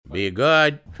Be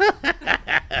good.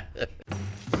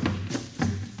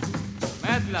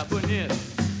 Medla bonita.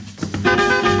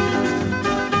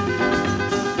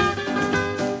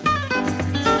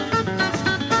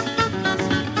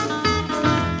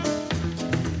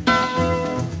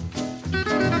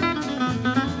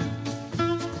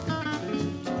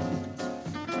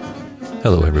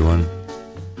 Hello, everyone.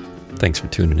 Thanks for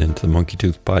tuning in to the Monkey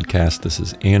Tooth Podcast. This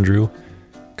is Andrew,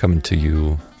 coming to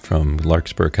you from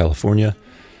Larkspur, California,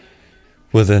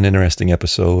 with an interesting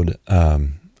episode.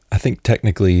 I think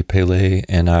technically Pele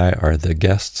and I are the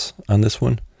guests on this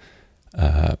one,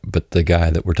 but the guy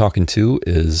that we're talking to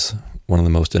is one of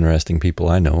the most interesting people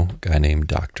I know, a guy named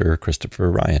Dr. Christopher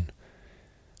Ryan.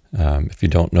 If you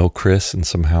don't know Chris and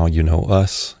somehow you know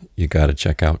us, you got to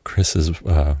check out Chris's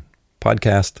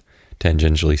podcast,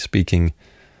 Tangentially Speaking,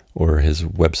 or his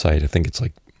website. I think it's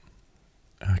like,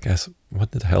 I guess,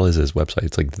 what the hell is his website?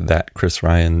 It's like that Chris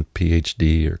Ryan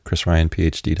PhD or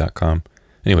chrisryanphd.com.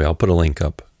 Anyway, I'll put a link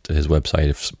up to his website.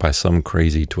 If by some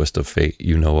crazy twist of fate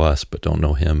you know us but don't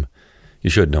know him,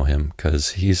 you should know him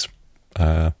because he's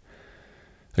a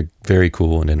very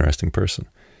cool and interesting person.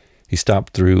 He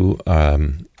stopped through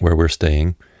where we're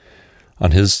staying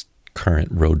on his current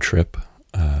road trip.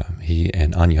 He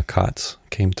and Anya Kotz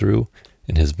came through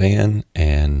in his van,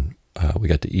 and we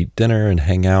got to eat dinner and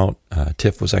hang out.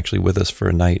 Tiff was actually with us for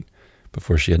a night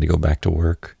before she had to go back to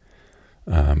work.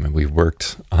 And we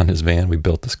worked on his van. We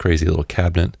built this crazy little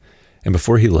cabinet. And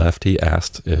before he left, he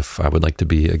asked if I would like to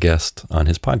be a guest on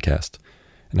his podcast.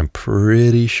 And I'm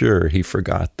pretty sure he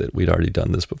forgot that we'd already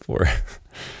done this before.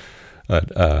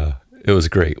 But it was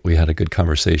great. We had a good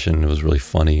conversation. It was really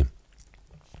funny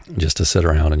just to sit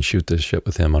around and shoot this shit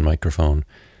with him on microphone.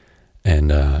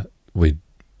 And we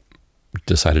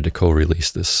decided to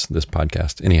co-release this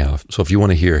podcast. Anyhow, so if you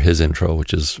want to hear his intro,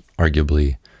 which is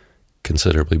arguably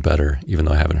considerably better, even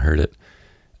though I haven't heard it,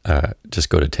 just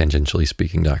go to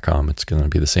tangentiallyspeaking.com. It's going to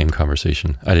be the same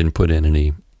conversation. I didn't put in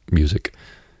any music.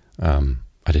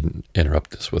 I didn't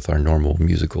interrupt this with our normal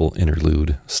musical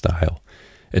interlude style.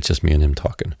 It's just me and him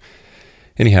talking.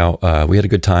 Anyhow, we had a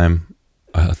good time.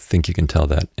 I think you can tell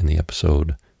that in the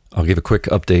episode. I'll give a quick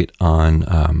update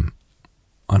on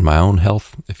my own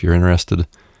health, if you're interested.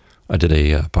 I did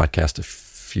a podcast a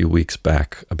few weeks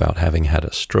back about having had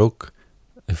a stroke.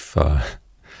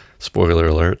 Spoiler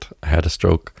alert, I had a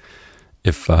stroke.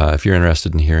 If you're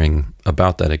interested in hearing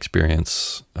about that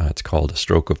experience, it's called A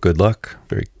Stroke of Good Luck.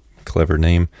 Very clever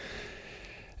name.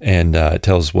 And it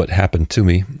tells what happened to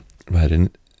me. But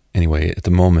anyway, at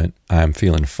the moment, I'm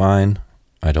feeling fine.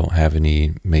 I don't have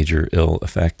any major ill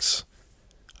effects.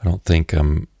 I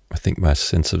think my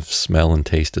sense of smell and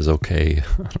taste is okay.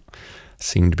 I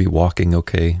seem to be walking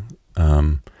okay.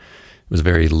 It was a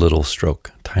very little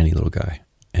stroke, tiny little guy.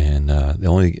 And the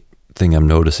only thing I'm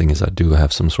noticing is I do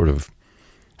have some sort of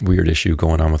weird issue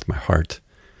going on with my heart,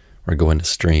 where I go into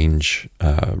strange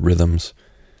rhythms,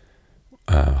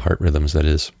 heart rhythms, that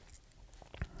is.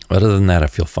 Other than that, I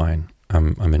feel fine.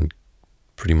 I'm in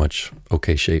pretty much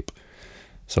okay shape.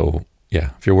 So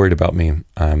yeah, if you're worried about me,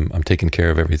 I'm taking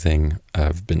care of everything.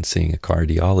 I've been seeing a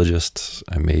cardiologist.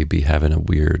 I may be having a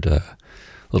weird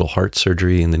little heart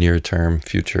surgery in the near term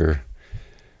future,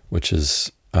 which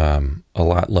is a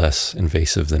lot less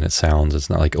invasive than it sounds. It's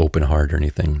not like open heart or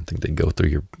anything. I think they go through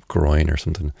your groin or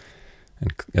something,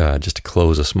 and just to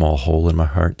close a small hole in my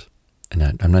heart.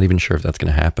 And I'm not even sure if that's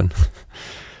going to happen.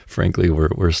 Frankly,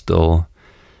 we're still,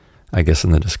 I guess,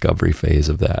 in the discovery phase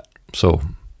of that. So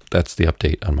that's the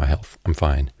update on my health. I'm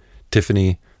fine.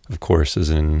 Tiffany, of course, is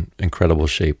in incredible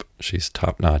shape. She's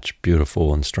top-notch,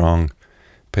 beautiful, and strong.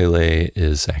 Pele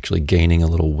is actually gaining a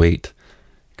little weight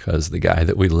because the guy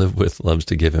that we live with loves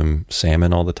to give him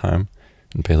salmon all the time.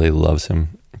 And Pele loves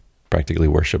him, practically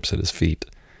worships at his feet.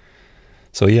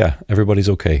 So yeah, everybody's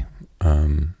okay.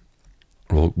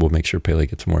 We'll make sure Pele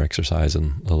gets more exercise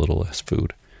and a little less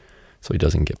food so he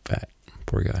doesn't get fat.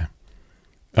 Poor guy.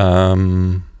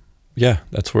 Yeah,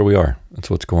 that's where we are. That's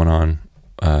what's going on.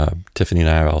 Tiffany and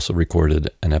I also recorded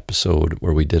an episode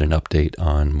where we did an update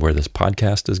on where this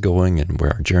podcast is going and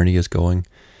where our journey is going.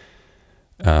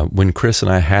 When Chris and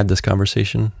I had this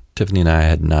conversation, Tiffany and I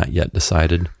had not yet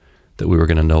decided that we were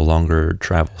going to no longer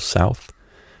travel south.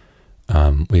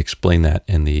 We explained that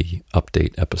in the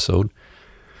update episode.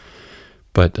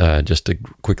 But just to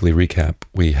quickly recap,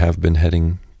 we have been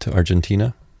heading to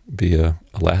Argentina via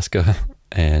Alaska.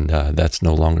 And that's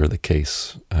no longer the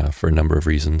case for a number of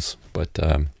reasons. But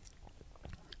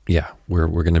yeah, we're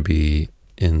going to be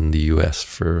in the U.S.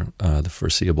 for the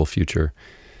foreseeable future.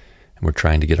 And we're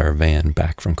trying to get our van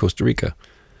back from Costa Rica.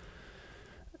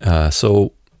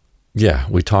 So yeah,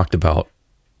 we talked about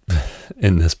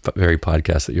in this very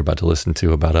podcast that you're about to listen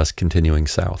to about us continuing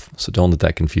south. So don't let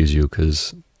that confuse you,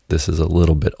 because this is a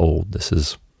little bit old. This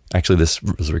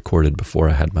was recorded before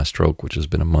I had my stroke, which has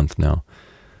been a month now.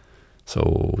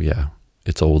 So yeah,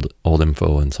 it's old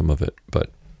info and some of it.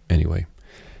 But anyway,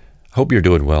 I hope you're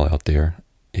doing well out there.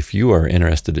 If you are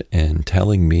interested in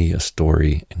telling me a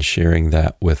story and sharing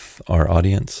that with our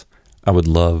audience, I would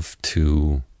love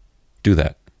to do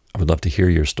that. I would love to hear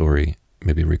your story,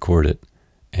 maybe record it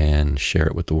and share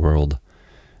it with the world,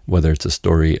 whether it's a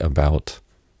story about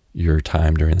your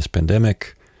time during this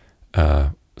pandemic,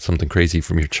 something crazy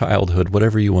from your childhood,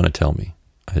 whatever you want to tell me.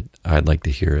 I'd like to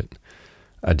hear it.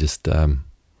 I just,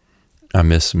 I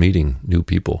miss meeting new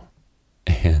people,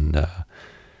 and,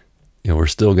 we're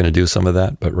still going to do some of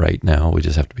that, but right now we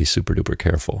just have to be super duper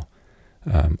careful.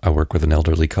 I work with an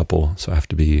elderly couple, so I have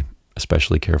to be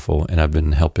especially careful. And I've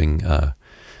been helping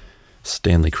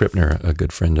Stanley Krippner, a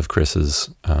good friend of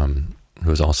Chris's,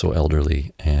 who is also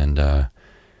elderly, and I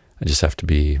just have to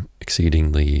be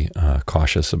exceedingly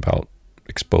cautious about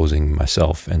exposing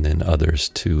myself and then others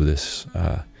to this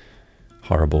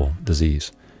horrible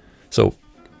disease. So,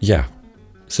 yeah,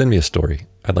 send me a story.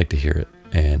 I'd like to hear it.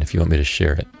 And if you want me to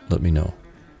share it, let me know.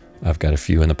 I've got a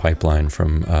few in the pipeline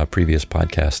from previous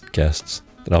podcast guests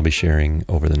that I'll be sharing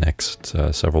over the next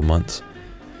several months.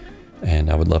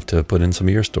 And I would love to put in some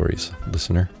of your stories,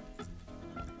 listener.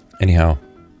 Anyhow,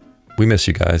 we miss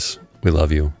you guys. We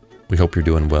love you. We hope you're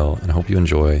doing well, and I hope you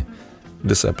enjoy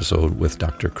this episode with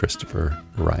Dr. Christopher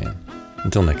Ryan.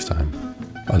 Until next time,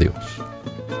 adios.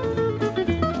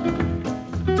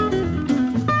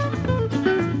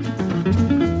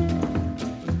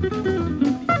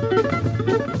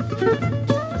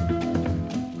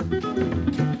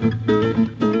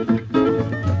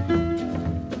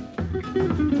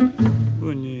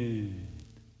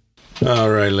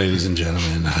 All right, ladies and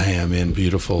gentlemen, I am in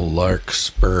beautiful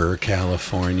Larkspur,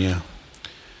 California,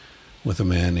 with a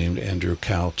man named Andrew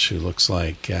Couch, who looks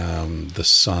like the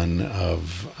son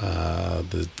of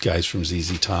the guys from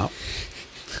ZZ Top.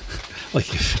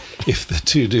 Like if the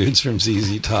two dudes from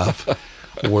ZZ Top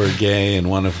were gay and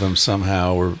one of them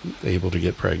somehow were able to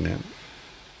get pregnant.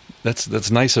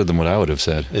 That's nicer than what I would have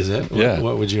said. Is it? Yeah.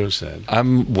 What would you have said?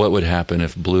 What would happen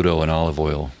if Bluto and Olive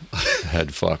Oil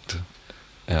had fucked?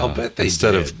 I'll bet they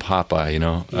instead did. of Popeye,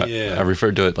 Yeah. I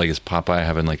referred to it like as Popeye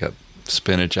having like a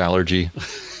spinach allergy,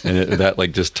 and that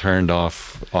like just turned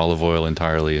off Olive Oil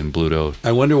entirely, and Bluto.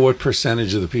 I wonder what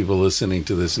percentage of the people listening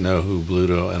to this know who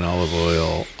Bluto and Olive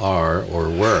Oil are or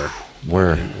were.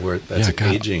 That's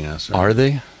aging us. Right? Are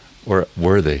they? Or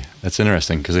were they? That's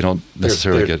interesting, because they don't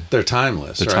necessarily they're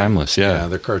timeless. They're right? timeless, yeah.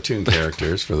 They're cartoon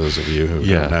characters, for those of you who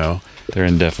don't know. They're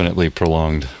indefinitely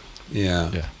prolonged.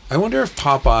 Yeah. I wonder if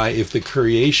the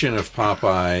creation of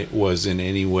Popeye was in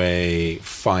any way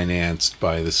financed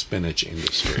by the spinach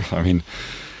industry. I mean,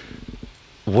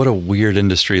 what a weird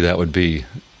industry that would be,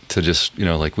 to just,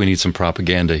 like, we need some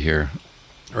propaganda here.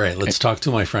 Right. Let's talk to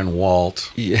my friend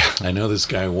Walt. Yeah. I know this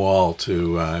guy Walt,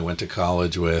 who I went to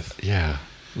college with. Yeah.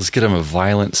 Let's get him a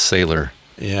violent sailor.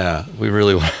 Yeah. We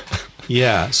really want.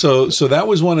 Yeah. So that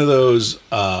was one of those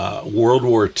World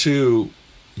War II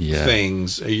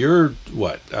things. You're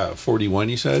what, 41,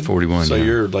 you said? 41, So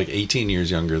you're like 18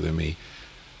 years younger than me,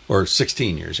 or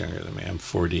 16 years younger than me. I'm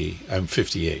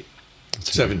 58.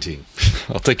 17.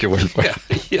 I'll take your word for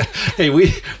it. Yeah. Hey,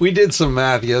 we did some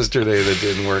math yesterday that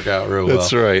didn't work out real well.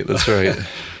 That's right.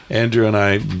 Andrew and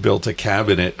I built a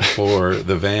cabinet for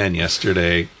the van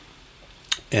yesterday,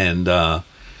 and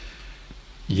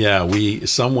we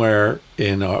somewhere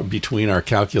in between our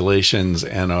calculations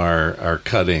and our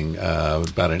cutting,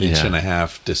 about an inch and a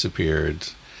half disappeared.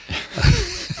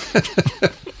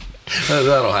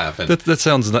 That'll happen. That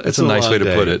sounds. It's a nice way to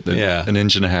put it. Yeah. An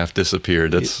inch and a half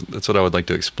disappeared. That's what I would like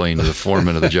to explain to the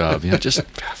foreman of the job. Just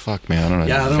fuck, man. I don't know.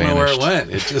 Yeah, I don't know where it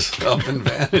went. It just up and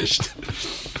vanished.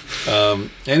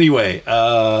 Anyway,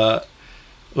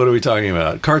 what are we talking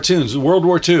about? Cartoons, World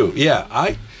War II.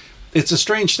 Yeah, it's a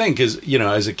strange thing because,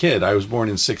 as a kid, I was born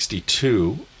in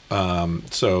 1962,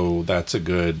 so that's a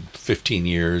good 15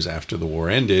 years after the war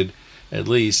ended, at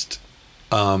least.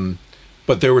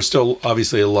 But there were still,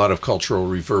 obviously, a lot of cultural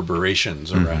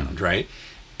reverberations around, right?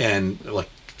 And, like,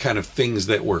 kind of things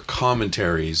that were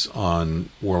commentaries on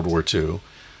World War II.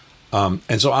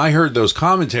 And so I heard those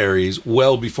commentaries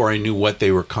well before I knew what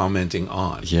they were commenting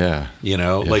on. Yeah.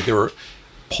 Like there were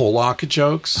Polak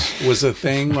jokes was a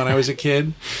thing when I was a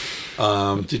kid.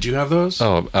 Did you have those?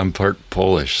 Oh, I'm part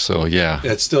Polish, so yeah.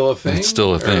 That's still a thing? It's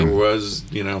still a thing. Or was,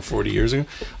 40 years ago?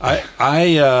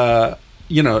 I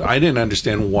didn't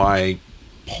understand why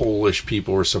Polish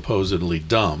people were supposedly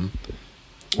dumb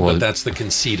But that's the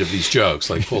conceit of these jokes,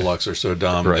 like Polacks are so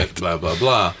dumb, Right. that blah blah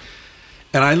blah.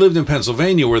 And I lived in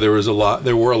Pennsylvania, where there were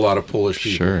a lot of Polish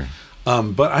people. Sure.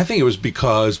 But I think it was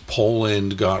because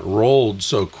Poland got rolled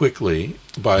so quickly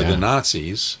by the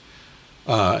Nazis,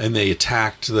 and they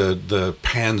attacked the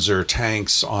Panzer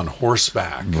tanks on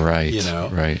horseback. Right. You know.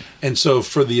 Right. And so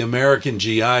for the American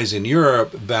GIs in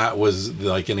Europe, that was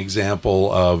like an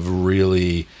example of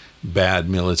really bad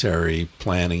military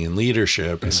planning and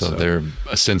leadership. And So they're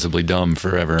ostensibly dumb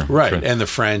forever. right. And the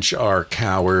French are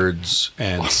cowards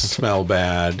and smell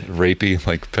bad. Rapey,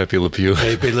 like Pepe Le Pew.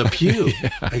 Pepe Le Pew.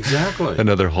 Exactly.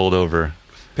 Another holdover.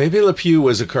 Pepe Le Pew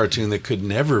was a cartoon that could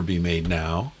never be made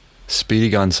now. Speedy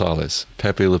Gonzales,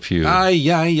 Pepe Le Pew,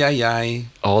 Ay, ay, ay, ay.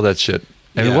 all that shit.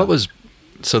 And Yeah. what was,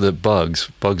 so the Bugs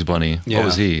Bunny, Yeah. what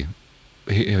was he?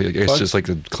 It's Bugs- just like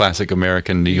the classic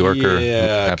American New Yorker who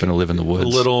Yeah. happened to live in the woods. A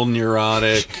little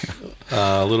neurotic,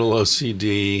 a little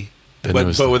OCD, Then there but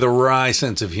was with a wry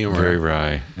sense of humor. very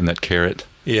wry. And that carrot.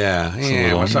 Yeah. Yeah.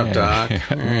 little- What's up, yeah. Doc?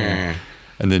 Yeah.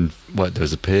 And then what?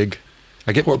 There's a pig.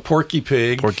 I get Porky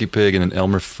Pig. Porky Pig and then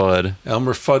Elmer Fudd.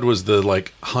 Elmer Fudd was the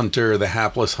hunter, the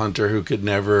hapless hunter who could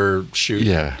never shoot.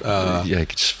 Yeah. Yeah, he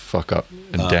could just fuck up.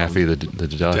 And Daffy the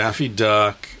duck. Daffy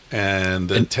Duck and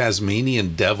the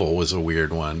Tasmanian Devil was a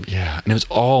weird one. Yeah. And it was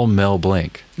all Mel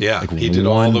Blanc. Yeah, he did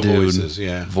all one the dude voices.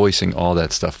 Yeah, voicing all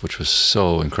that stuff, which was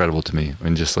so incredible to me.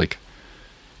 And just like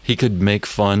he could make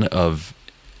fun of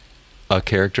a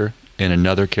character in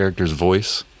another character's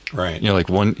voice. right. You know, like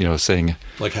one, saying,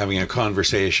 Like having a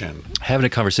conversation. having a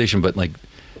conversation, but like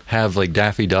have like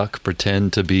Daffy Duck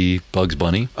pretend to be Bugs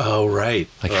Bunny. Oh, right.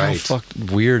 Like how right. fucked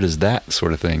weird is that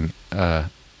sort of thing?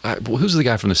 Who's the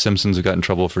guy from The Simpsons who got in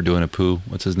trouble for doing a poo?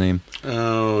 What's his name?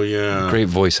 Oh, yeah. Great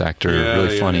voice actor, Yeah,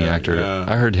 really funny yeah, actor. yeah.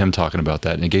 I heard him talking about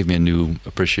that, and it gave me a new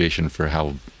appreciation for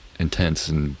how intense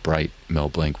and bright Mel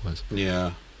Blanc was.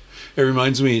 Yeah. It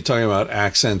reminds me, talking about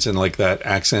accents and like that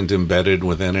accent embedded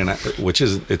within which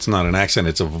is, it's not an accent,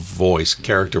 it's a voice,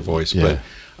 character voice. Yeah. But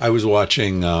I was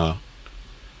watching a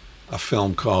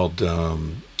film called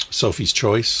Sophie's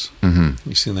Choice. Mm-hmm.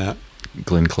 You seen that?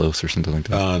 Glenn Close or something like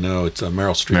that. No, it's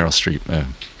Meryl Streep. Meryl Streep. Yeah.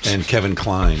 And Kevin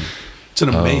Kline. It's an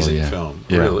amazing yeah. film.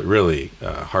 Yeah. Really, really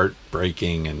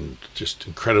heartbreaking and just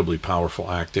incredibly powerful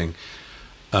acting.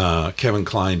 Kevin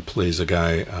Kline plays a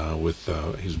guy with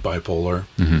he's bipolar.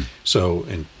 Mm-hmm. So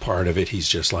in part of it, he's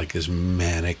just like this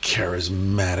manic,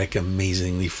 charismatic,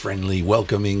 amazingly friendly,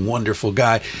 welcoming, wonderful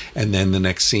guy. And then the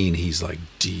next scene, he's like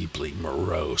deeply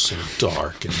morose and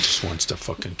dark and just wants to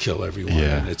fucking kill everyone.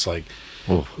 Yeah. And it's like,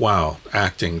 Oh. wow,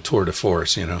 acting tour de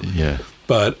force, Yeah.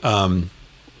 But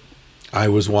I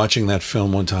was watching that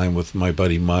film one time with my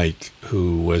buddy Mike,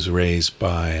 who was raised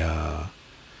by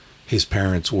his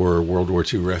parents were World War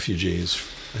II refugees.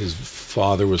 His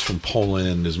father was from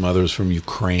Poland, his mother was from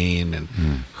Ukraine, and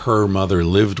her mother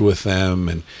lived with them,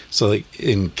 and so like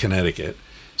in Connecticut.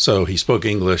 So he spoke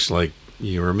English like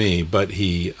you or me, but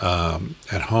he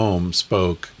at home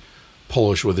spoke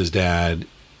Polish with his dad,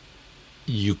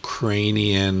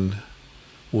 Ukrainian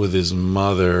with his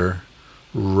mother,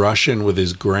 Russian with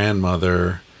his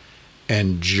grandmother,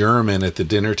 and German at the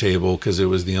dinner table because it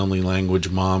was the only language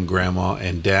mom, grandma,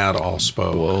 and dad all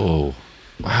spoke. Whoa.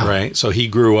 Wow. Right? So he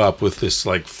grew up with this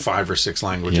like 5 or 6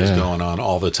 languages Yeah. going on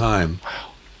all the time.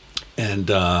 Wow. And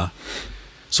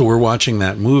so we're watching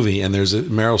that movie, and there's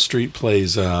Meryl Streep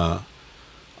plays a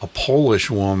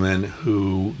Polish woman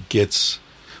who gets,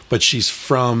 but she's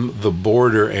from the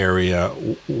border area,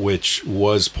 which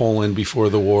was Poland before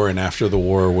the war, and after the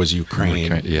war was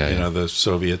Ukraine. Yeah. The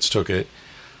Soviets took it.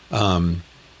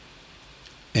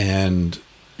 And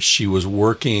she was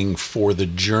working for the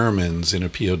Germans in a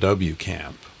POW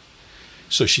camp.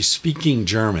 So she's speaking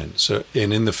German.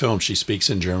 And in the film, she speaks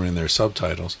in German, and there are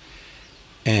subtitles.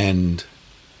 And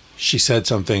she said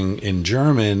something in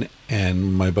German,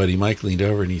 and my buddy Mike leaned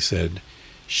over and he said,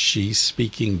 she's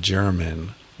speaking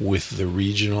German with the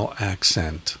regional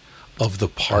accent of the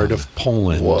part of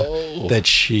Poland Whoa. that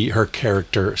her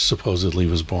character supposedly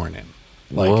was born in.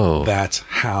 Like, Whoa. that's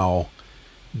how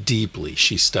deeply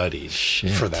she studied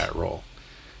Shit. for that role.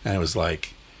 And it was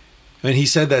like, and he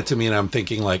said that to me, and I'm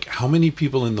thinking, like, how many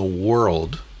people in the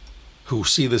world who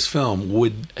see this film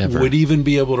would even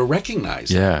be able to recognize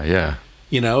it? Yeah.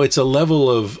 It's a level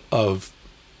of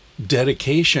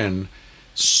dedication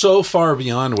so far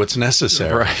beyond what's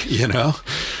necessary, Right.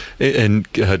 And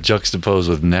juxtaposed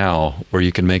with now, where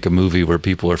you can make a movie where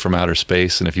people are from outer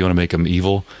space, and if you want to make them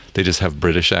evil, they just have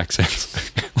British accents.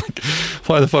 Like,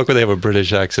 why the fuck would they have a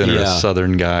British accent or a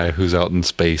Southern guy who's out in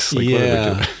space? Like, what are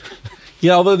they doing?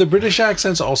 Yeah, although the British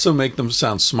accents also make them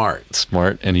sound smart.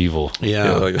 Smart and evil.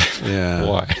 Yeah. Yeah. Yeah.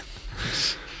 Why?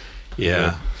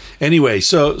 Yeah. Anyway,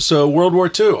 so World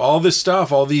War II, all this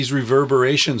stuff, all these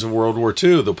reverberations of World War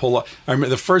II, I remember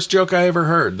the first joke I ever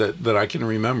heard that I can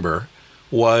remember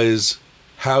was,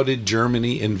 how did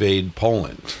Germany invade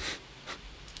Poland?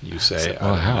 You say,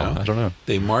 how? I don't know.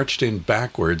 They marched in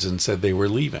backwards and said they were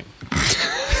leaving.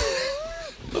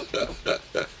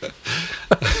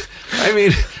 I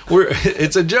mean,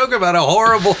 it's a joke about a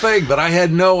horrible thing, but I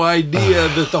had no idea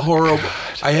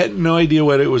I had no idea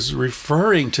what it was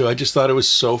referring to. I just thought it was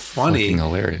so funny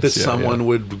hilarious. that someone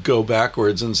would go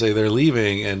backwards and say they're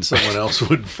leaving and someone else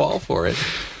would fall for it.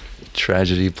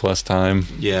 Tragedy plus time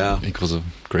equals a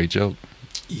great joke.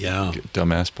 Yeah.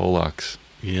 Dumbass Polacks.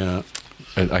 Yeah.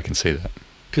 I can say that.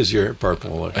 Because you're part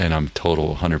Polish. And I'm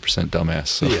total 100% dumbass.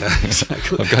 So yeah,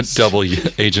 exactly. I've got double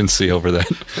agency over that.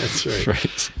 That's right.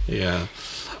 Phrase. Yeah.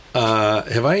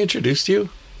 Have I introduced you?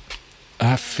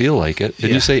 I feel like it.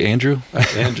 Did you say Andrew?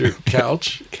 Andrew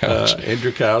Couch.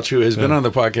 Andrew Couch, who has been on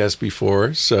the podcast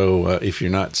before. So if you're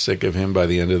not sick of him by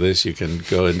the end of this, you can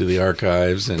go into the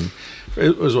archives. And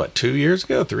it was, 2 years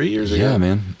ago? 3 years ago? Yeah,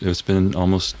 man. It's been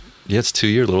almost, it's 2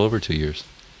 years, a little over 2 years.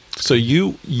 So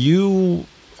you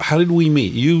how did we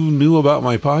meet? You knew about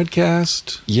my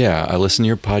podcast? Yeah, I listened to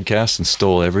your podcast and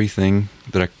stole everything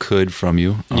that I could from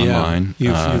you online.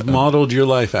 You've modeled your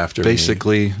life after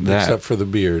basically me. That. Except for the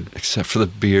beard. Except for the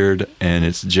beard, and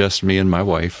it's just me and my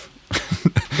wife.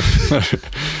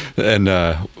 And,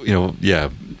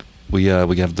 we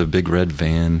have the big red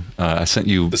van. I sent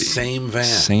you... The same van.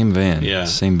 Same van. Yeah.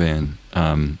 Same van.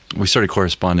 We started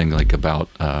corresponding about...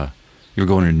 you were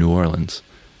going to New Orleans.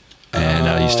 And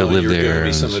I used to live there. You were giving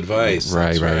me some advice.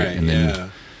 Right. And then,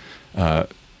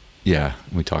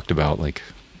 we talked about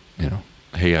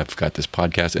hey, I've got this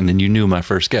podcast. And then you knew my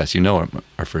first guest. You know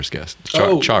our first guest,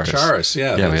 Charis. Charis,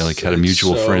 yeah. Yeah, we had a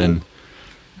mutual friend.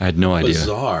 I had no idea.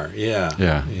 Bizarre, yeah.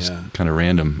 Yeah, it's kind of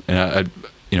random. And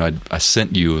I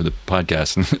sent you the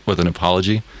podcast with an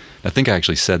apology. I think I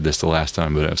actually said this the last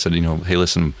time, but I said, hey,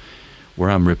 listen, where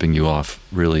I'm ripping you off,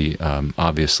 really,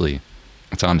 obviously,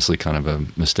 it's honestly kind of a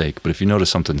mistake. But if you notice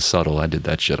something subtle, I did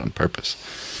that shit on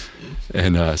purpose.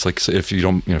 And it's like, so if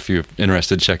you're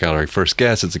interested, check out our first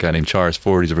guest. It's a guy named Charis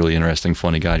Ford. He's a really interesting,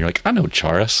 funny guy. And you're like, I know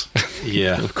Charis.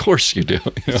 Yeah. Of course you do.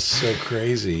 It's so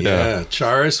crazy. Yeah.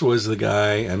 Charis was the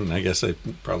guy, and I guess I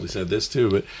probably said this too,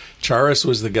 but Charis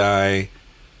was the guy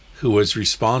who was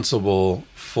responsible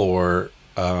for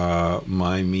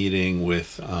my meeting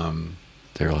with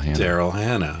Daryl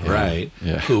Hannah, right?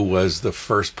 Yeah. Who was the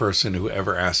first person who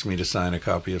ever asked me to sign a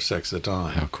copy of Sex at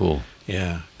Dawn. How cool.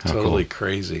 Yeah, totally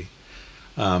crazy.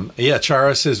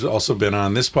 Charis has also been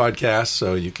on this podcast,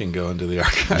 so you can go into the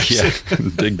archives. Yeah,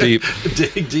 dig deep.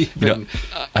 Dig deep.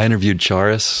 I interviewed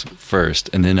Charis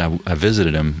first, and then I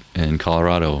visited him in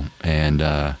Colorado and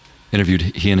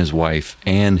interviewed he and his wife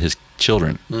and his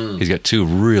children. He's got two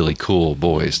really cool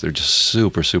boys. They're just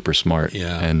super, super smart.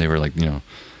 Yeah. And they were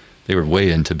they were way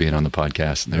into being on the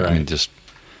podcast. And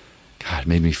it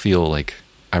made me feel like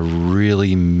I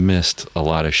really missed a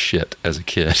lot of shit as a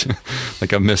kid.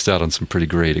 Like I missed out on some pretty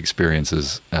great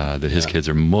experiences that his kids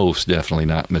are most definitely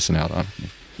not missing out on.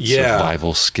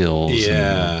 Survival skills.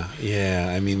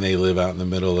 Yeah. I mean, they live out in the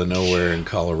middle of nowhere in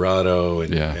Colorado,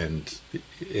 and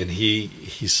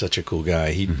he's such a cool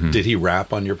guy. Did he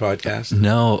rap on your podcast?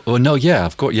 No. Oh no. Yeah.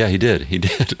 Of course. Yeah. He did. He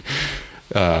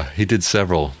did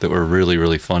several that were really,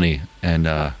 really funny. And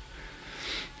there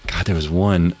was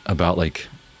one about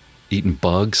eating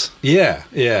bugs. Yeah.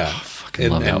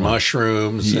 Fucking love that one.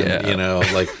 Mushrooms. Yeah.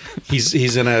 And,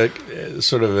 he's in a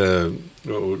sort of a,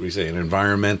 what would we say, an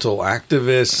environmental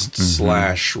activist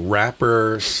 /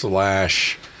 rapper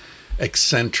 /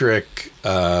 eccentric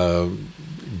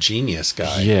genius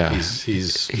guy. Yeah.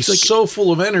 He's so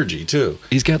full of energy too.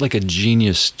 He's got a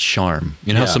genius charm.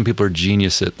 You know how some people are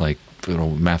genius at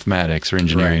mathematics or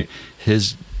engineering. Right.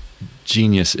 His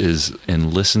genius is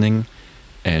in listening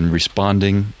and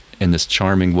responding in this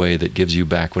charming way that gives you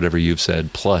back whatever you've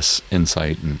said plus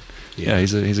insight. And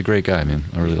he's a great guy, man.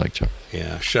 I really like Charis.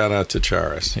 Yeah, shout out to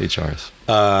Charis. Hey, Charis.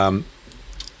 And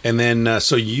then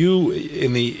so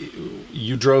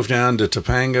you drove down to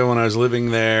Topanga when I was living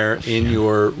there in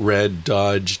your red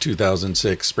Dodge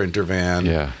 2006 Sprinter van.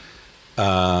 Yeah.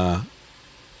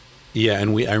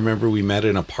 And I remember we met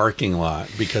in a parking lot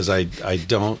because I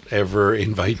don't ever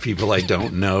invite people I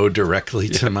don't know directly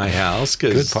to my house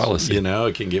because, good policy.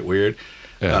 It can get weird.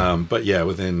 Yeah. But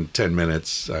within 10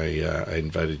 minutes, I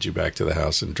invited you back to the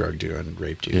house and drugged you and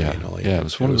raped you anally. Yeah, it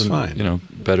was one of the fine.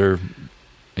 Better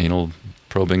anal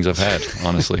probings I've had,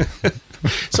 honestly.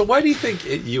 So why do you think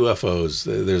UFOs,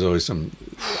 there's always some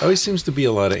Always seems to be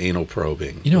a lot of anal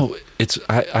probing. You know,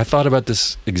 I thought about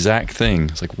this exact thing.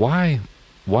 It's like, why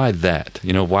that?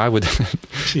 You know, why would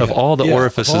of all the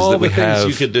orifices all that we the things have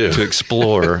you could do to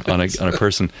explore on a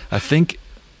person, I think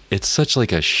it's such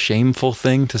like a shameful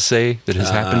thing to say that has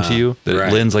happened to you that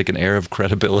it lends like an air of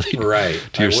credibility to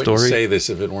your story. I wouldn't say this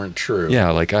if it weren't true. Yeah,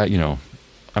 like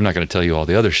I'm not going to tell you all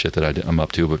the other shit that I'm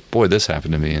up to, but boy, this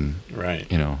happened to me, and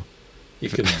you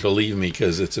can believe me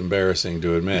because it's embarrassing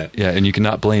to admit. Yeah, and you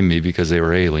cannot blame me because they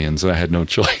were aliens. I had no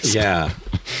choice. Yeah,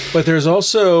 but there's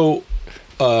also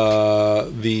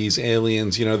these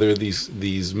aliens. You know, they're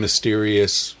these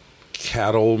mysterious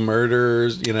cattle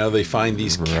murders. You know, they find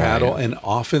these cattle, and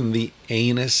often the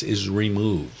anus is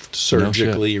removed,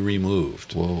 surgically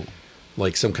removed. Whoa!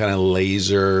 Like some kind of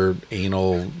laser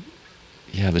anal.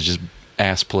 Yeah, there's just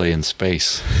ass play in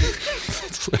space.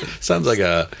 Sounds like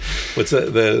what's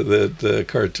that, the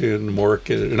cartoon Mork,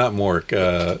 not Mork,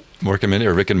 Mork and Mindy,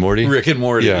 or Rick and Morty? Rick and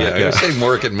Morty, yeah. I was saying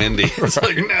Mork and Mindy. It's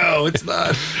like, no, it's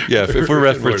not. Yeah, if we're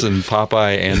referencing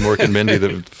Popeye and Mork and Mindy,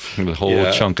 the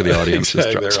whole chunk of the audience is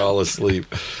dropped. They're all asleep.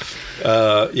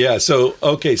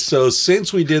 So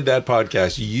since we did that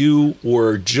podcast, you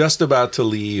were just about to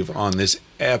leave on this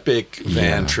epic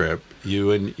van trip.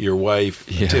 You and your wife,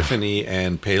 Tiffany,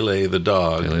 and Pele the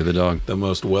dog. Pele the dog. The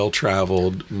most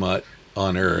well-traveled mutt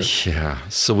on earth. Yeah.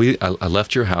 So I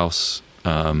left your house,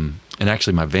 and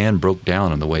actually my van broke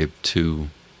down on the way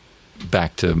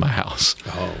back to my house.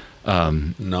 Oh.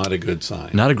 Not a good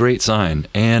sign. Not a great sign.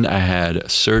 And I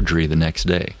had surgery the next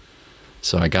day.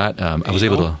 So I got, I was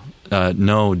able to,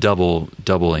 no,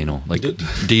 double anal, like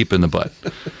deep in the butt.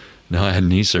 No, I had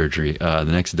knee surgery the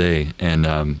next day. And,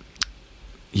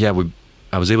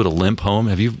 I was able to limp home.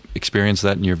 Have you experienced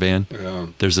that in your van? Yeah.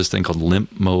 There's this thing called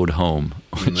limp mode home.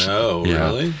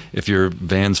 Really? If your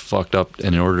van's fucked up,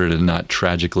 and in order to not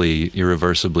tragically,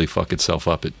 irreversibly fuck itself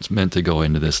up, it's meant to go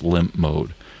into this limp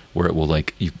mode where it will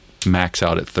you max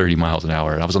out at 30 miles an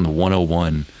hour. And I was on the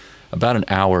 101, about an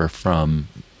hour from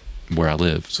where I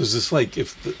live. So is this like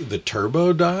if the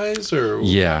turbo dies, or?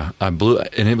 Yeah, I blew,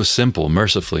 and it was simple,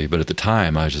 mercifully, but at the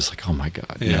time I was just like, oh my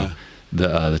God, you know.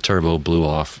 The turbo blew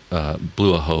off,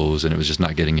 blew a hose, and it was just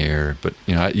not getting air. But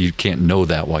you can't know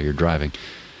that while you're driving.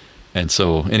 And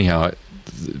so anyhow,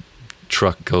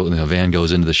 the van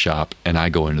goes into the shop, and I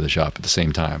go into the shop at the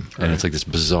same time. Right. And it's like this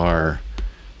bizarre.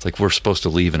 It's like we're supposed to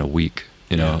leave in a week.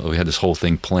 We had this whole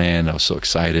thing planned. I was so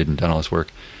excited and done all this work.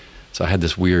 So I had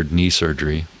this weird knee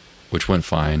surgery, which went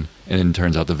fine, and then it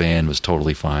turns out the van was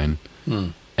totally fine.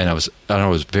 And I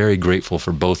was very grateful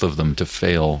for both of them to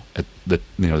fail at the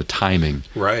timing.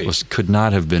 Right. Could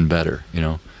not have been better,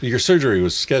 Your surgery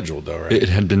was scheduled though, right? It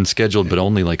had been scheduled, but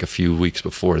only like a few weeks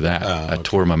before that. I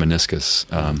tore my meniscus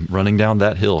running down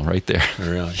that hill right there.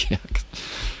 Really?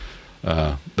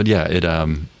 But yeah,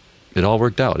 it all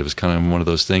worked out. It was kind of one of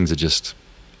those things that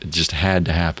just had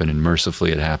to happen, and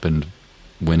mercifully it happened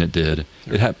when it did.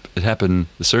 It happened.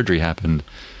 The surgery happened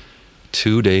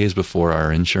 2 days before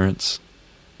our insurance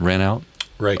ran out.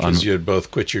 Right, because you had both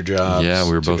quit your jobs. Yeah,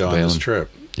 we were both bailing. On this trip.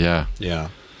 Yeah.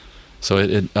 So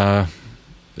it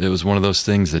was one of those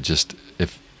things that just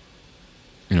if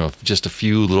just a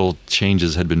few little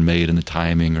changes had been made in the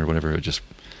timing or whatever,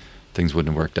 things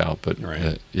wouldn't have worked out. But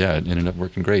it ended up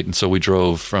working great. And so we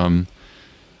drove from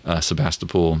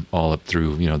Sebastopol all up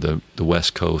through the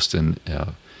West Coast and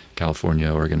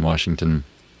California, Oregon, Washington,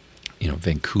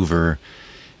 Vancouver,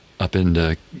 up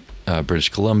into British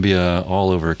Columbia, all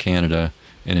over Canada,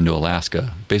 and into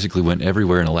Alaska. Basically went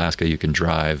everywhere in Alaska you can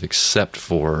drive except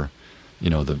for,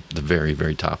 the very,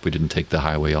 very top. We didn't take the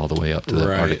highway all the way up to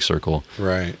the Arctic Circle.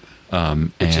 Right.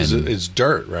 Which is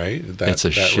dirt, right? It's a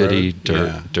shitty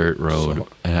road? Dirt road. So,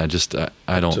 and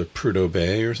I don't... To Prudhoe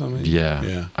Bay or something?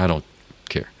 Yeah. I don't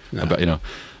care about,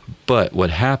 But what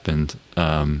happened,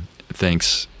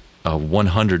 thanks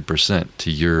 100%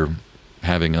 to your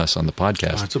having us on the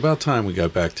podcast. It's about time we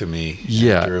got back to me,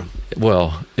 Andrew.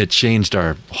 Well, it changed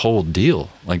our whole deal,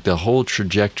 like the whole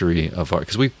trajectory of our,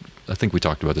 because I think we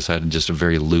talked about this. I had just a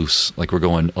very loose, like we're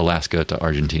going Alaska to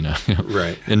Argentina.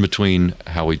 Right. In between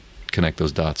how we connect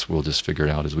those dots, we'll just figure it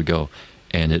out as we go.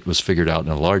 And it was figured out in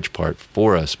a large part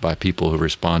for us by people who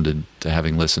responded to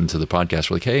having listened to the podcast.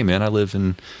 We're like, hey man, I live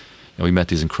in, we met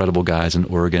these incredible guys in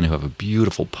Oregon who have a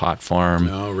beautiful pot farm.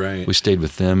 Oh, right. We stayed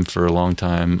with them for a long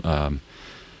time.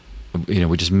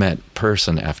 We just met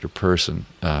person after person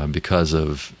because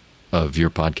of your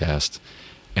podcast.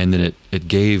 And then it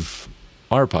gave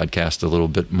our podcast a little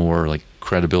bit more like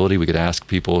credibility. We could ask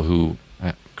people who,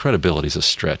 credibility is a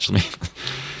stretch.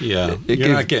 Yeah, you're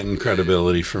not getting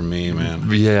credibility from me, man.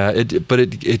 Yeah, but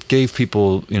it gave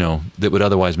people, you know, that would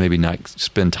otherwise maybe not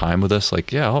spend time with us,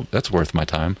 like, yeah, that's worth my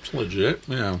time. It's legit,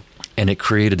 yeah. And it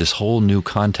created this whole new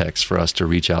context for us to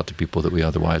reach out to people that we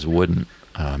otherwise wouldn't.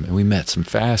 And we met some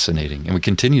fascinating, and we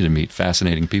continue to meet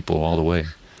fascinating people all the way.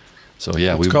 So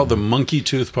yeah, it's called the Monkey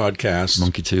Tooth Podcast.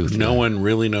 Monkey Tooth. No one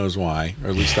really knows why, or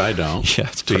at least I don't.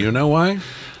 Yeah, do you know why?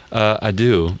 I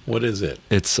do. What is it?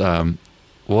 It's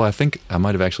well, I think I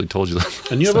might have actually told you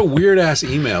that. And you have a weird ass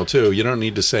email too. You don't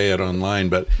need to say it online,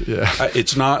 but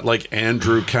it's not like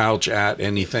Andrew Couch at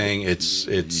anything. It's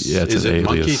is it alias.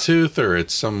 Monkey Tooth, or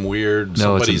it's some weird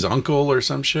somebody's uncle or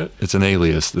some shit? It's an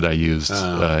alias that I used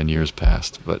in years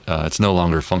past, but it's no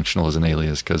longer functional as an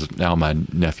alias because now my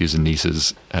nephews and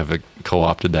nieces have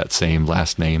co-opted that same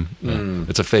last name.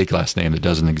 It's a fake last name that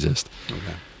doesn't exist.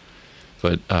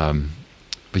 Okay.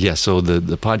 But yeah, so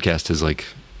the podcast is like.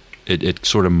 It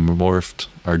sort of morphed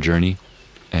our journey,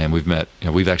 and we've met. You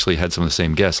know, we've actually had some of the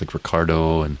same guests, like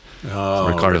Ricardo and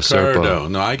Ricardo Serpo.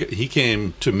 No, he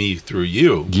came to me through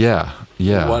you. Yeah.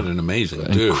 What an amazing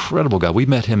dude! Incredible guy. We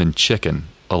met him in Chicken,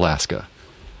 Alaska.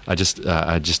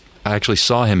 I actually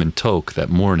saw him in Tok that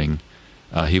morning.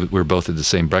 We were both at the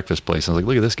same breakfast place. I was like,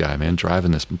 look at this guy, man,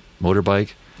 driving this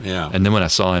motorbike. Yeah. And then when I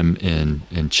saw him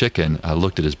in Chicken, I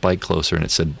looked at his bike closer, and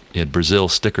it said he had Brazil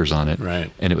stickers on it,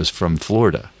 right? And it was from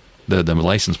Florida. The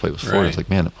license plate was Florida. Right. I was like,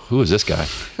 man, who is this guy?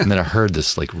 And then I heard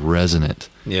this like resonant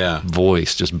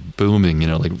voice just booming, you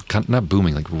know, like not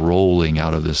booming, like rolling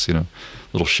out of this, you know,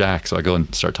 little shack. So I go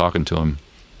and start talking to him,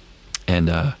 and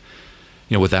you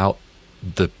know, without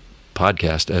the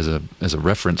podcast as a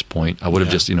reference point, I would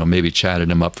have just, you know, maybe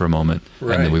chatted him up for a moment, and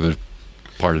then we would have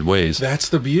parted ways. That's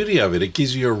the beauty of it. It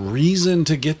gives you a reason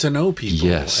to get to know people,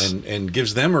 and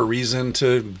gives them a reason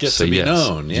to get to be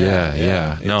known.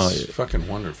 Yeah. It's fucking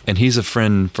wonderful. And he's a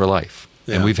friend for life.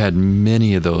 Yeah. And we've had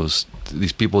many of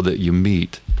these people that you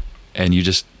meet, and you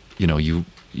just, you know, you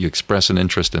express an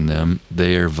interest in them.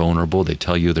 They are vulnerable. They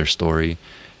tell you their story,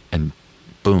 and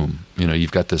boom, you know,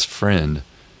 you've got this friend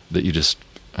that you just,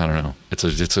 I don't know.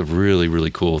 It's a really,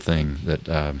 really cool thing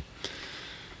that.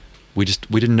 We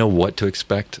didn't know what to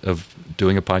expect of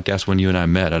doing a podcast when you and I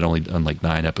met. I'd only done like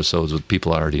 9 episodes with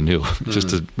people I already knew, just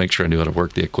to make sure I knew how to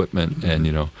work the equipment and,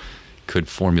 you know, could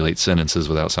formulate sentences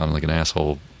without sounding like an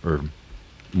asshole or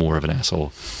more of an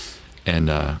asshole.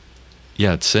 And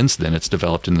since then it's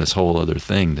developed into this whole other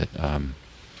thing that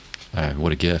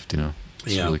what a gift, you know.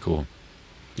 It's really cool.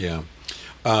 Yeah.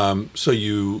 So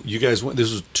you guys went.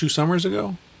 This was 2 summers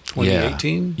ago,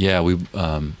 2018. Yeah. We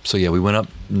went up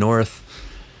north.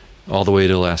 All the way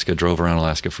to Alaska, drove around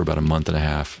Alaska for about a month and a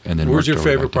half, and then. Where's your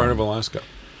favorite part of Alaska?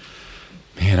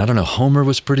 Man, I don't know. Homer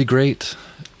was pretty great.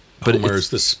 But Homer's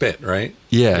the spit, right?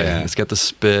 Yeah, it's got the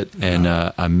spit, and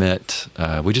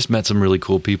we just met some really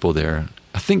cool people there.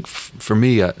 I think for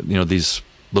me, you know, these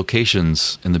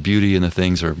locations and the beauty and the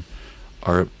things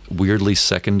are weirdly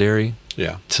secondary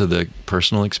to the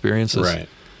personal experiences. Right.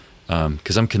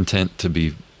 Because I'm content to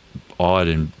be awed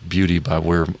in beauty by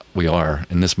where we are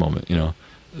in this moment, you know.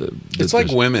 It's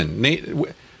like women.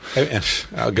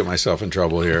 I'll get myself in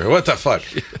trouble here. What the fuck?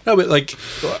 No, but like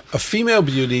a female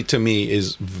beauty to me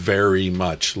is very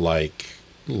much like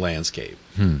landscape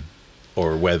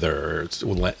or weather,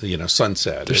 or, you know,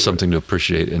 sunset. There's something to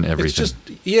appreciate in everything. It's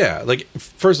just, like,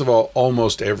 first of all,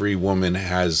 almost every woman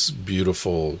has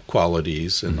beautiful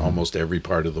qualities in almost every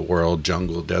part of the world,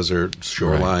 jungle, desert,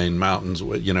 shoreline, mountains,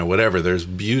 you know, whatever. There's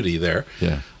beauty there.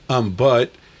 Yeah.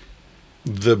 But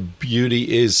the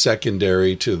beauty is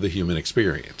secondary to the human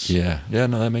experience. Yeah, no,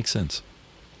 that makes sense.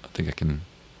 I think I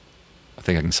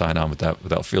can sign on with that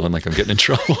without feeling like I'm getting in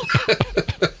trouble.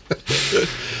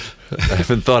 I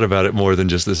haven't thought about it more than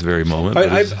just this very moment.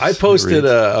 I posted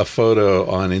a photo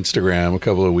on Instagram a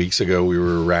couple of weeks ago. We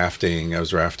were rafting. I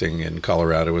was rafting in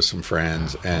Colorado with some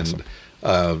friends, and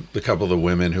the couple of the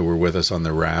women who were with us on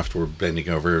the raft were bending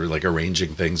over, like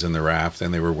arranging things in the raft,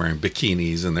 and they were wearing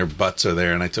bikinis and their butts are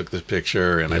there. And I took this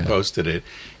picture and I posted it,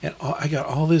 and I got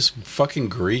all this fucking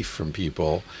grief from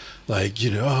people. Like, you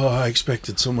know, I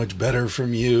expected so much better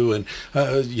from you, and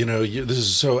you know, this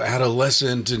is so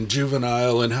adolescent and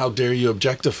juvenile, and how dare you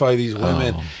objectify these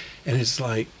women? And it's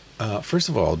like, first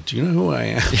of all, do you know who I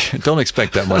am? Don't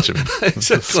expect that much of me.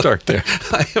 Let's start there.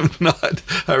 I am not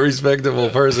a respectable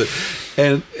person.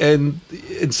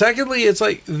 And secondly, it's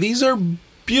like, these are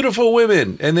beautiful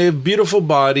women, and they have beautiful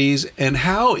bodies, and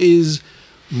how is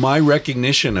my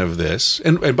recognition of this,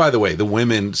 and by the way, the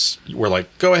women were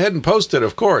like, go ahead and post it,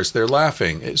 of course. They're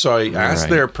laughing. So I asked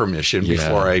their permission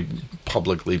before I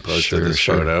publicly posted this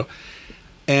photo.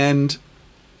 And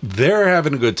they're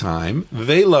having a good time.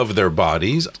 They love their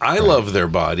bodies. I love their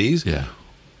bodies. Yeah.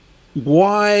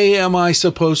 Why am I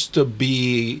supposed to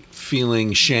be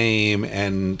feeling shame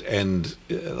and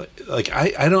like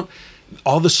I don't,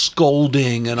 all the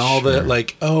scolding and all the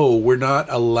like, oh, we're not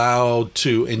allowed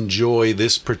to enjoy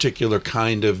this particular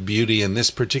kind of beauty in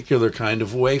this particular kind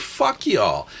of way. Fuck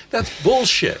y'all. That's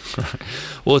bullshit.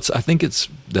 Well, I think it's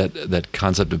that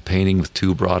concept of painting with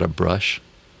too broad a brush.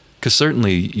 Because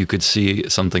certainly you could see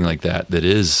something like that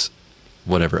is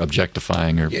whatever,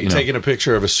 objectifying or taking a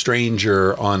picture of a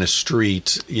stranger on a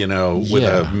street, with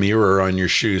a mirror on your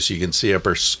shoe so you can see up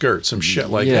her skirt, some shit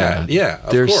like that. Yeah,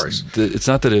 of course. It's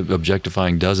not that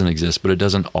objectifying doesn't exist, but it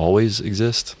doesn't always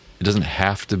exist. It doesn't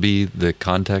have to be the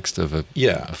context of a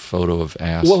photo of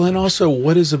ass. Well, and also,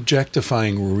 what does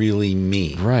objectifying really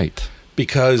mean? Right.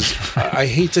 Because I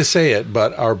hate to say it,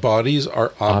 but our bodies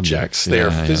are objects. They are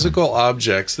physical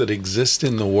objects that exist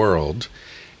in the world.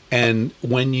 And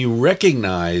when you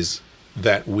recognize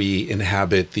that we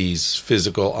inhabit these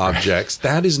physical objects,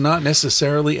 that is not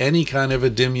necessarily any kind of a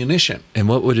diminution. And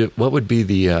what would be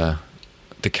the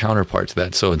counterpart to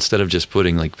that? So instead of just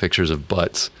putting like pictures of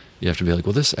butts, you have to be like,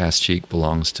 well, this ass cheek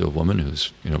belongs to a woman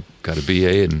who's got a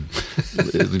BA in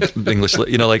English.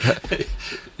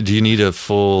 Do you need a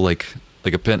full like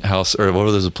a Penthouse or what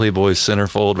are those, a Playboy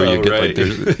centerfold where you get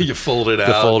like you fold it out.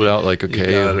 To fold it out, like, okay.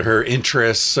 You got her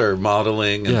interests are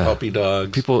modeling and puppy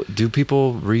dogs. Do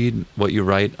people read what you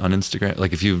write on Instagram?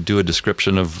 Like if you do a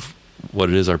description of what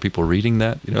it is, are people reading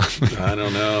that? I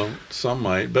don't know. Some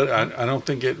might, but I don't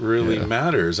think it really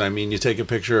matters. I mean, you take a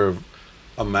picture of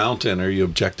a mountain. Are you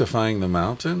objectifying the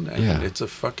mountain? It's a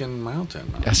fucking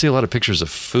mountain. I see a lot of pictures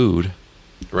of food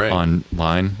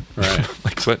online. Right.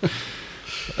 Like what?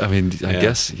 I mean, I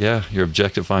guess, you're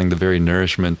objectifying the very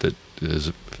nourishment that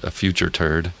is a future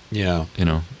turd. Yeah.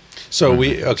 So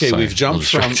we've jumped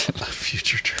from a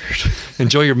future turd.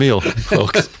 Enjoy your meal,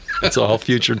 folks. It's all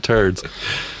future turds.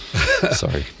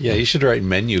 Sorry. Yeah, you should write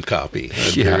menu copy.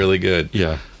 That'd be really good.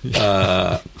 Yeah.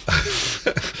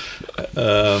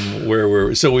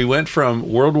 So we went from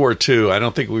World War II. I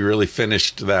don't think we really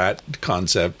finished that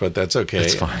concept, but that's okay.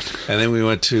 It's fine. And then we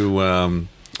went to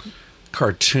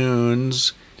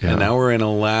cartoons, and now we're in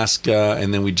Alaska,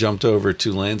 and then we jumped over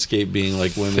to landscape being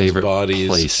like women's favorite bodies,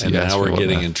 place, and now we're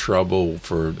getting in trouble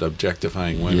for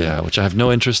objectifying women. Yeah, which I have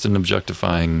no interest in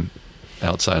objectifying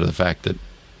outside of the fact that,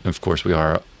 of course, we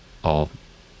are all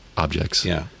objects.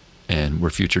 Yeah. And we're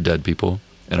future dead people,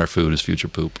 and our food is future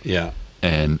poop. Yeah.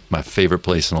 And my favorite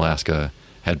place in Alaska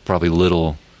had probably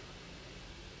little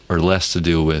or less to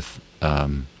do with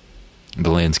the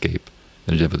landscape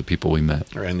than it did with the people we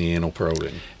met. And the anal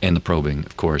probing. And the probing,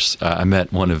 of course. I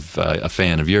met one of a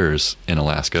fan of yours in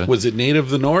Alaska. Was it Native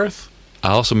of the North? I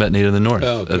also met Native of the North.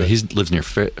 Oh, good. He lives near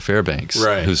Fairbanks.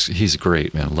 Right. He's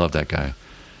great, man. I love that guy.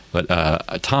 But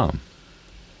Tom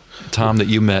that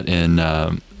you met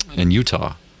in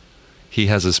Utah. He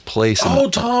has this place.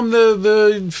 Tom,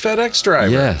 the FedEx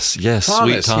driver. Yes, Thomas,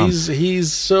 sweet Tom.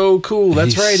 He's so cool.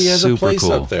 That's right. He has a place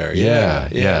cool. up there.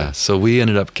 Yeah. So we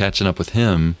ended up catching up with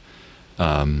him,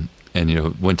 and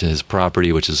went to his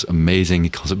property, which is amazing. He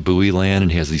calls it Buoy Land,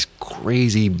 and he has these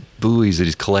crazy buoys that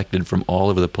he's collected from all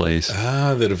over the place.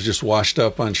 That have just washed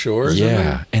up on shore.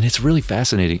 Yeah, and it's really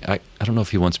fascinating. I don't know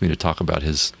if he wants me to talk about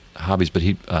his hobbies, but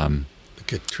he.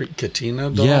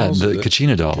 Kachina dolls? Yeah, the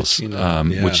Kachina dolls,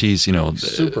 which he's,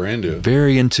 super into.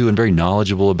 Very into and very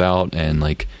knowledgeable about, and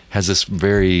like has this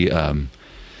very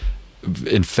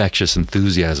infectious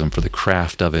enthusiasm for the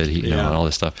craft of it, and all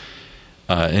this stuff.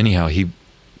 Anyhow, he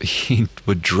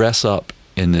would dress up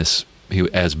in this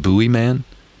as Buoy Man,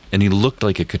 and he looked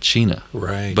like a Kachina.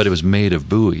 Right. But it was made of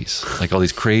buoys, like all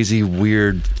these crazy,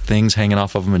 weird things hanging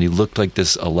off of him, and he looked like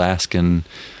this Alaskan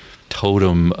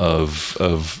totem of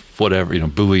whatever,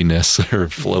 buoyness or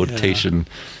flotation.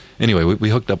 Yeah. Anyway, we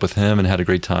hooked up with him and had a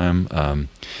great time.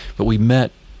 But we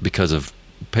met, because of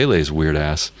Pele's weird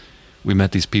ass, we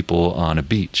met these people on a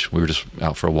beach. We were just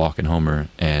out for a walk in Homer,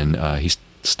 and he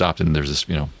stopped, and there's this,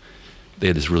 they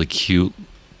had this really cute,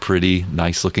 pretty,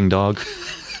 nice looking dog.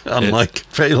 Unlike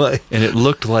Pele. And it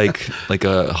looked like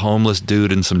a homeless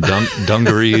dude in some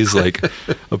dungarees, like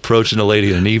approaching a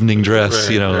lady in an evening dress,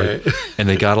 right. And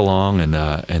they got along, and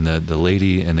the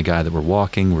lady and the guy that were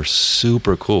walking were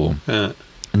super cool. Yeah.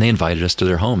 And they invited us to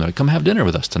their home. They're like, come have dinner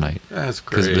with us tonight. That's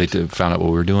great. Because they found out what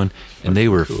we were doing. And they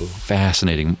were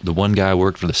fascinating. The one guy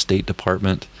worked for the State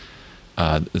Department.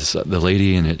 The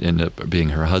lady, and it ended up being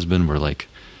her husband, were like,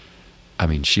 I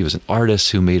mean, she was an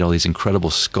artist who made all these incredible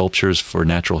sculptures for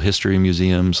natural history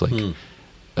museums. Like,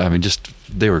 I mean, just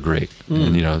they were great.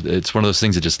 And it's one of those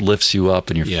things that just lifts you up,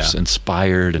 and you're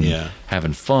inspired and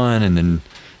having fun. And then,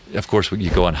 of course, you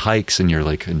go on hikes, and you're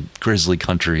like in grizzly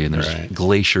country, and there's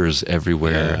glaciers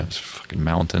everywhere, there's fucking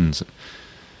mountains.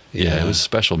 Yeah, it was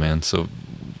special, man. So,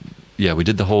 yeah, we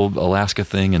did the whole Alaska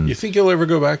thing. And you think you'll ever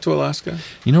go back to Alaska?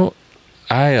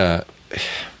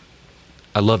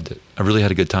 I loved it. I really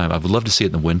had a good time. I would love to see it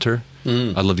in the winter.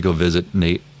 I'd love to go visit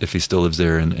Nate if he still lives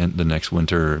there, and the next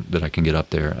winter that I can get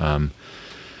up there.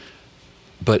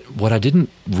 But what I didn't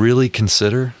really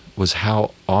consider was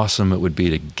how awesome it would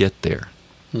be to get there.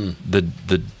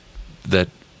 That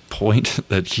point,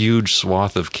 that huge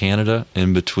swath of Canada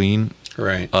in between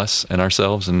us and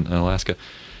ourselves in Alaska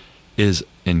is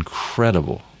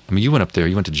incredible. I mean, you went up there,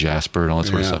 you went to Jasper and all that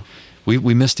sort of stuff.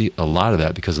 We missed a lot of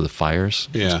that because of the fires.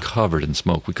 It was covered in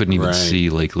smoke. We couldn't even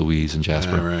see Lake Louise and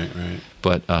Jasper. Right.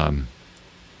 But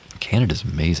Canada's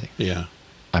amazing. Yeah.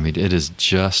 I mean, it is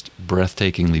just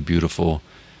breathtakingly beautiful.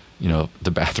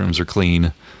 The bathrooms are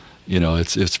clean.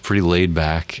 It's pretty laid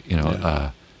back.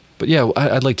 But yeah,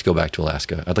 I'd like to go back to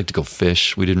Alaska. I'd like to go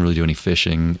fish. We didn't really do any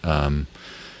fishing.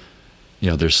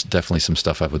 There's definitely some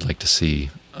stuff I would like to see.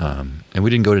 And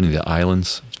we didn't go to any of the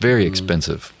islands. It's very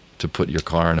expensive to put your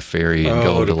car in a ferry and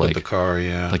go to like the car,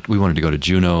 like we wanted to go to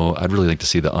Juneau. I'd really like to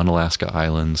see the Unalaska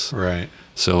Islands. Right.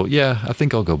 So yeah, I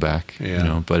think I'll go back.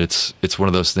 Yeah. But it's one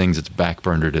of those things that's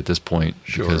backburnered at this point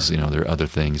because there are other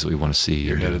things that we want to see.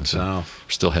 You're headed south.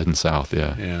 We're still heading south.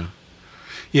 Yeah. Yeah.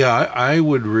 Yeah, I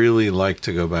would really like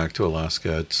to go back to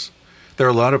Alaska. There are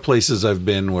a lot of places I've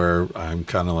been where I'm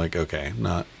kind of like, okay,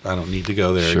 I don't need to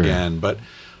go there again, but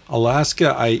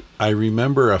Alaska, I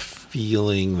remember a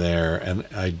feeling there, and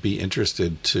I'd be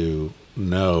interested to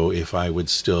know if I would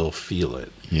still feel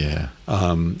it. Yeah.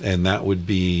 And that would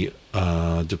be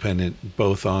dependent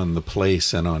both on the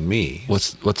place and on me.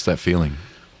 What's that feeling?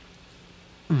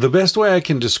 The best way I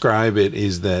can describe it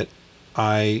is that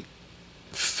I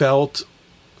felt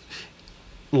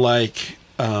like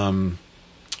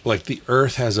the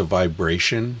earth has a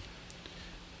vibration,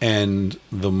 and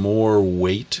the more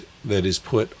weight that is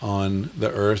put on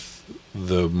the earth,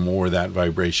 the more that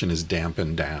vibration is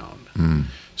dampened down.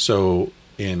 So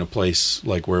in a place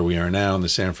like where we are now in the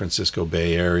San Francisco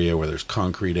Bay Area, where there's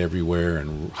concrete everywhere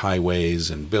and highways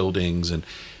and buildings, and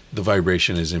the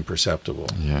vibration is imperceptible.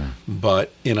 Yeah.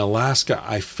 But in Alaska,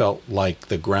 I felt like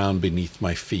the ground beneath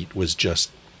my feet was just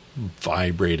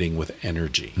vibrating with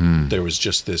energy. There was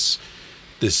just this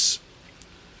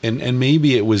and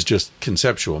maybe it was just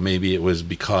conceptual. Maybe it was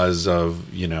because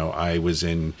of, I was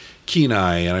in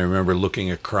Kenai, and I remember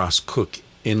looking across Cook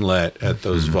Inlet at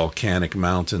those volcanic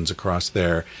mountains across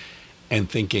there and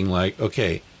thinking like,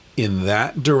 okay, in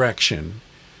that direction,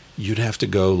 you'd have to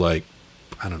go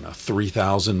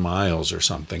 3,000 miles or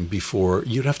something before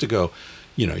you'd have to go.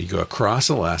 You go across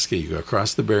Alaska, you go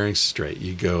across the Bering Strait,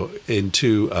 you go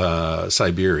into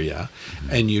Siberia,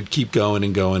 and you'd keep going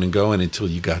and going and going until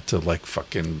you got to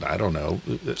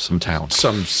some town,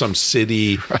 some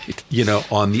city, right?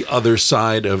 On the other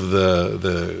side of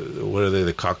the what are they,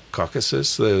 the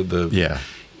Caucasus,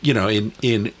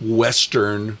 in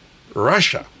Western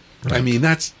Russia. Right. I mean,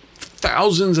 that's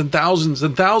thousands and thousands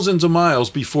and thousands of miles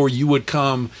before you would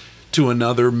come to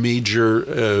another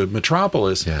major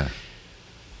metropolis. Yeah.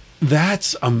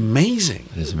 That's amazing.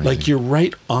 It is amazing. Like you're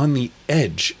right on the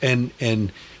edge. And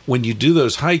when you do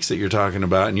those hikes that you're talking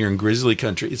about and you're in grizzly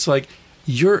country, it's like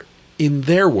you're in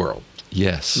their world.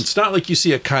 Yes. It's not like you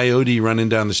see a coyote running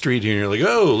down the street here and you're like,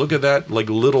 oh, look at that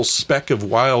little speck of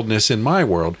wildness in my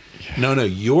world. Yeah. No,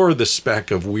 you're the speck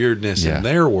of weirdness in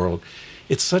their world.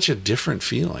 It's such a different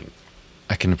feeling.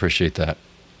 I can appreciate that.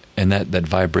 And that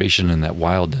vibration and that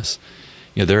wildness.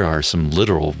 There are some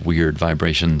literal weird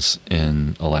vibrations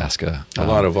in Alaska. A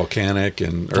lot of volcanic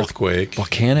and earthquake.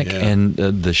 And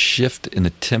the shift in the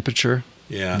temperature.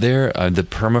 Yeah. There, the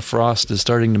permafrost is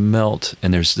starting to melt,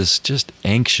 and there's this just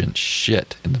ancient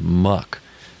shit in the muck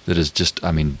that is just,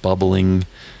 bubbling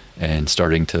and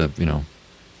starting to,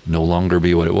 no longer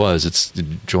be what it was. It's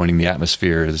joining the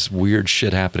atmosphere. This weird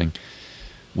shit happening.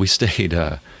 We stayed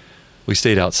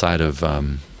outside of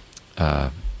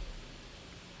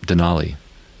Denali.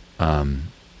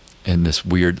 And this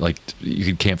weird, you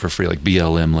could camp for free,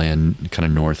 BLM land kind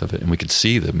of north of it, and we could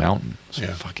see the mountain. It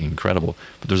was fucking incredible.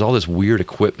 But there's all this weird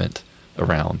equipment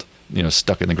around,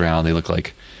 stuck in the ground. They look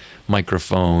like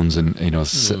microphones and,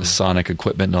 sonic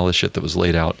equipment and all this shit that was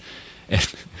laid out.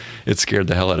 And it scared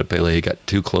the hell out of Pele. He got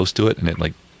too close to it, and it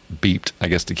beeped, I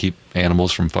guess, to keep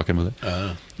animals from fucking with it.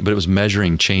 But it was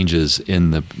measuring changes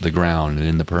in the ground and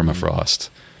in the permafrost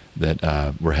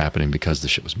that were happening because the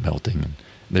shit was melting.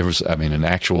 There was, I mean, an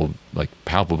actual, like,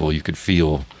 palpable, you could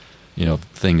feel, you know,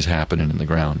 things happening in the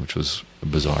ground, which was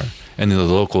bizarre. And then the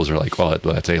locals are like, well,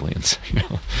 that's aliens. You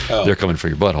know? They're coming for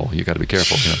your butthole. You got to be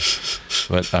careful. You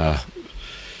know? But,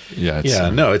 yeah.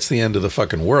 No, it's the end of the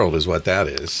fucking world is what that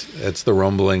is. It's the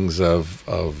rumblings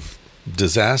of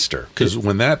disaster. Because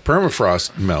when that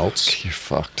permafrost melts... You're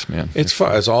fucked, man.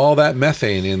 It's all that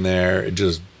methane in there. It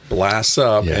just blasts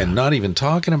up. Yeah. And not even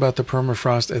talking about the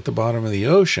permafrost at the bottom of the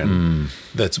ocean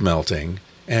that's melting.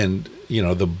 And, you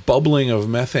know, the bubbling of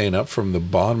methane up from the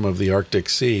bottom of the Arctic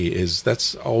Sea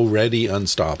that's already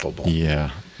unstoppable.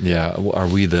 Yeah. Are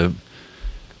we the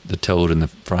toad in the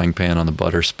frying pan on the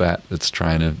butter spat that's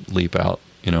trying to leap out?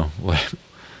 You know,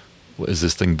 what is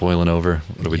this thing boiling over?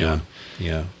 What are we doing?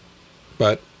 Yeah.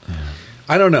 But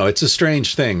I don't know. It's a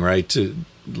strange thing, right? To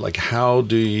like, how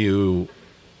do you...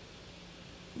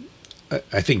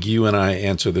 I think you and I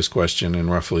answer this question in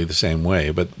roughly the same way,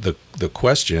 but the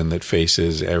question that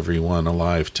faces everyone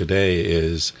alive today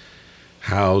is,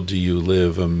 how do you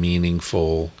live a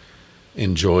meaningful,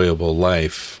 enjoyable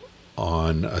life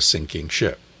on a sinking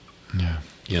ship? Yeah.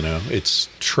 You know, it's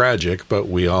tragic, but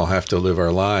we all have to live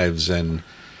our lives, and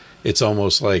it's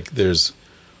almost like there's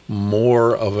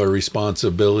more of a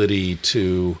responsibility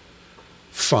to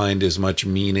find as much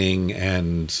meaning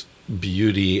and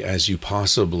beauty as you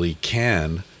possibly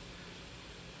can,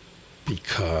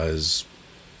 because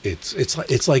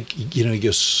it's like, you know, you go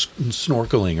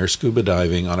snorkeling or scuba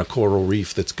diving on a coral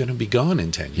reef that's going to be gone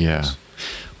in 10 years. Yeah.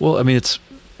 Well, I mean,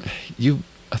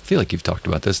 I feel like you've talked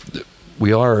about this.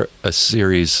 We are a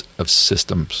series of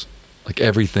systems. Like,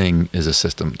 everything is a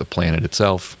system. The planet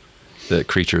itself, the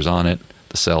creatures on it,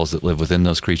 the cells that live within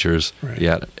those creatures. Right.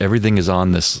 Yeah, everything is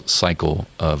on this cycle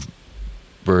of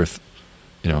birth,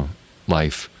 you know,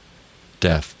 life,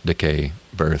 death, decay,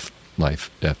 birth,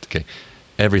 life, death, decay.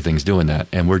 Everything's doing that,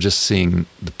 and we're just seeing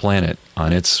the planet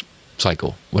on its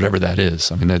cycle, whatever that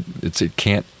is. I mean, it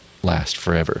can't last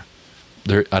forever.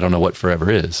 I don't know what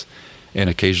forever is. And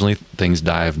occasionally things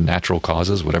die of natural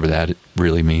causes, whatever that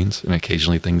really means. And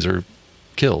occasionally things are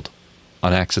killed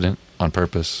on accident, on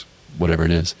purpose, whatever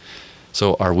it is.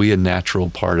 So are we a natural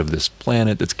part of this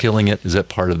planet that's killing it? Is that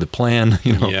part of the plan?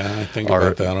 You know, yeah, I think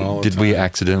about that all the time. Did we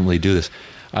accidentally do this?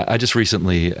 I just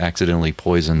recently accidentally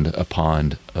poisoned a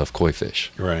pond of koi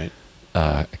fish. Right.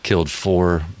 Killed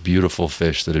 4 beautiful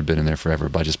fish that had been in there forever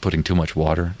by just putting too much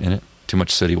water in it, too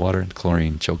much city water. The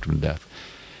chlorine choked them to death.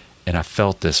 And I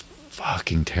felt this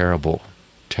fucking terrible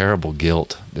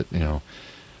guilt that, you know,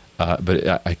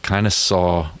 but I kind of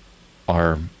saw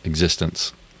our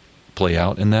existence play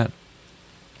out in that,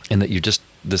 and that you're just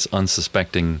this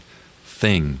unsuspecting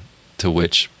thing to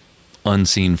which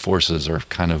unseen forces are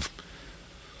kind of,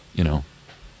 you know,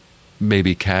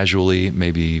 maybe casually,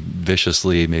 maybe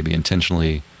viciously, maybe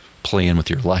intentionally playing with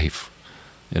your life,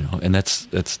 you know. And that's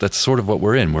sort of what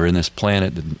we're in. We're in this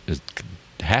planet that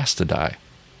has to die.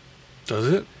 Does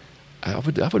it? I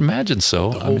would imagine so.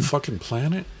 The whole fucking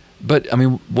planet? But I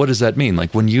mean, what does that mean?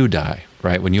 Like, when you die,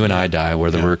 right? When you and I die,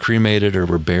 whether we're cremated or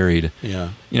we're buried,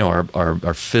 you know,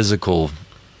 our physical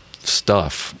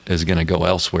stuff is going to go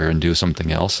elsewhere and do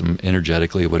something else, and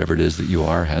energetically, whatever it is that you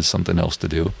are has something else to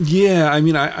do. Yeah, I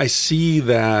mean, I see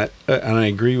that, and I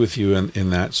agree with you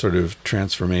in that sort of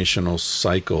transformational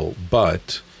cycle.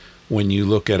 But when you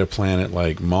look at a planet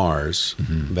like Mars,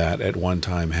 that at one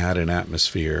time had an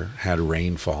atmosphere, had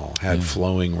rainfall, had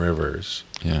flowing rivers,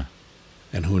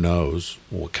 and who knows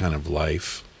what kind of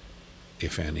life,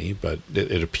 if any, but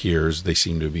it appears they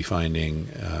seem to be finding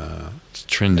it's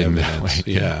trending evidence. that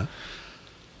way. Yeah.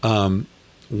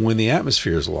 When the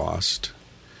atmosphere is lost,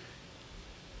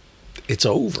 it's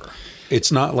over.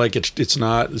 It's not like it's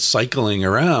not cycling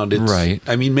around. It's, right.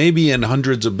 I mean, maybe in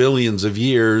hundreds of billions of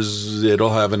years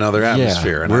it'll have another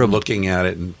atmosphere, and we're looking at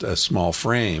it in a small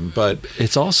frame. But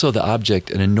it's also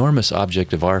an enormous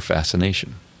object of our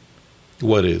fascination.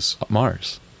 What is?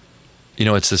 Mars. You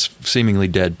know, it's this seemingly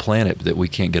dead planet that we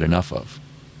can't get enough of.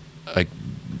 Like,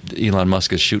 Elon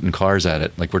Musk is shooting cars at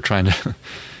it. Like, we're trying to,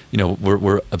 you know,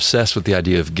 we're obsessed with the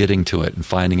idea of getting to it and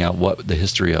finding out what the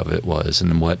history of it was,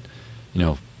 and what, you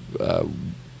know,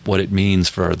 what it means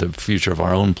for the future of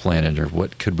our own planet, or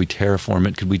what could we terraform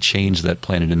it? Could we change that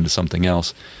planet into something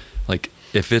else? Like,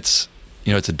 if it's,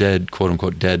 you know, it's a dead, quote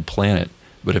unquote, dead planet,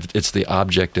 but if it's the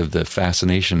object of the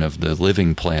fascination of the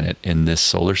living planet in this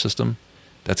solar system,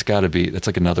 that's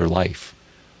like another life.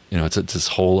 You know, it's this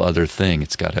whole other thing.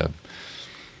 It's got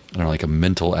like a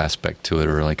mental aspect to it,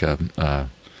 or like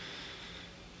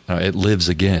it lives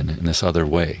again in this other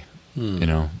way. You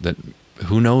know, that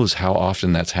who knows how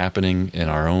often that's happening in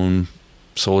our own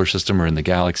solar system, or in the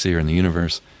galaxy, or in the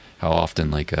universe. How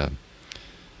often, like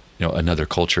another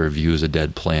culture views a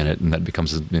dead planet, and that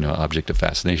becomes object of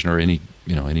fascination, or any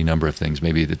number of things.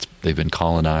 Maybe they've been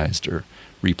colonized or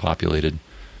repopulated.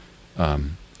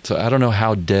 So I don't know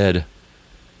how dead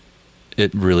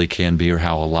it really can be, or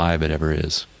how alive it ever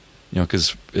is.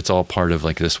 Because it's all part of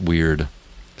like this weird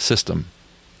system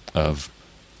of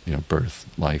birth,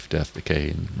 life, death, decay,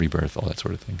 and rebirth, all that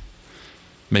sort of thing.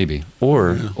 Maybe,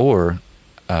 or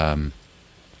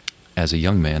as a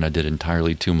young man, I did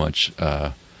entirely too much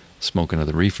smoking of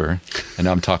the reefer, and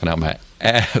now I'm talking out my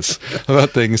ass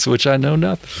about things which I know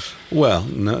nothing. Well,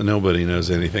 nobody knows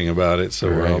anything about it, so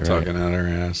we're all talking out our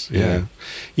ass. Yeah.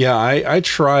 I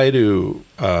try to.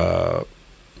 I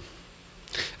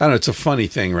don't know. It's a funny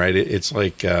thing, right? It's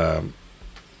like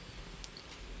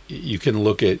you can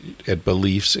look at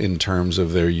beliefs in terms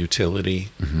of their utility,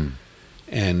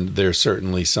 and there's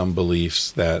certainly some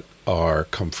beliefs that are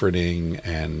comforting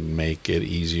and make it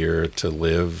easier to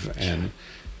live and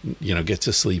get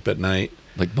to sleep at night.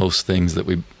 Like most things that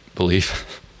we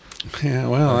believe. Yeah,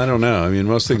 well, I don't know. I mean,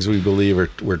 most things we believe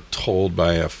we're told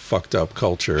by a fucked up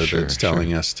culture that's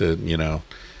telling us to,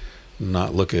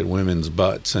 not look at women's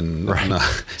butts and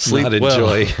not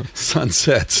enjoy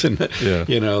sunsets and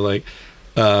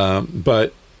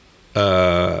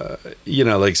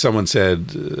like someone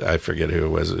said, I forget who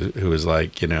was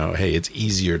like, hey, it's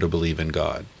easier to believe in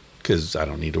God because I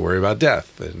don't need to worry about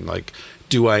death. And like,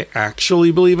 do I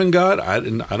actually believe in God? I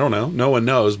don't know. No one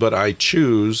knows, but I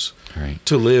choose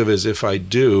to live as if I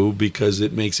do because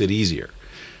it makes it easier.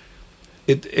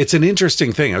 It's an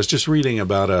interesting thing. I was just reading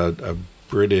about a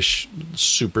British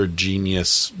super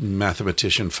genius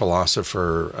mathematician,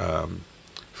 philosopher,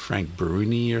 Frank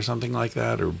Bruni or something like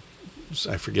that, or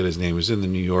I forget his name. He was in the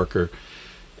New Yorker,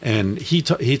 and he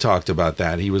talked about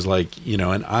that. He was like,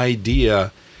 an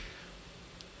idea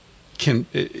can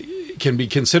be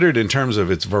considered in terms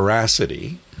of its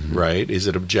veracity, right? Is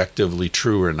it objectively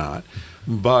true or not?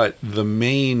 But the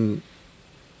main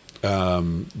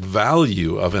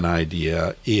value of an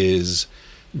idea is,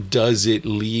 does it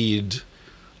lead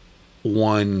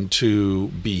one to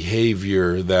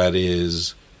behavior that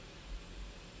is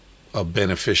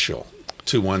beneficial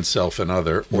to oneself and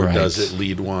other, or does it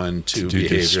lead one to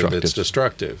behavior that's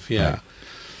destructive? Yeah. Right.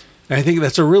 And I think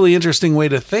that's a really interesting way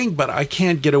to think, but I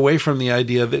can't get away from the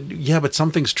idea that, but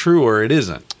something's true or it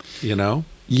isn't,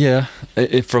 Yeah,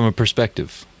 from a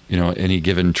perspective, any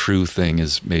given true thing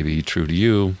is maybe true to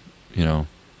you,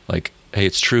 like, hey,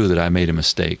 it's true that I made a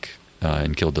mistake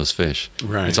and killed those fish.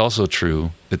 Right. It's also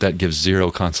true that gives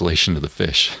zero consolation to the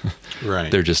fish.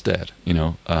 Right. They're just dead,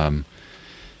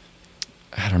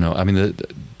 I don't know. I mean, the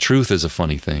truth is a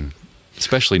funny thing,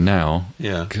 especially now.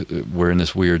 Yeah. We're in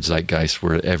this weird zeitgeist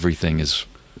where everything is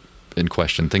in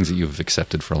question, things that you've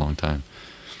accepted for a long time.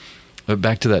 But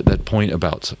back to that point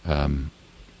about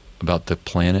the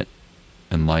planet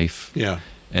and life. Yeah.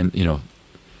 And,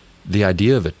 the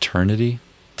idea of eternity,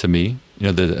 to me,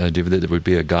 the idea that there would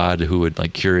be a God who would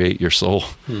like curate your soul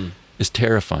is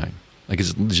terrifying. Like,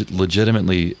 it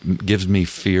legitimately gives me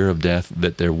fear of death,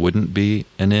 that there wouldn't be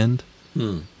an end.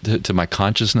 To my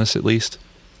consciousness, at least.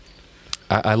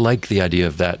 I like the idea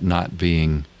of that not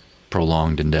being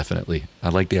prolonged indefinitely. I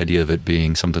like the idea of it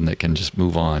being something that can just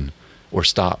move on or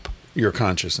stop. Your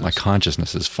consciousness. My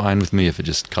consciousness is fine with me if it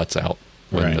just cuts out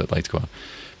when the lights go on.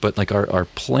 But like our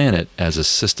planet as a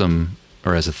system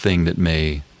or as a thing that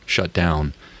may shut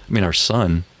down. I mean, our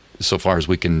sun, so far as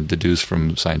we can deduce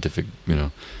from scientific,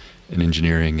 and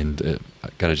engineering, and I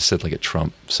gotta just say like a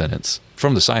Trump sentence.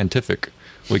 From the scientific,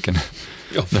 we can...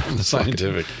 from the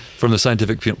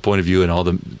scientific point of view, and all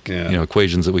the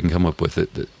equations that we can come up with,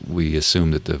 that we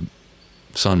assume that the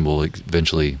sun will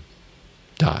eventually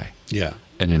die. Yeah.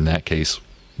 And in that case,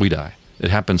 we die. It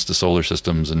happens to solar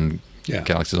systems and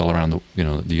galaxies all around the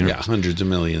universe. Yeah, hundreds of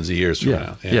millions of years from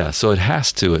now. Yeah. So it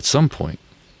has to, at some point,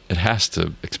 it has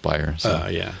to expire.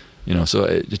 So, so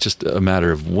it's just a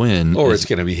matter of when. Or it's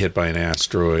going to be hit by an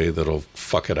asteroid that'll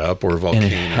fuck it up, or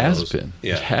volcanoes. And it has been.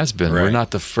 Yeah. It has been. Right. We're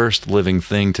not the first living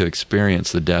thing to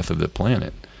experience the death of the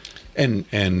planet.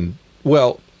 And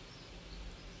well,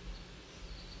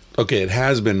 okay, it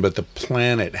has been, but the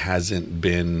planet hasn't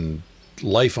been...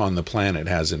 Life on the planet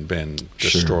hasn't been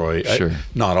destroyed. Sure.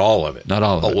 Not all of it. Not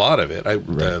all of it. A lot of it.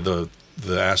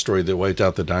 The asteroid that wiped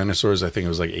out the dinosaurs, I think it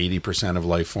was like 80% of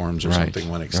life forms or something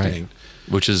went extinct.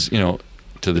 Right. Which is, to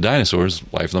the dinosaurs,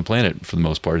 life on the planet for the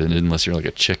most part, and unless you're like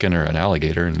a chicken or an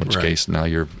alligator, in which case now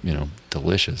you're,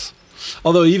 delicious.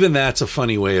 Although even that's a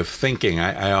funny way of thinking.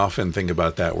 I often think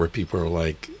about that, where people are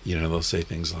like, they'll say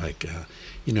things like,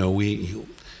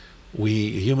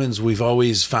 we've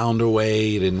always found a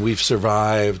way and we've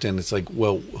survived. And it's like,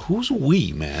 well, who's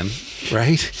we, man?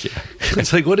 Right? Yeah.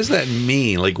 It's like, what does that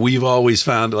mean? Like, we've always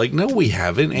found, like, no, we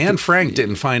haven't. Anne Frank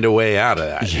didn't find a way out of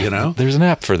that, you know? There's an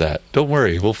app for that. Don't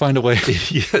worry. We'll find a way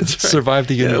Yeah, to survive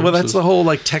the universe. Yeah, well, that's the whole,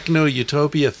 like,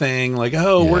 techno-utopia thing. Like,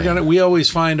 we always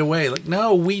find a way. Like,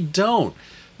 no, we don't.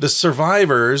 The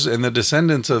survivors and the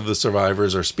descendants of the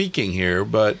survivors are speaking here,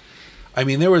 but, I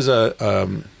mean, there was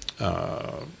a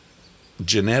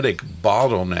genetic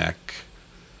bottleneck,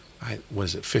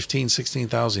 was it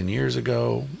 16,000 years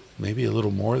ago? Maybe a little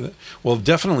more than, well,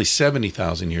 definitely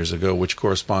 70,000 years ago, which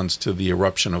corresponds to the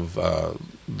eruption of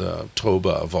the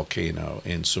Toba volcano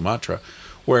in Sumatra,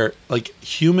 where like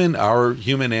our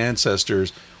human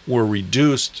ancestors were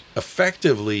reduced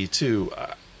effectively to,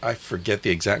 I forget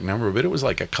the exact number, but it was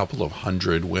like a couple of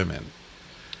hundred women.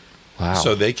 Wow.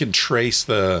 So they can trace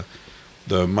the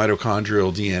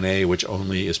mitochondrial DNA, which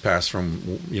only is passed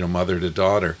from mother to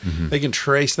daughter. Mm-hmm. They can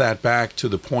trace that back to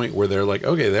the point where they're like,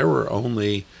 okay, there were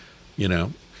only,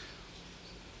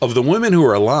 of the women who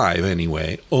are alive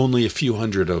anyway, only a few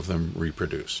hundred of them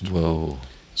reproduced. Whoa.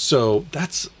 So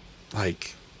that's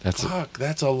like, that's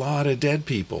a lot of dead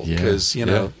people, because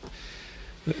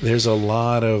there's a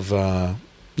lot of.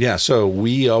 So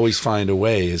we always find a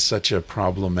way is such a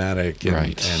problematic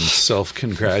and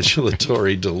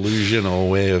self-congratulatory, delusional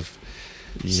way of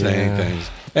saying things.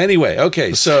 Anyway,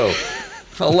 okay, so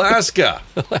Alaska.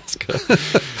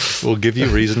 will give you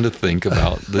reason to think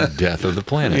about the death of the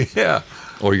planet. Yeah.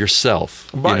 Or yourself.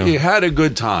 But you had a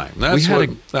good time. We had a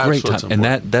great time. And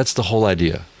that's the whole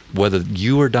idea. Whether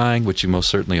you are dying, which you most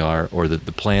certainly are, or that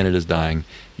the planet is dying,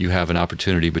 you have an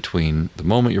opportunity between the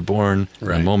moment you're born and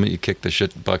the moment you kick the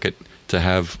shit bucket to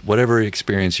have whatever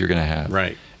experience you're going to have.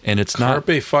 Right. And it's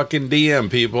Carpe fucking diem,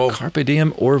 people. Carpe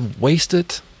diem, or waste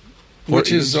it.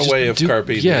 Which is a way of carpe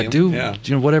diem.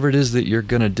 Yeah, whatever it is that you're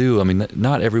going to do. I mean,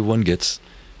 not everyone gets...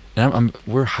 And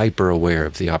we're hyper aware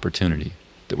of the opportunity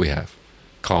that we have.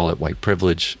 Call it white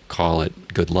privilege, call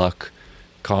it good luck,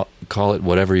 call it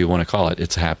whatever you want to call it.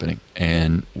 It's happening,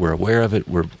 and we're aware of it.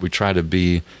 We try to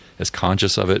be as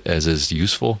conscious of it as is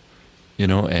useful,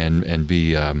 and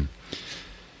be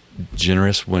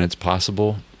generous when it's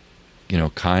possible,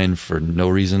 kind for no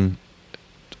reason,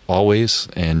 always,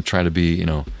 and try to be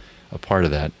a part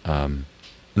of that. And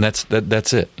that's it.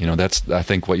 That's, I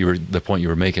think, the point you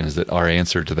were making is that our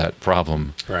answer to that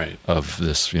problem of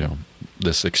this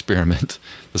this experiment,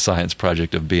 the science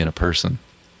project of being a person,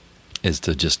 is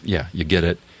to just, you get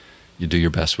it, you do your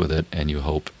best with it, and you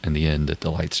hope in the end that the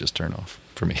lights just turn off,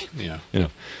 for me. Yeah.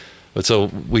 But so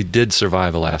we did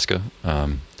survive Alaska.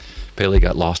 Pele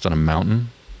got lost on a mountain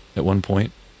at one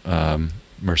point.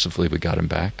 Mercifully, we got him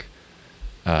back.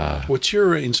 What's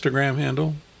your Instagram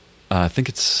handle? I think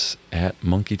it's at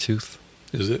Monkeytooth.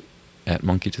 Is it? At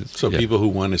Monkeytooth. So people who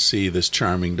want to see this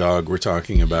charming dog we're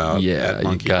talking about, at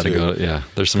Monkeytooth. You gotta go. Yeah,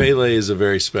 there's some. Pele is a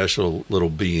very special little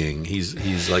being.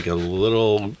 He's like a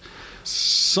little,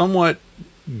 somewhat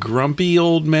grumpy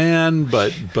old man,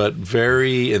 but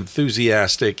very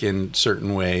enthusiastic in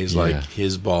certain ways. Like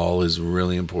his ball is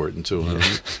really important to him.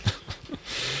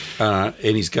 And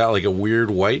he's got like a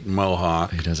weird white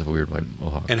mohawk. He does have a weird white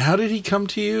mohawk. And how did he come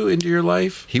to you into your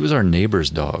life? He was our neighbor's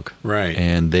dog. Right.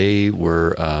 And they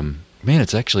were,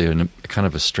 it's actually a kind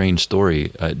of a strange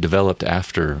story. Developed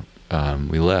after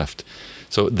we left.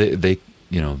 So they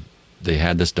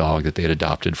had this dog that they had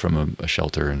adopted from a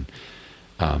shelter,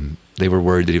 and they were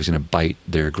worried that he was going to bite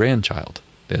their grandchild.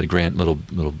 They had a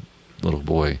little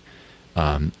boy,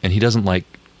 and he doesn't like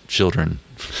children.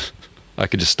 I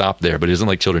could just stop there, but he doesn't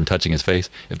like children touching his face.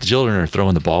 If the children are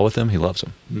throwing the ball with him, he loves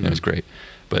them. Mm-hmm. It was great.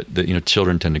 But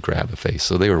children tend to grab a face,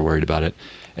 so they were worried about it,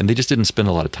 and they just didn't spend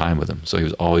a lot of time with him. So he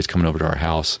was always coming over to our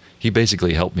house. He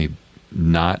basically helped me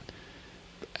not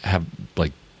have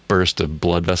like burst a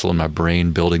blood vessel in my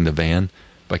brain building the van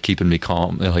by keeping me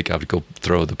calm. Like I would go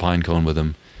throw the pine cone with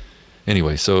him.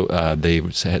 Anyway, so they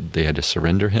said they had to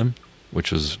surrender him,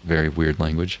 which was very weird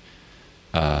language.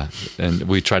 And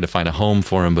we tried to find a home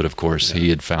for him, but of course he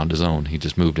had found his own. He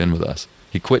just moved in with us.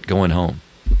 He quit going home.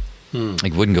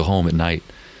 He wouldn't go home at night.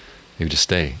 He would just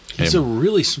stay. He's a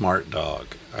really smart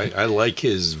dog. I like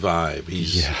his vibe.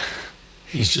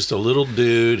 He's just a little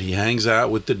dude. He hangs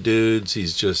out with the dudes.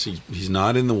 He's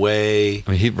not in the way.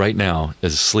 I mean, he right now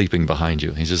is sleeping behind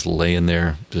you. He's just laying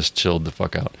there, just chilled the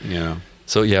fuck out. Yeah.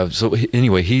 So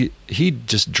anyway, he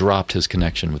just dropped his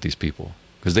connection with these people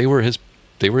because they were his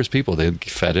people. They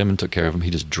fed him and took care of him.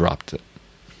 He just dropped it.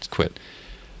 Just quit.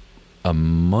 A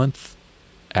month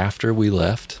after we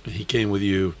left, he came with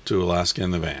you to Alaska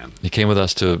in the van. He came with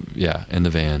us in the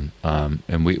van.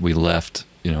 And we left,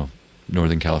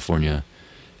 Northern California,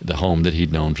 the home that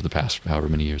he'd known for the past however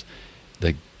many years.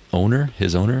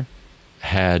 His owner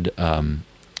had,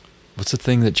 what's the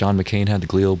thing that John McCain had, the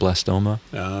glioblastoma?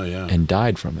 Oh, yeah. And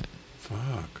died from it.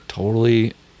 Fuck.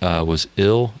 Totally was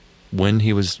ill when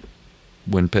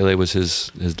Pele was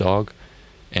his dog.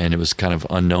 And it was kind of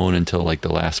unknown until like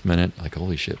the last minute, like,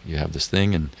 holy shit, you have this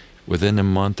thing. And within a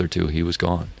month or two, he was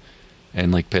gone.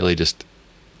 And like Pele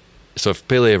so if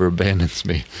Pele ever abandons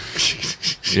me,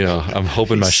 I'm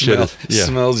hoping my shit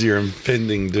smells your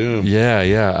impending doom.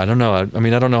 Yeah. I don't know. I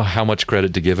mean, I don't know how much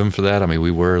credit to give him for that. I mean,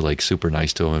 we were like super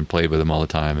nice to him and played with him all the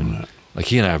time. And like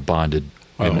he and I have bonded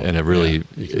and it really,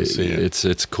 you can see it.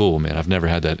 It's cool, man. I've never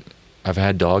had that. I've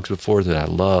had dogs before that I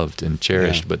loved and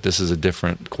cherished, but this is a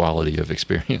different quality of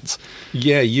experience.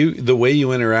 Yeah, the way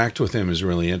you interact with him is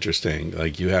really interesting.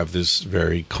 Like you have this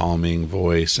very calming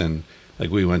voice, and like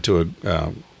we went to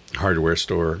a hardware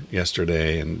store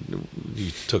yesterday, and you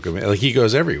took him. Like he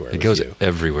goes everywhere. He goes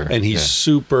everywhere, and he's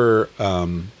super.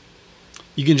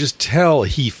 You can just tell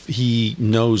he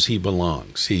knows he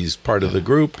belongs. He's part of the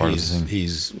group.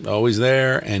 He's always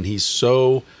there, and he's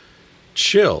so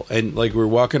chill. And like we're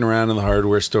walking around in the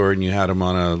hardware store, and you had him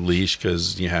on a leash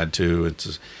because you had to.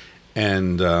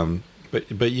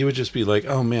 But you would just be like,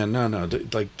 oh man, no,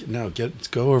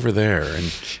 go over there. And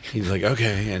he's like,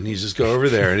 okay, and he just go over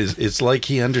there, and it's like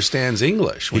he understands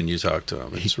English when you talk to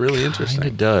him. It's really interesting.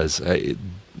 It does.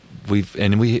 We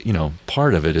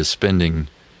part of it is spending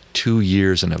 2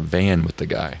 years in a van with the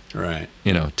guy. Right.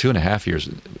 2.5 years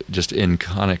just in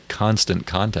constant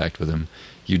contact with him.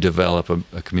 You develop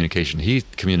a communication. He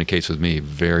communicates with me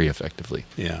very effectively.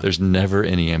 Yeah. There's never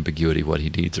any ambiguity what he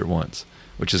needs or wants,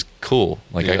 which is cool.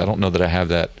 Like I don't know that I have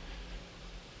that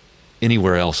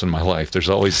anywhere else in my life. There's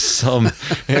always some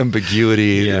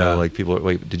ambiguity. Like people are,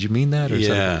 wait, did you mean that? Or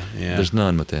something? Yeah. There's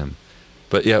none with him.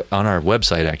 But yeah, on our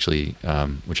website actually,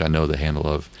 which I know the handle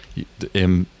of,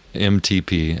 the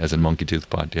MTP, as in Monkey Tooth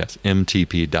Podcast,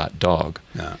 mtp.dog.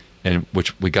 Yeah. And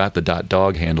which we got the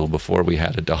 .dog handle before we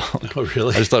had a dog. Oh,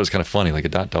 really? I just thought it was kind of funny, like a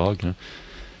 .dog,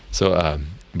 So,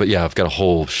 but yeah, I've got a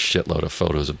whole shitload of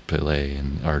photos of Pele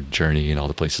and our journey and all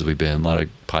the places we've been. A lot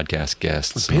of podcast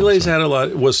guests. Pele's had a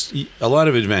lot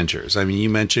of adventures. I mean,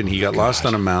 you mentioned he got lost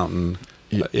on a mountain.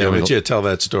 I'll let you tell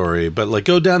that story. But like,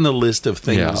 go down the list of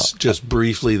things just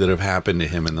briefly that have happened to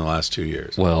him in the last 2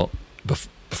 years. Well,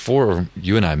 before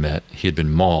you and I met, he had been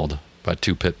mauled by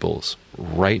 2 pit bulls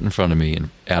right in front of me and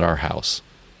at our house,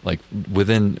 like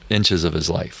within inches of his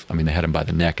life. I mean, they had him by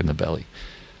the neck and the belly,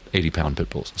 80-pound pit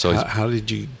bulls. So how did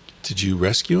you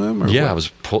rescue him? Or what? I was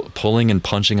pulling and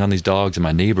punching on these dogs, and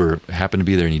my neighbor happened to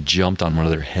be there, and he jumped on one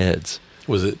of their heads.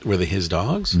 Were they his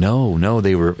dogs? No,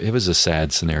 it was a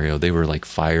sad scenario. They were like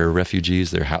fire refugees.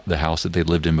 The house that they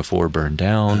lived in before burned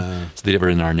down. So they were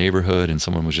in our neighborhood, and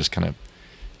someone was just kind of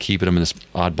keeping them in this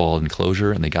oddball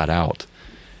enclosure, and they got out.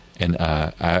 And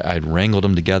I'd wrangled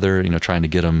them together, trying to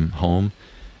get them home.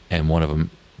 And one of them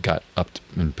got up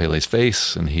in Pele's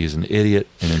face, and he's an idiot.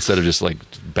 And instead of just like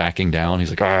backing down, he's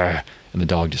like, "Arr!" And the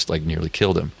dog just like nearly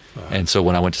killed him. And so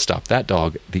when I went to stop that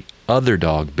dog, the other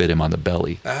dog bit him on the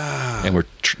belly. And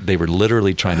they were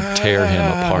literally trying to tear him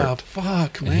apart.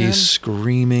 Fuck, man. And he's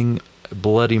screaming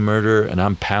bloody murder, and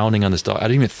I'm pounding on this dog. I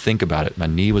didn't even think about it. My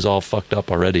knee was all fucked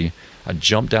up already. I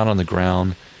jumped down on the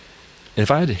ground. If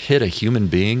I had hit a human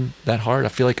being that hard, I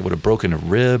feel like it would have broken a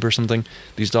rib or something.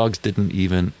 These dogs didn't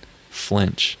even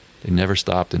flinch. They never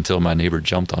stopped until my neighbor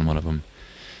jumped on one of them.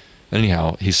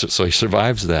 Anyhow, he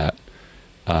survives that.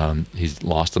 He's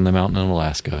lost on the mountain in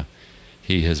Alaska.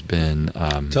 He has been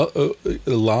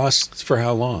lost for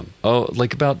how long? Oh,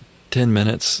 like about 10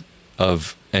 minutes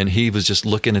and he was just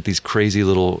looking at these crazy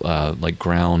little like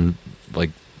ground, like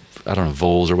I don't know,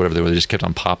 voles or whatever they were. They just kept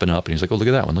on popping up, and he's like, "Oh, look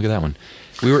at that one! Look at that one."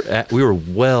 We were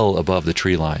well above the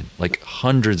tree line, like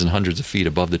hundreds and hundreds of feet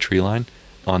above the tree line,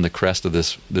 on the crest of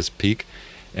this peak.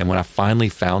 And when I finally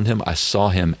found him, I saw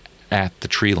him at the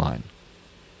tree line.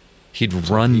 He'd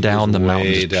run down the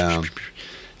mountain. Down.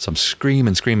 So I'm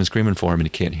screaming for him, and he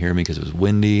can't hear me because it was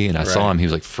windy. And I saw him; he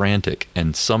was like frantic.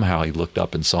 And somehow he looked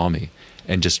up and saw me,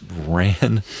 and just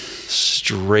ran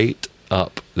straight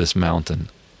up this mountain.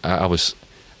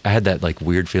 I had that like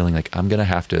weird feeling like I'm gonna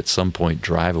have to at some point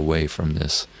drive away from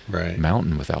this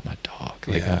mountain without my dog.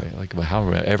 How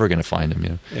am I ever gonna find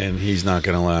him? And he's not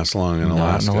gonna last long in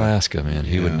Alaska. Not in Alaska, man.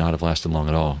 He would not have lasted long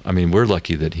at all. I mean, we're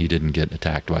lucky that he didn't get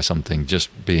attacked by something just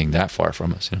being that far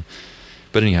from us.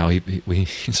 But anyhow, he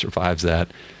survives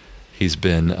that. He's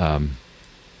been,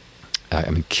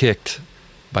 kicked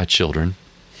by children.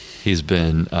 He's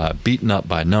been beaten up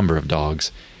by a number of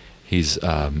dogs. He's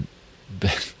been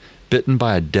bitten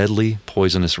by a deadly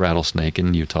poisonous rattlesnake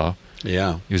in Utah.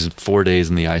 Yeah. He was 4 days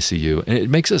in the ICU. And it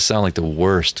makes us sound like the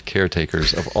worst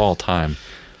caretakers of all time.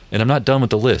 And I'm not done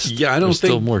with the list. Yeah, I don't There's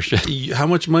think. still more shit. How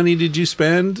much money did you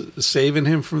spend saving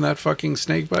him from that fucking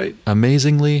snake bite?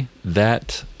 Amazingly,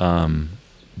 that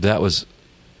was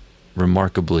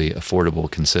remarkably affordable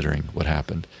considering what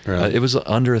happened. Really? It was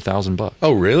under $1,000.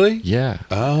 Oh, really? Yeah.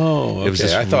 Oh, okay. It was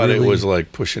just I thought it really- was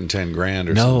like pushing 10 grand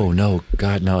or something. No,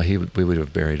 God, no. We would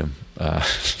have buried him.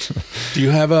 Do you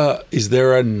have is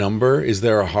there a number? Is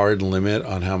there a hard limit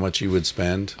on how much you would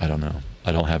spend? I don't know.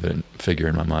 I don't have a figure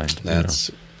in my mind.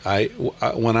 That's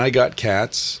when I got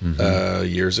cats Mm-hmm.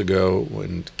 years ago,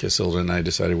 when Casilda and I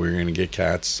decided we were going to get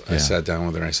cats, I Yeah. sat down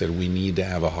with her and I said, we need to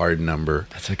have a hard number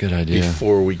That's a good idea.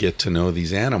 before we get to know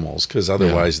these animals, because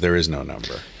otherwise there is no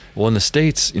number. Well, in the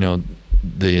States,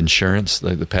 the insurance,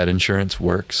 the pet insurance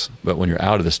works, but when you're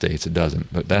out of the States, it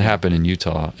doesn't. But that happened in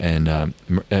Utah, and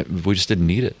we just didn't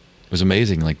need it. It was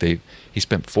amazing. Like he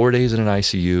spent 4 days in an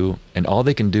ICU, and all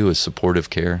they can do is supportive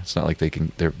care. It's not like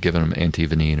they're giving him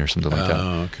antivenin or something like that.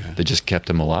 Oh, okay. They just kept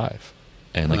him alive,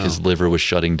 and like his Oh. liver was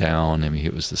shutting down. I mean,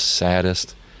 it was the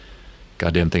saddest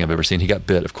goddamn thing I've ever seen. He got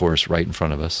bit, of course, right in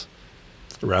front of us.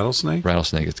 Rattlesnake?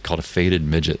 Rattlesnake. It's called a faded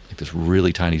midget, like this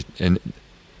really tiny. And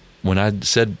when I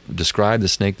describe the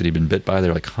snake that he'd been bit by,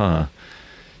 they're like, "Huh?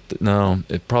 No,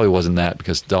 it probably wasn't that,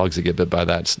 because dogs that get bit by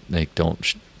that snake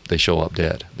they show up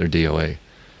dead. They're DOA."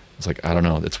 It's like, I don't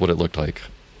know. That's what it looked like,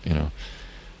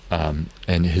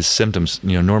 And his symptoms,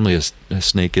 normally a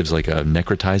snake gives like a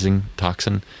necrotizing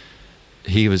toxin.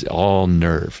 He was all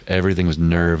nerve. Everything was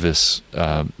nervous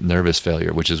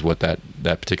failure, which is what that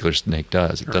particular snake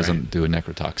does. It doesn't do a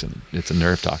necrotoxin. It's a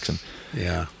nerve toxin.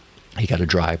 Yeah. He got a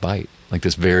dry bite, like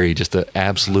this just the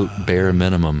absolute bare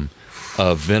minimum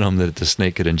of venom that the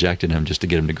snake could inject in him just to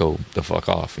get him to go the fuck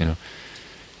off,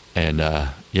 And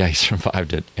he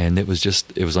survived it. And it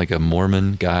was like a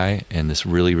Mormon guy and this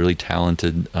really, really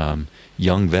talented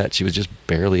young vet. She was just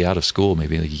barely out of school,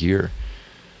 maybe like a year.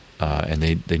 And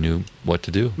they knew what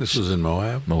to do. This was in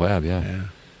Moab? Moab, yeah.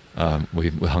 We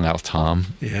hung out with Tom.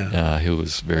 Yeah. Who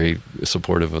was very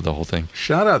supportive of the whole thing.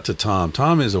 Shout out to Tom.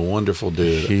 Tom is a wonderful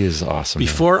dude. He is awesome.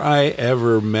 Before I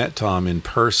ever met Tom in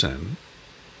person,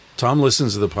 Tom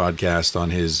listens to the podcast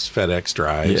on his FedEx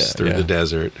drives through the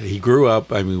desert. He grew up,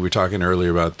 we were talking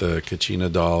earlier about the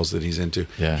Kachina dolls that he's into.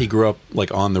 Yeah. He grew up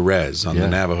like on the res, on the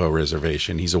Navajo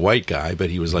reservation. He's a white guy, but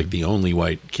he was like the only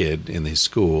white kid in his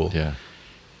school. Yeah.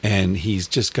 And he's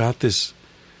just got this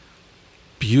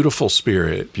beautiful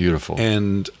spirit. Beautiful.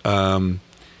 And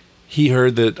he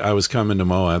heard that I was coming to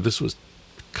Moab. This was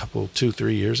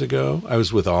 2-3 years ago. I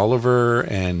was with Oliver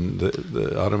and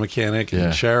the auto mechanic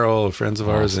and Cheryl, friends of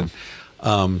ours, and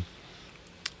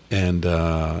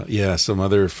some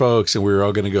other folks, and we were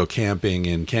all going to go camping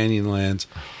in Canyonlands.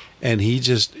 And he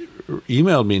just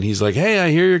emailed me and he's like, "Hey, I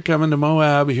hear you're coming to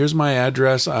Moab. Here's my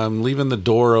address. I'm leaving the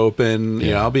door open.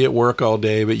 I'll be at work all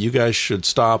day, but you guys should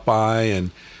stop by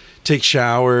and take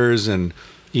showers, and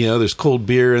there's cold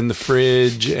beer in the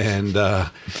fridge." And I'm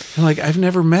like, I've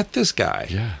never met this guy.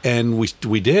 Yeah. And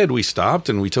we did. We stopped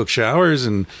and we took showers,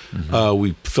 and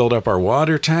we filled up our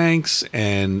water tanks.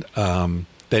 And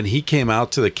then he came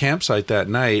out to the campsite that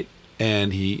night,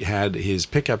 and he had his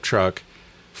pickup truck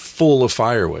full of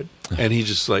firewood. And he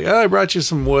just like, I brought you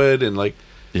some wood, and like,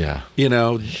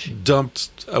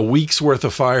 dumped a week's worth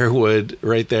of firewood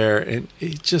right there. And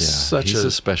he's just he's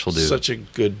a special dude. Such a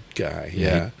good guy.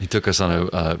 Yeah. He took us on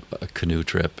a canoe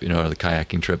trip, or the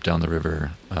kayaking trip down the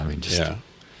river.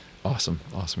 Awesome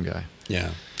guy.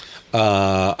 Yeah.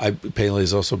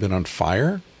 Pele's also been on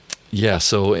fire. Yeah.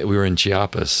 So we were in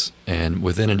Chiapas, and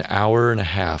within an hour and a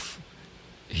half,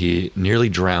 he nearly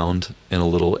drowned in a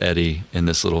little eddy in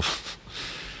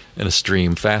a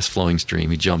stream, fast flowing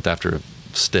stream. He jumped after a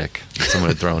stick that someone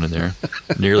had thrown in there,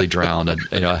 nearly drowned.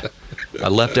 I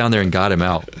leapt down there and got him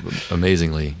out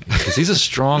amazingly, because he's a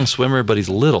strong swimmer, but he's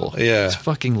little. Yeah. He's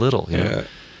fucking little.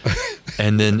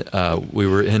 And then we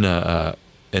were in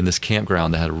this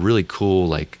campground that had a really cool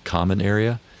like common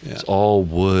area. Yeah. It's all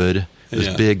wood.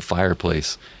 This big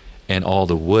fireplace, and all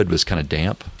the wood was kind of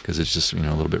damp because it's just a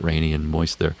little bit rainy and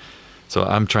moist there. So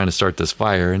I'm trying to start this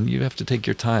fire, and you have to take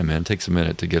your time, man. It takes a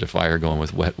minute to get a fire going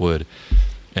with wet wood.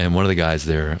 And one of the guys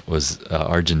there was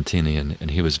Argentinian,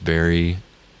 and he was very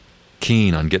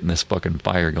keen on getting this fucking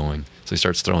fire going. So he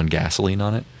starts throwing gasoline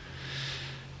on it.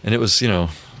 And it was,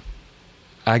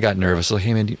 I got nervous. Like,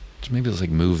 hey, man, maybe let's like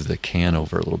move the can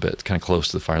over a little bit. It's kind of close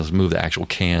to the fire. Let's move the actual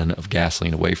can of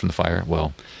gasoline away from the fire.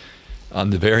 Well,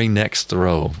 on the very next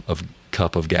throw of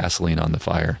cup of gasoline on the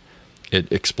fire, it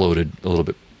exploded a little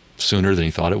bit sooner than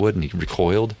he thought it would, and he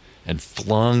recoiled and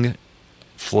flung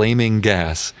flaming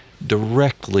gas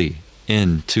directly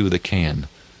into the can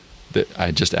that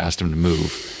I just asked him to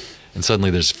move. And suddenly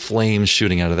there's flames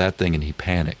shooting out of that thing, and he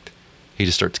panicked. He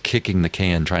just starts kicking the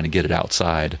can, trying to get it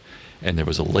outside. And there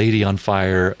was a lady on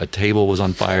fire, a table was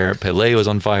on fire, Pele was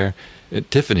on fire.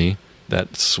 Tiffany,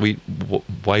 that sweet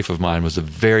wife of mine, was the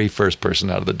very first person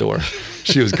out of the door.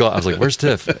 She was gone. I was like, where's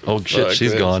Tiff? Oh, shit,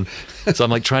 she's gone. So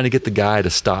I'm like trying to get the guy to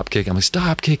stop kicking. I'm like,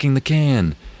 stop kicking the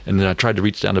can. And then I tried to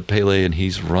reach down to Pele, and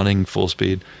he's running full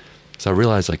speed. So I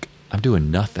realized, like, I'm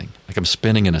doing nothing. Like, I'm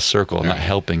spinning in a circle. I'm not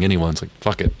helping anyone. It's like,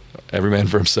 fuck it. Every man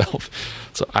for himself.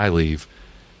 So I leave.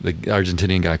 The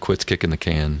Argentinian guy quits kicking the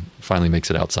can, finally makes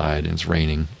it outside, and it's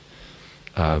raining.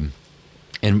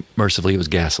 And mercifully, it was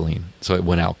gasoline, so it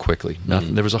went out quickly.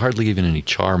 Nothing. There was hardly even any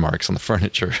char marks on the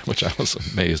furniture, which I was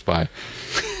amazed by.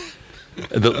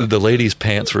 The lady's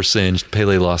pants were singed.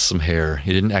 Pele lost some hair.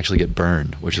 He didn't actually get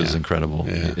burned, which is incredible,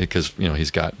 because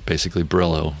he's got basically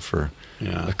Brillo for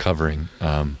a covering.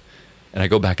 And I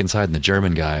go back inside, and the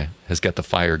German guy has got the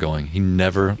fire going. He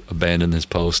never abandoned his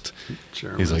post.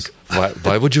 Germans. He's like,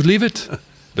 why would you leave it?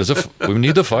 We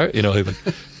need the fire. He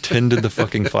tended the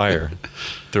fucking fire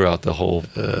throughout the whole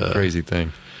crazy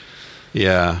thing.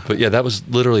 Yeah. But yeah, that was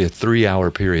literally a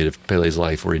 3-hour period of Pele's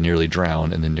life where he nearly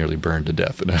drowned and then nearly burned to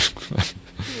death.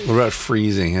 What about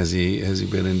freezing? Has he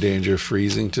been in danger of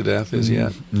freezing to death as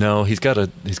yet? No, he's got a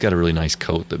really nice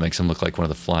coat that makes him look like one of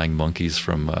the flying monkeys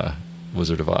from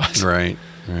Wizard of Oz. Right.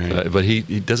 But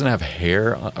he doesn't have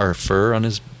hair or fur on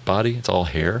his body. It's all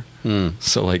hair.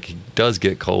 So like, he does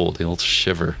get cold. He'll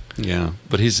shiver. Yeah.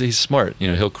 But he's smart.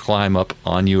 He'll climb up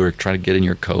on you or try to get in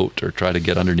your coat or try to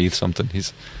get underneath something.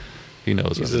 He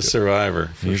knows. He's a survivor.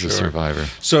 He's a survivor.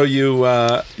 So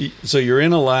you're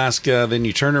in Alaska, then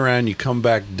you turn around, you come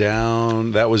back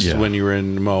down. That was when you were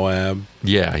in Moab.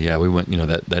 Yeah. We went,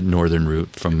 that northern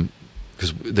route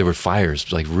because there were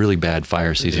fires, like really bad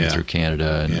fire season through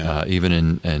Canada and even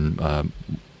in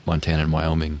Montana and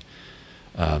Wyoming.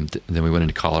 Then we went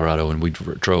into Colorado, and we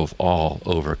drove all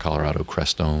over Colorado,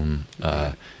 Crestone.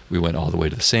 We went all the way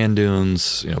to the sand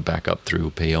dunes, back up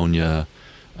through Paonia.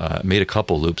 Made a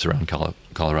couple loops around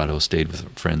Colorado, stayed with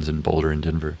friends in Boulder and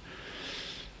Denver.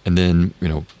 And then,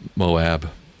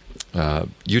 Moab,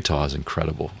 Utah is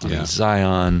incredible. I mean,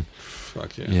 Zion.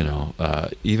 Fuck yeah.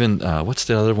 Even, what's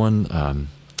the other one?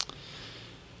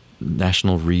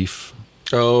 National Reef.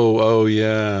 Oh,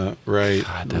 yeah, right.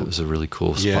 God, that was a really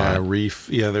cool spot. Yeah, Reef.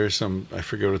 Yeah, there's some, I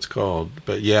forget what it's called.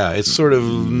 But yeah, it's sort of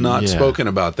not spoken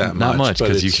about that much. Not much,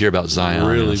 because you hear about Zion.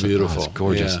 Really beautiful. It's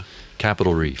gorgeous. Yeah.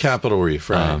 Capitol Reef,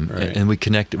 right. And we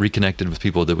reconnected with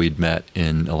people that we'd met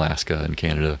in Alaska and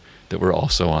Canada that were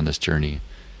also on this journey.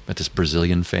 Met this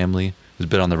Brazilian family who's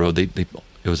been on the road. It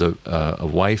was a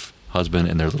wife, husband,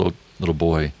 and their little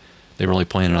boy. They were only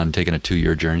planning on taking a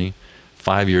 2-year journey.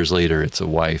 5 years later, it's a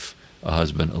wife, a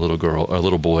husband, a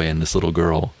little boy, and this little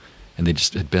girl, and they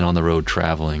just had been on the road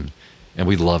traveling, and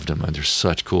we loved them. And they're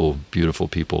such cool, beautiful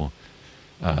people.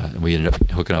 And we ended up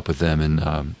hooking up with them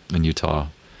in Utah.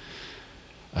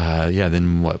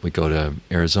 Then we go to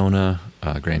Arizona,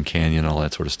 Grand Canyon, all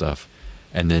that sort of stuff.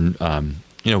 And then,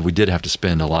 we did have to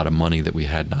spend a lot of money that we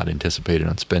had not anticipated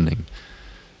on spending,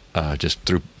 just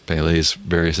through Pele's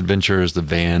various adventures. The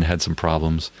van had some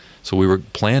problems. So we were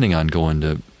planning on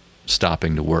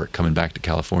stopping to work, coming back to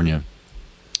California.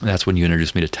 And that's when you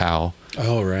introduced me to Tao.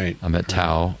 Oh, right. I met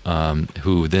Tao,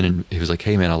 who then, he was like,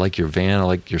 hey man, I like your van, I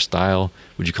like your style.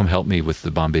 Would you come help me with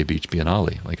the Bombay Beach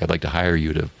Biennale? Like, I'd like to hire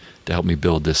you to help me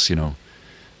build this,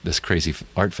 this crazy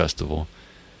art festival.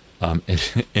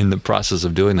 And in the process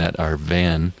of doing that, our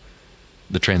van,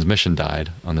 the transmission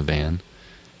died on the van.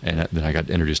 And then I got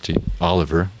introduced to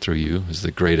Oliver through you, who's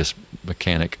the greatest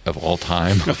mechanic of all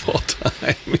time.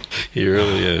 He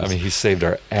really is. I mean, he saved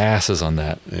our asses on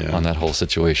that whole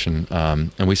situation.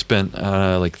 And we spent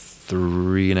like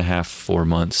 3.5, 4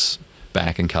 months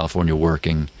back in California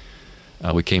working.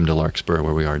 We came to Larkspur,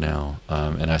 where we are now,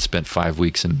 and I spent 5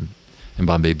 weeks in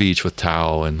Bombay Beach with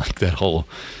Tao and like that whole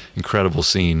incredible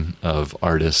scene of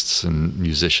artists and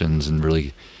musicians and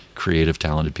really creative,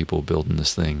 talented people building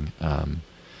this thing.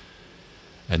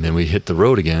 And then we hit the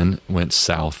road again, went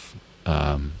south,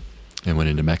 and went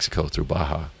into Mexico through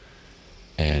Baja,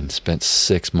 and spent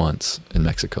 6 months in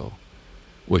Mexico,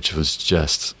 which was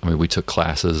just, we took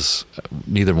classes.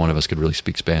 Neither one of us could really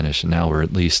speak Spanish, and now we're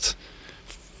at least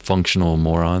functional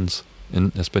morons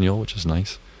in Espanol, which is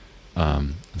nice.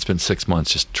 And spent 6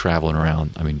 months just traveling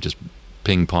around. just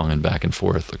ping-ponging back and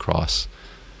forth across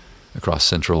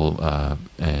central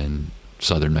and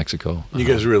southern Mexico. You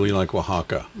guys really like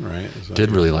Oaxaca, right?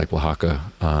 Did really like Oaxaca.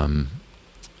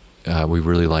 We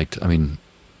really liked,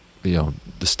 the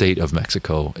state of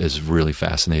Mexico is really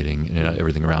fascinating.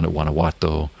 Everything around it,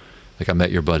 Guanajuato. Like I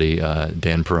met your buddy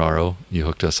Dan Peraro. You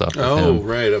hooked us up with him.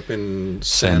 Right, up in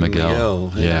San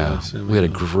Miguel. Yeah. San We had a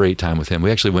Miguel. great time with him. We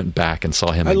actually went back and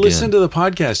saw him I again. listened to the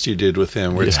podcast you did with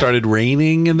him where it started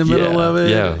raining in the middle of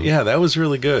it. Yeah, that was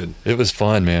really good. It was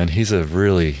fun, man. He's a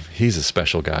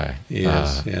special guy. He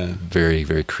is, yeah. Very,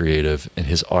 very creative, and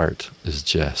his art is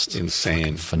just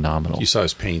Insane. phenomenal. You saw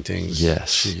his paintings.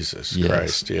 Yes. Jesus Yes.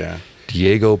 Christ, yeah.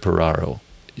 Diego Peraro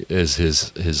is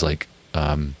his like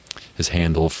his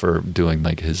handle for doing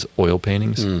like his oil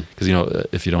paintings, because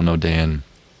if you don't know Dan,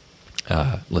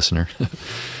 listener,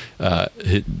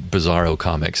 Bizarro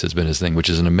Comics has been his thing, which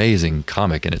is an amazing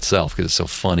comic in itself because it's so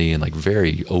funny and like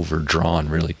very overdrawn,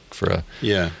 really, for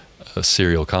a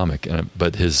serial comic.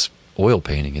 But his oil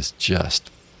painting is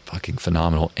just fucking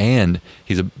phenomenal, and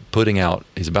he's about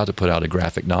to put out a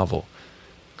graphic novel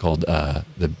called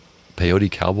The Peyote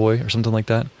Cowboy or something like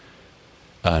that,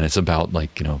 and it's about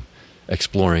like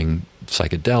exploring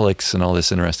psychedelics and all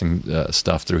this interesting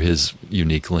stuff through his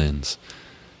unique lens.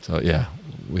 So yeah,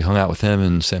 we hung out with him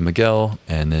in San Miguel,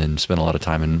 and then spent a lot of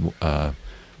time in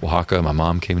Oaxaca. My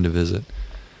mom came to visit,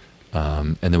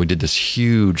 and then we did this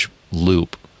huge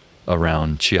loop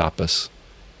around Chiapas,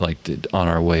 like on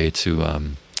our way to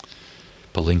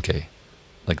Palenque,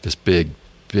 like this big,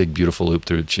 beautiful loop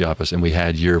through Chiapas. And we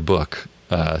had your book,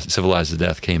 Civilized to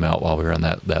Death, came out while we were on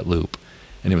that loop.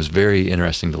 And it was very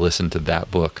interesting to listen to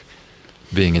that book,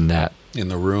 being in the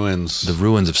ruins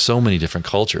of so many different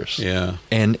cultures,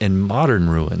 and modern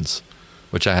ruins,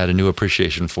 which I had a new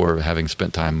appreciation for, having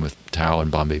spent time with Tao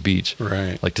and Bombay Beach.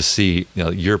 Right, like to see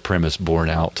your premise borne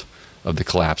out of the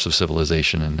collapse of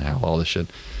civilization and how all this shit.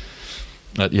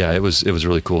 It was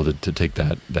really cool to take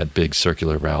that big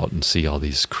circular route and see all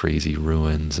these crazy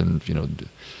ruins and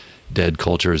dead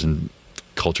cultures and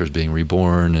cultures being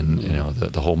reborn, and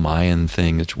the whole Mayan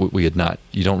thing, which we had not.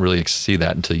 You don't really see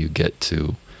that until you get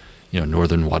to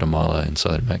northern Guatemala and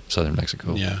southern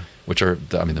Mexico, which are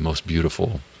the most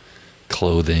beautiful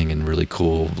clothing and really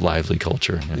cool, lively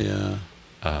culture.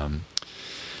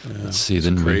 Let's see. It's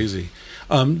then crazy.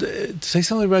 Say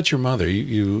something about your mother.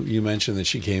 You mentioned that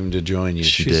she came to join you.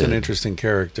 She's an interesting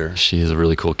character. She is a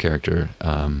really cool character.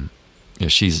 I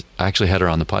actually had her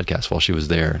on the podcast while she was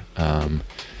there,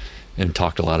 and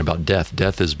talked a lot about death.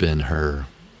 Death has been her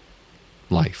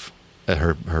life.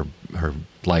 Her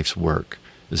life's work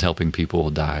is helping people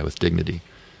die with dignity.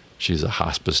 She's a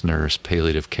hospice nurse,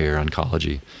 palliative care,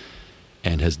 oncology,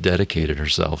 and has dedicated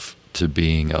herself to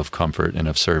being of comfort and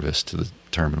of service to the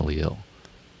terminally ill.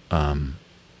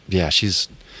 She's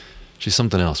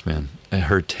something else, man. And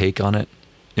her take on it,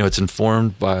 it's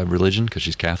informed by religion because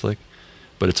she's Catholic,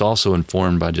 but it's also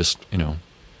informed by just,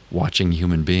 watching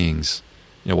human beings,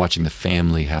 watching the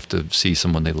family have to see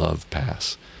someone they love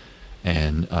pass,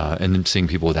 and then seeing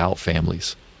people without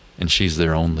families, and she's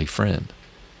their only friend.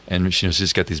 And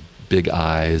she's got these big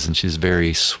eyes, and she's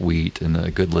very sweet and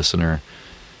a good listener,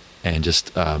 and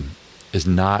just is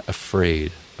not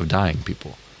afraid of dying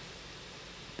people,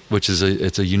 which is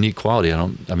it's a unique quality.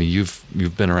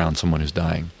 You've been around someone who's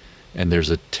dying, and there's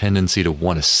a tendency to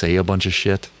want to say a bunch of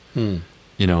shit, and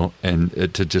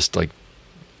to just like,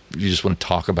 you just want to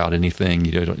talk about anything.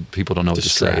 People don't know what to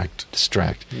say.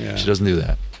 Distract. Yeah. She doesn't do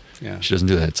that. Yeah. She doesn't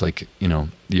do that. It's like,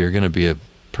 you're going to be a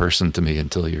person to me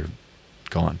until you're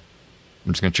gone.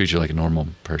 I'm just going to treat you like a normal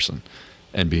person,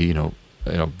 and be,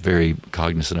 very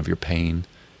cognizant of your pain,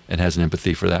 and has an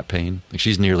empathy for that pain. Like,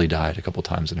 she's nearly died a couple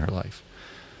times in her life.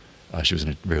 She was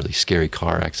in a really scary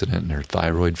car accident, and her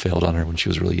thyroid failed on her when she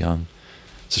was really young.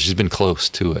 So she's been close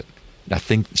to it. I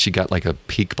think she got like a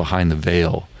peek behind the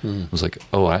veil. It was like,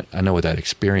 oh, I know what that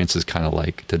experience is kind of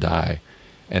like to die.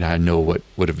 And I know what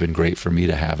would have been great for me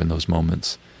to have in those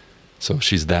moments. So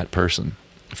she's that person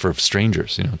for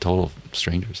strangers, total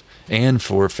strangers. And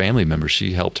for family members.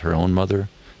 She helped her own mother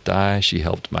die. She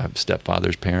helped my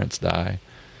stepfather's parents die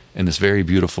in this very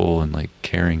beautiful and like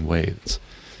caring way.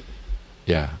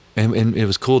 And it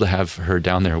was cool to have her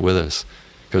down there with us,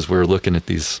 because we were looking at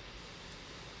these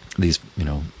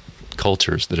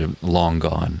cultures that have long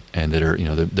gone, and that are,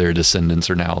 their descendants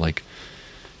are now like,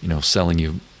 selling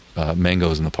you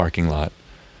mangoes in the parking lot.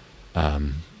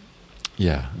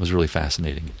 It was really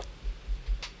fascinating.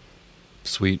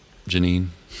 Sweet Janine,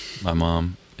 my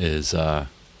mom, is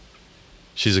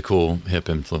she's a cool hip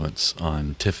influence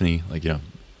on Tiffany. Like,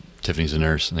 Tiffany's a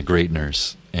nurse, and a great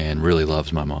nurse, and really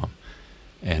loves my mom.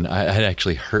 And I had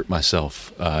actually hurt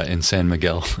myself in San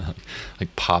Miguel,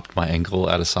 like popped my ankle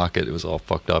out of socket. It was all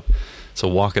fucked up. So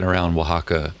walking around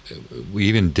Oaxaca, we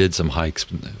even did some hikes,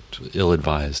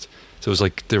 ill-advised. So it was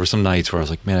like, there were some nights where I was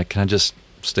like, man, can I just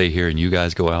stay here and you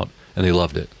guys go out. And they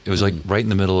loved it. It was like right in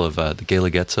the middle of the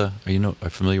Gala Getza. Are you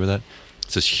familiar with that?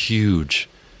 It's this huge,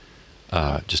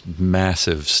 just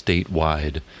massive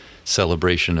statewide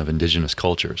celebration of indigenous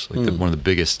cultures, like one of the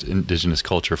biggest indigenous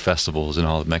culture festivals in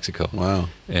all of Mexico. Wow!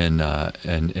 And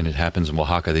it happens in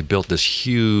Oaxaca. They built this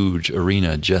huge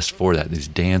arena just for that. These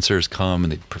dancers come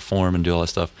and they perform and do all that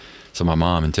stuff. So my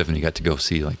mom and Tiffany got to go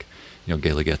see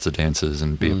Gala Getza dances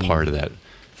and be a part of that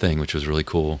thing, which was really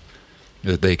cool.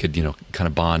 That they could, kind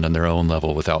of bond on their own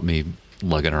level without me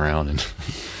lugging around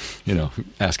and,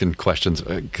 asking questions.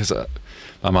 Because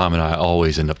my mom and I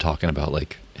always end up talking about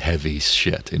like heavy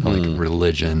shit, like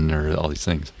religion or all these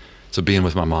things. So being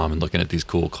with my mom and looking at these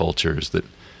cool cultures that,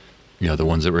 the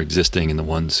ones that were existing and the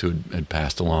ones who had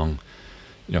passed along,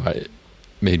 it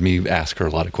made me ask her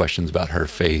a lot of questions about her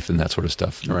faith and that sort of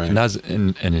stuff. Right. Not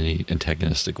in any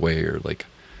antagonistic way or like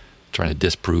trying to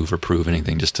disprove or prove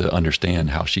anything, just to understand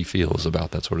how she feels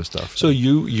about that sort of stuff. So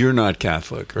you're not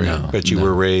Catholic, right? No, but you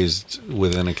were raised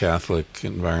within a Catholic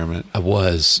environment. I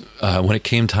was. When it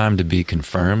came time to be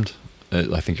confirmed,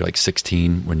 I think you're like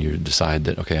 16 when you decide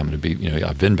that, okay, I'm going to be,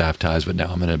 I've been baptized, but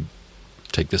now I'm going to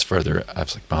take this further. I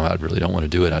was like, Mom, I really don't want to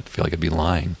do it. I feel like I'd be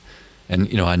lying.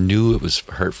 And, I knew it was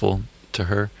hurtful to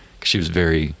her because she was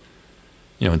very,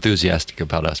 enthusiastic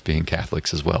about us being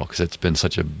Catholics as well, because it's been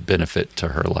such a benefit to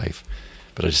her life.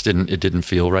 But it didn't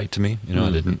feel right to me. I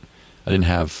didn't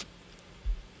have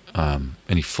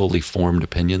any fully formed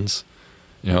opinions.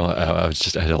 I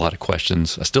had a lot of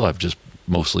questions. I still have just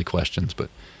mostly questions,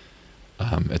 but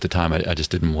at the time I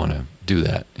just didn't want to do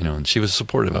that, and she was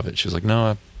supportive of it. She was like,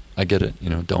 no, I get it.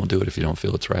 Don't do it if you don't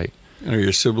feel it's right. Are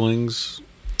your siblings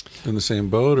in the same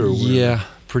boat, or? Yeah,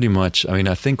 pretty much. I mean,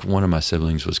 I think one of my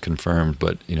siblings was confirmed,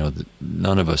 but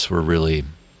none of us were really,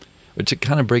 which it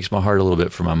kind of breaks my heart a little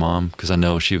bit for my mom, because I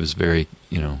know she was very,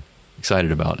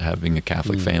 excited about having a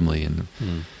Catholic family, and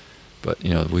but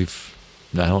I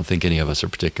don't think any of us are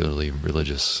particularly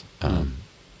religious. I'm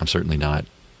certainly not.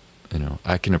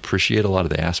 I can appreciate a lot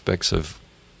of the aspects of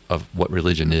what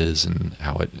religion is and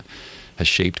how it has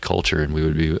shaped culture, and we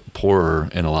would be poorer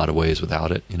in a lot of ways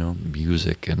without it.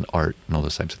 Music and art and all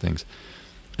those types of things.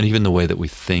 And even the way that we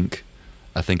think,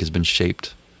 I think, has been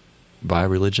shaped by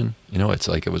religion. It's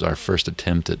like it was our first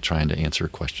attempt at trying to answer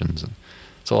questions, and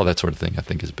so all that sort of thing I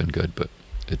think has been good, but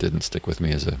it didn't stick with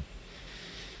me as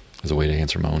a way to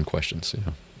answer my own questions.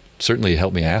 Certainly it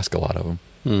helped me ask a lot of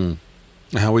them.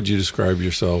 How would you describe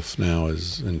yourself now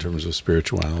as in terms of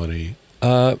spirituality?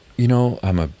 I'm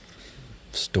a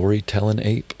storytelling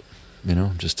ape.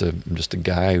 I'm just a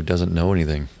guy who doesn't know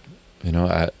anything.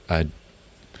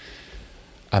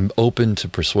 I'm open to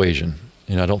persuasion.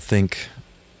 I don't think,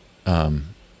 I'm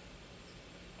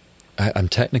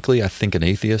technically, I think, an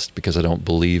atheist because I don't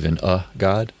believe in a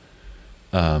God.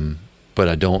 But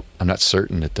I'm not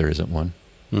certain that there isn't one.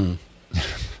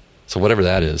 So whatever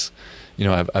that is,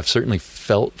 I've certainly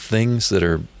felt things that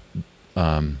are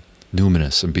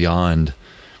numinous and beyond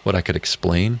what I could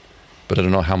explain, but I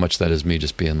don't know how much that is me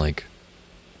just being like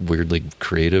weirdly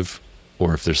creative,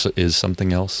 or if there is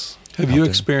something else. Have you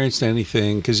experienced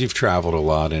anything, because you've traveled a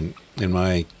lot, and in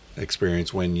my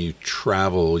experience, when you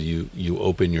travel, you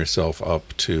open yourself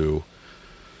up to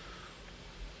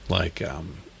like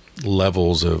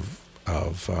levels of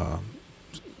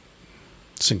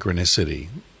synchronicity,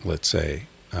 let's say,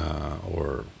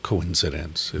 or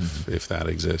coincidence, if that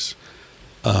exists,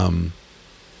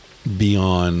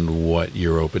 beyond what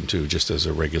you're open to just as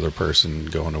a regular person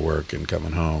going to work and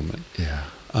coming home. Yeah.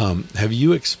 Have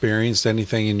you experienced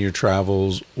anything in your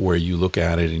travels where you look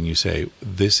at it and you say,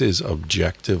 this is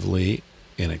objectively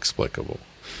inexplicable?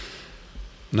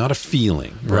 Not a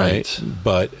feeling, right?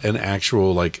 But an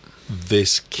actual, like,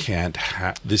 this can't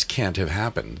have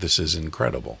happened. This is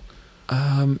incredible.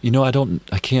 I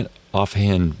can't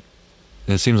offhand,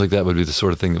 and it seems like that would be the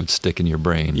sort of thing that would stick in your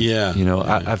brain. Yeah.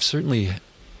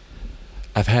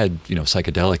 I've had,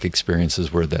 psychedelic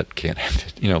experiences where that can't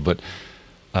happen, but,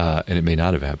 and it may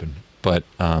not have happened, but,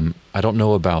 I don't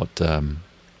know about,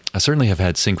 I certainly have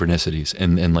had synchronicities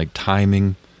and like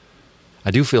timing.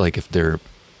 I do feel like if there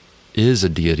is a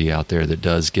deity out there that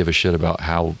does give a shit about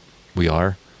how we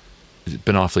are, it's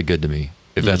been awfully good to me.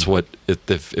 If that's what,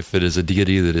 if it is a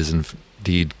deity that is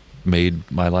indeed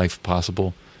made my life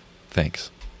possible, thanks.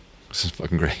 This is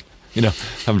fucking great.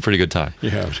 Having a pretty good time.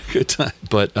 You're having a good time.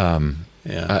 But, yeah.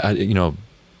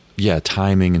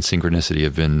 Timing and synchronicity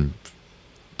have been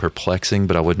perplexing,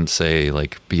 but I wouldn't say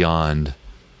like beyond,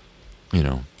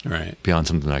 beyond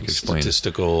something I could explain.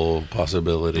 Statistical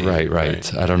possibility.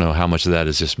 Right. I don't know how much of that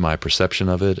is just my perception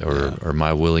of it or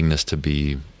my willingness to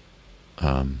be,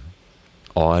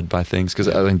 awed by things, because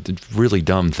I mean, really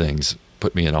dumb things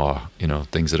put me in awe.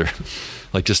 Things that are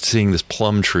like just seeing this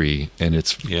plum tree and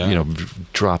it's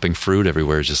dropping fruit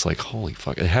everywhere is just like, holy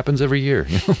fuck! It happens every year.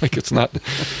 Like it's not.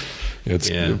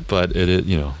 But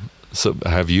it. So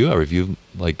have you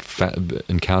like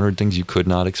encountered things you could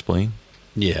not explain?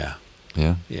 Yeah.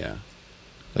 Yeah. Yeah.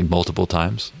 Like multiple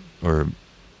times, or.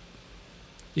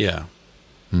 Yeah.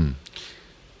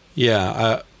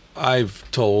 Yeah. I've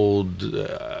told.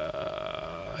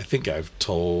 I think I've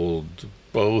told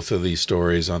both of these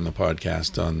stories on the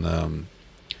podcast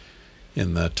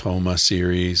in the Toma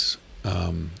series.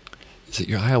 Is it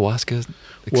your ayahuasca experience?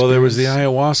 Well, there was the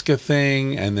ayahuasca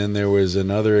thing, and then there was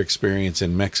another experience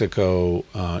in Mexico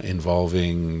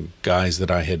involving guys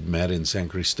that I had met in San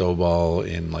Cristobal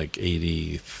in like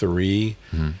 83.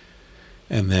 Mm-hmm.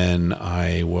 And then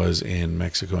I was in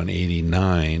Mexico in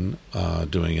 89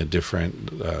 doing a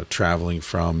different, traveling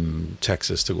from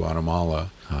Texas to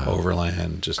Guatemala,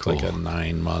 overland, just cool. like a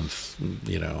 9-month,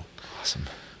 Awesome.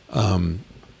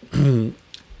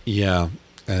 Yeah.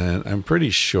 And I'm pretty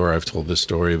sure I've told this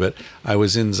story, but I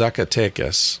was in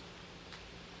Zacatecas,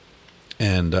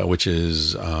 and which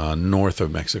is north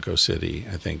of Mexico City,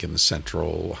 I think, in the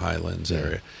Central Highlands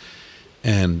area.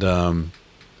 And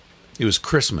it was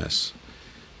Christmas,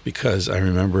 because I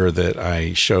remember that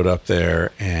I showed up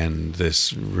there and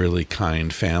this really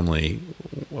kind family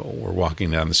were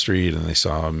walking down the street and they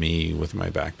saw me with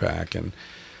my backpack. And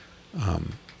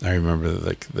I remember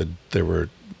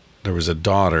there was a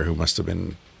daughter who must have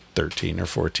been 13 or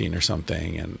 14 or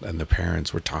something. And the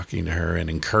parents were talking to her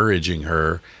and encouraging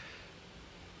her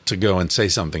to go and say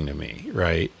something to me.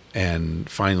 Right. And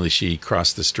finally she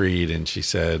crossed the street and she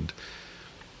said,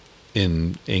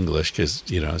 in English, because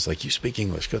it's like, you speak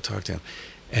English, go talk to him.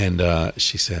 And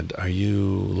she said, "Are you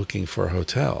looking for a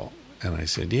hotel?" And I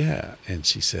said, "Yeah." And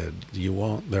she said,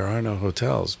 there are no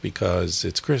hotels because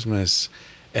it's Christmas,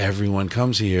 everyone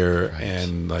comes here, right.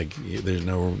 And like there's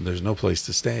no place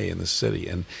to stay in the city.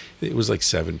 And it was like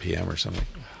 7 p.m. or something.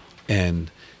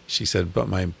 And she said, "But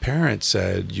my parents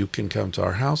said you can come to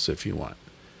our house if you want."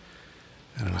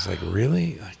 And I was like,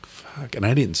 "Really?" Like, fuck. And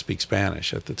I didn't speak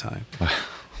Spanish at the time.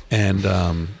 And,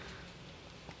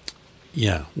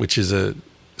 which is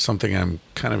something I'm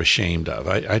kind of ashamed of.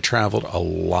 I traveled a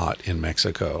lot in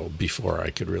Mexico before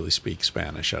I could really speak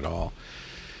Spanish at all.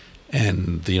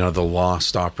 And, the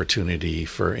lost opportunity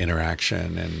for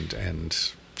interaction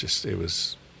and just, it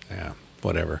was,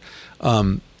 whatever.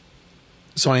 So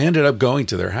I ended up going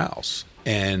to their house,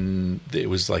 and it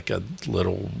was like a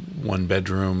little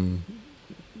 1-bedroom.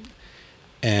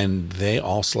 And they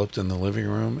all slept in the living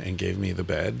room and gave me the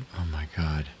bed. Oh my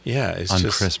God! Yeah, it's on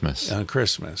just Christmas. On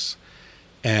Christmas,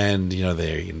 and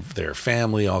their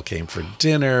family all came for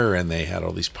dinner, and they had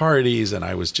all these parties, and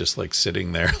I was just like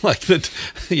sitting there, like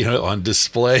on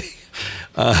display.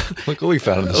 Look what we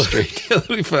found in the street.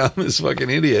 We found this fucking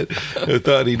idiot who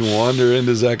thought he'd wander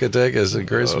into Zacatecas at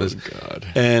Christmas. Oh God!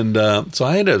 And so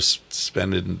I ended up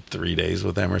spending 3 days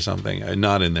with them or something.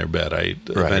 Not in their bed. I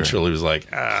eventually was like,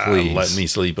 let me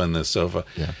sleep on this sofa.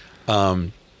 Yeah.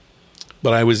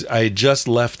 But I had just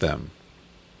left them,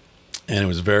 and it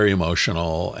was very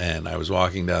emotional. And I was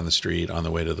walking down the street on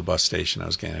the way to the bus station. I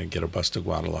was going to get a bus to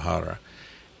Guadalajara,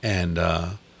 and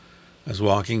I was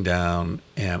walking down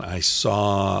and I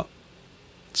saw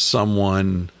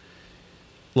someone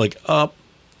like up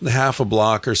half a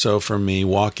block or so from me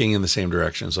walking in the same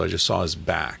direction. So I just saw his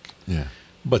back. Yeah.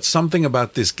 But something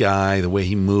about this guy, the way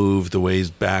he moved, the way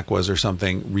his back was or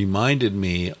something, reminded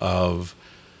me of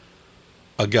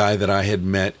a guy that I had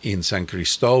met in San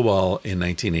Cristobal in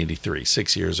 1983,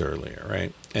 6 years earlier,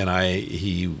 right? And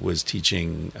he was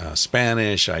teaching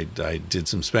Spanish. I did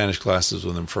some Spanish classes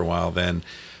with him for a while. Then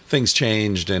things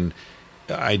changed, and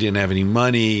I didn't have any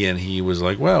money, and he was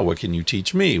like, "Well, what can you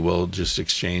teach me? We'll just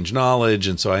exchange knowledge."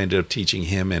 And so I ended up teaching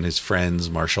him and his friends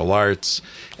martial arts,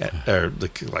 or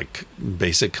like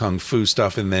basic kung fu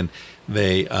stuff. And then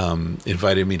they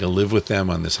invited me to live with them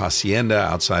on this hacienda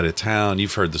outside of town.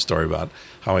 You've heard the story about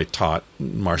how I taught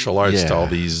martial arts to all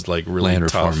these like really land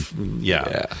tough, reform.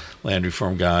 Land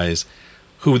reform guys,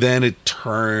 who then it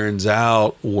turns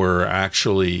out were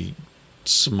actually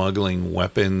smuggling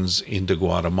weapons into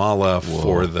Guatemala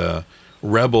for the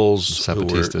rebels.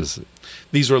 Zapatistas.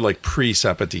 These were like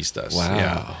pre-Zapatistas. Wow.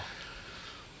 Yeah.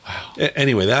 Wow.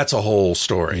 Anyway, that's a whole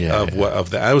story of that.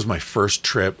 That was my first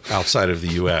trip outside of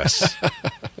the U.S.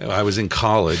 I was in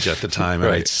college at the time,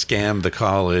 and Right. I'd scammed the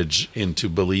college into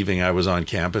believing I was on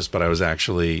campus, but I was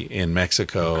actually in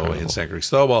Mexico Incredible. in San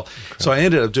Cristobal. So I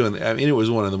ended up doing. I mean, it was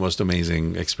one of the most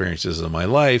amazing experiences of my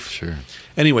life. Sure.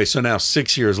 Anyway, so now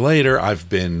 6 years later, I've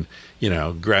been,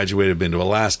 graduated, been to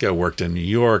Alaska, worked in New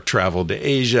York, traveled to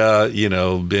Asia,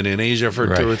 been in Asia for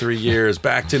Right. 2 or 3 years,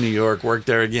 back to New York, worked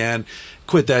there again,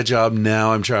 quit that job.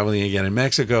 Now I'm traveling again in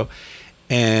Mexico.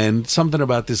 And something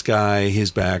about this guy,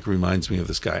 his back reminds me of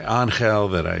this guy, Angel,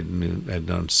 that I'd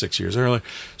known 6 years earlier.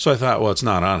 So I thought, well, it's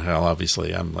not Angel,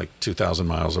 obviously. I'm like 2,000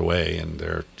 miles away, and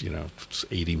there are,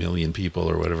 80 million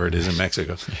people or whatever it is in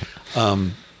Mexico.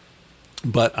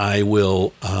 But I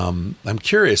will, I'm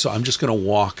curious, so I'm just going to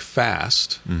walk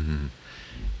fast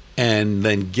and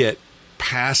then get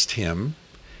past him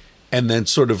and then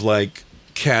sort of like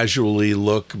casually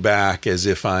look back as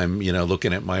if I'm,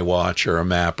 looking at my watch or a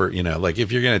map or, like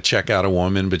if you're going to check out a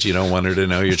woman, but you don't want her to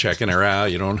know you're checking her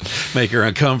out, you don't make her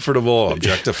uncomfortable,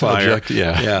 objectify her.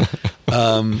 Yeah.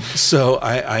 So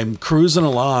I'm cruising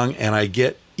along and I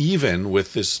get even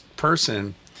with this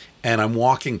person and I'm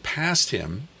walking past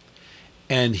him.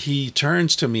 And he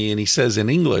turns to me and he says in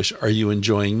English, "Are you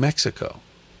enjoying Mexico?"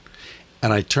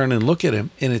 And I turn and look at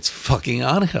him, and it's fucking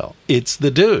Angel. It's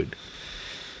the dude.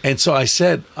 And so I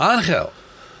said, "Angel,"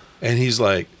 and he's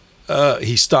like,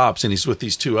 he stops, and he's with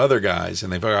these two other guys,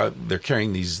 and they're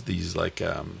carrying these like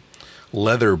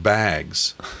leather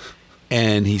bags,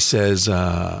 and he says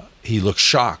he looks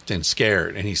shocked and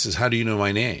scared, and he says, "How do you know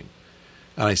my name?"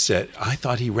 And I said, "I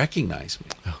thought he recognized me."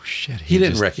 Oh shit. He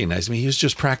didn't recognize me. He was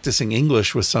just practicing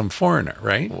English with some foreigner,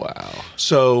 right? Wow.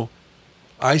 So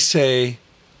I say,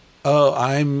 "Oh,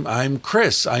 I'm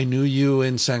Chris. I knew you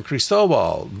in San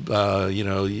Cristobal,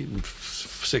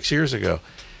 6 years ago."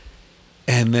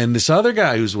 And then this other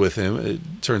guy who's with him, it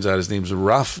turns out his name's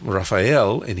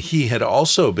Rafael, and he had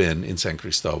also been in San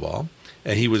Cristobal,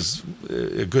 and he was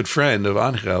a good friend of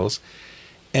Angel's.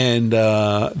 And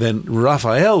then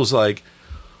Rafael was like,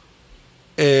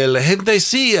 "El gente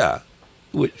CIA,"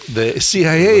 the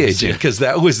CIA agent, because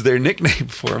that was their nickname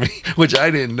for me, which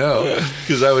I didn't know,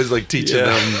 because I was like teaching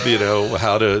them,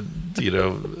 how to,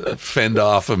 fend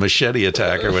off a machete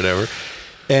attack or whatever.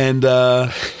 And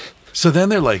so then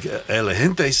they're like, "El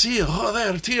gente CIA,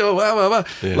 joder, tío, blah, blah, blah."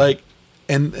 Yeah. Like,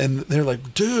 and they're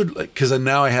like, "Dude," like, because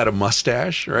now I had a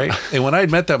mustache, right? And when I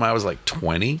met them, I was like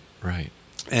 20. Right.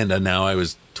 And now I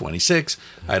was 26.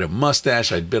 I had a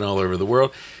mustache. I'd been all over the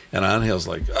world. And Angel's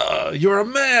like, "Oh, you're a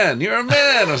man. You're a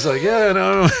man." I was like, "Yeah,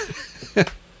 no."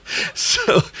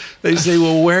 So they say,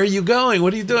 "Well, where are you going?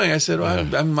 What are you doing?" I said,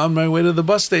 "Well, I'm on my way to the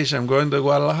bus station. I'm going to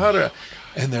Guadalajara."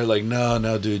 And they're like, no,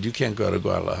 dude, you can't go to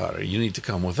Guadalajara. You need to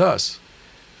come with us."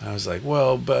 I was like,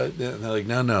 "Well, but," and they're like,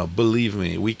 no, believe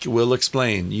me. We'll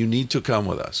explain. You need to come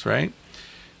with us, right?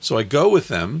 So I go with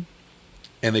them.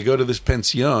 And they go to this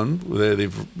pension where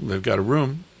they've got a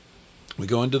room. We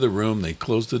go into the room. They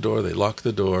close the door. They lock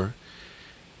the door.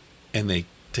 And they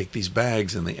take these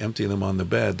bags and they empty them on the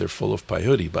bed. They're full of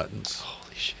peyote buttons.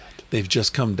 Holy shit. They've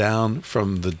just come down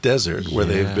from the desert where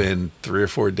they've been 3 or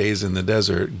 4 days in the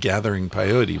desert gathering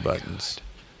peyote buttons. God.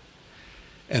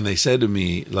 And they said to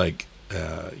me, like,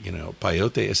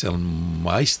 peyote es el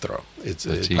maestro. It's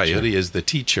peyote is the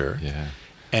teacher. Yeah.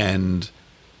 And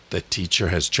the teacher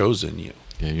has chosen you.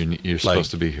 Yeah, you're supposed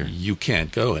to be here. You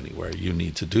can't go anywhere. You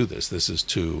need to do this. This is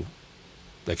too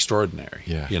extraordinary.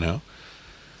 Yeah.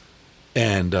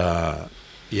 And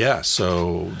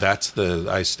so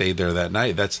I stayed there that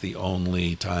night. That's the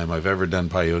only time I've ever done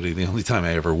peyote. The only time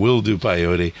I ever will do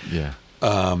peyote. Yeah.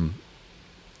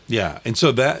 And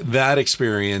so that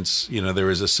experience, there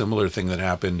was a similar thing that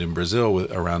happened in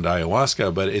Brazil around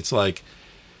ayahuasca, but it's like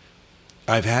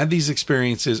I've had these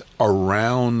experiences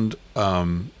around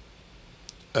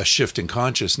a shift in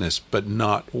consciousness, but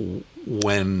not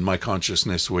when my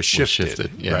consciousness was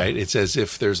shifted. Yeah. Right? It's as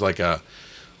if there's like a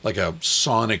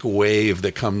sonic wave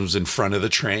that comes in front of the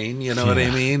train. You know what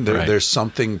I mean? There's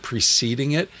something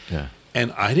preceding it. Yeah.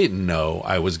 And I didn't know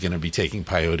I was going to be taking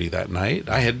peyote that night.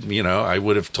 I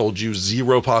would have told you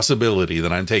zero possibility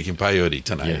that I'm taking peyote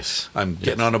tonight. Yes. I'm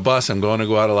getting on a bus. I'm going to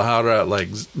Guadalajara.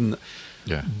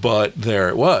 But there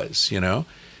it was,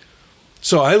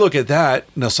 So I look at that.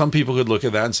 Now, some people could look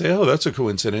at that and say, "Oh, that's a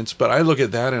coincidence." But I look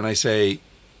at that and I say,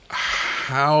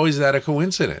 how is that a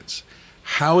coincidence?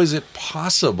 How is it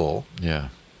possible? Yeah.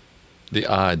 The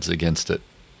odds against it,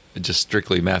 just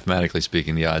strictly mathematically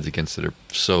speaking, the odds against it are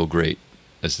so great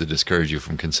as to discourage you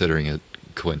from considering it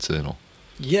coincidental.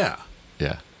 Yeah.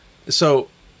 Yeah. So,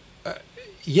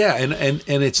 and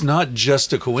it's not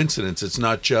just a coincidence. It's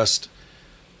not just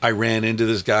I ran into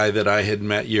this guy that I had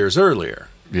met years earlier.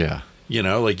 Yeah. You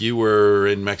know, like you were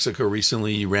in Mexico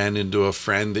recently, you ran into a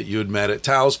friend that you had met at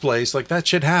Tao's place. Like that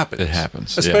shit happens. It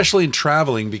happens. Especially in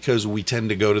traveling, because we tend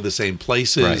to go to the same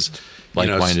places. Right.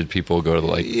 Like-minded people go to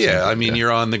the Yeah, I mean,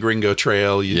 you're on the Gringo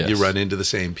Trail, you run into the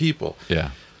same people.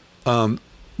 Yeah.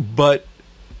 But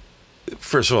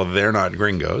first of all, they're not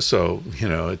gringos, so, you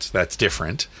know, that's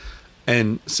different.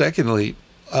 And secondly,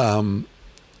 the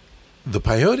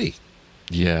peyote.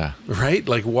 Yeah. Right?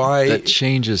 Like, why? That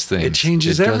changes things. It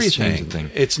changes everything.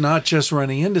 Change it's not just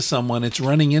running into someone, it's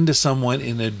running into someone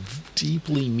in a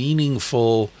deeply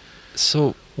meaningful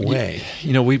way.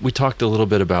 You know, we talked a little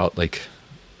bit about, like,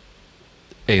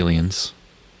 aliens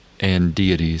and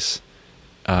deities.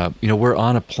 You know, we're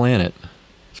on a planet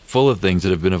full of things that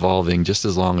have been evolving just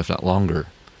as long, if not longer,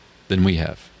 than we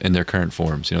have in their current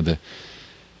forms. You know,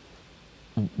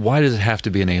 why does it have to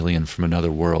be an alien from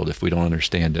another world if we don't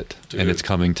understand it? Dude. And it's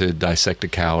coming to dissect a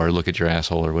cow or look at your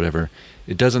asshole or whatever.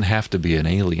 It doesn't have to be an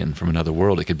alien from another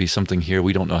world. It could be something here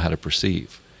we don't know how to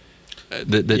perceive.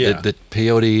 That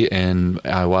peyote and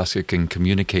ayahuasca can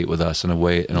communicate with us in a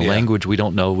way, in a language we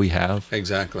don't know we have.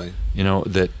 Exactly. You know,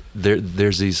 that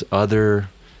there's these other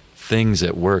things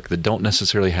at work that don't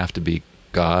necessarily have to be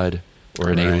God or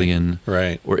an alien.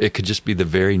 Right. Or it could just be the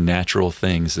very natural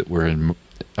things that we're in.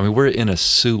 I mean, we're in a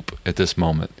soup at this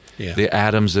moment. Yeah. The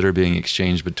atoms that are being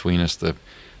exchanged between us, the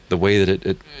way that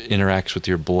it interacts with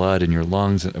your blood and your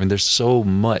lungs. I mean, there's so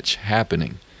much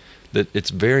happening that it's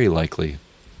very likely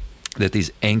that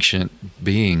these ancient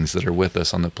beings that are with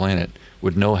us on the planet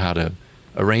would know how to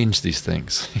arrange these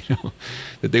things. You know,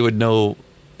 that they would know,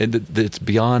 and that it's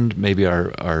beyond maybe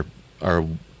our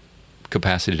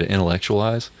capacity to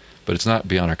intellectualize, but it's not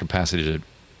beyond our capacity to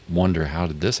wonder, how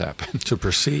did this happen? To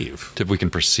perceive. We can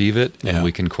perceive it, and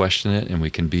we can question it, and we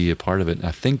can be a part of it. And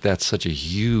I think that's such a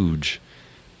huge,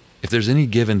 if there's any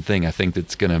given thing I think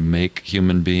that's going to make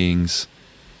human beings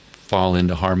fall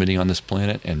into harmony on this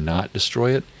planet and not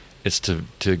destroy it, it's to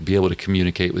be able to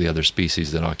communicate with the other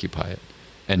species that occupy it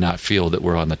and not feel that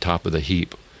we're on the top of the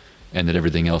heap and that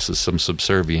everything else is some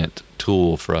subservient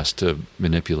tool for us to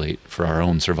manipulate for our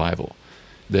own survival,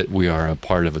 that we are a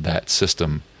part of that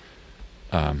system.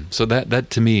 So that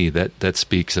to me, that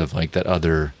speaks of like that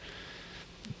other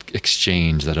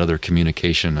exchange, that other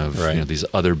communication of you know, these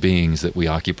other beings that we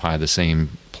occupy the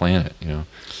same planet, you know.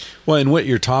 Well, and what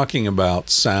you're talking about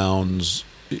sounds,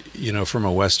 you know, from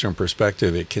a Western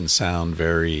perspective, it can sound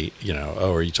very, you know,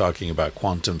 oh, are you talking about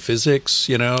quantum physics?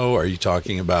 You know, are you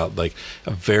talking about like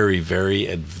a very, very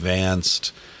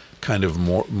advanced kind of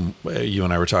more, you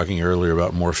and I were talking earlier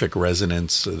about morphic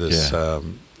resonance, this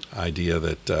idea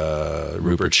that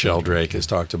Rupert Sheldrake has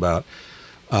talked about.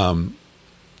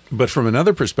 But from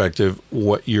another perspective,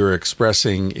 what you're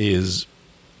expressing is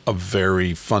a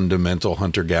very fundamental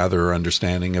hunter-gatherer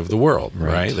understanding of the world,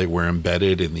 right? That we're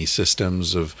embedded in these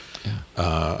systems of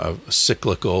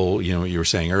cyclical, you know, what you were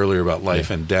saying earlier about life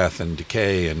and death and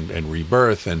decay and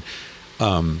rebirth and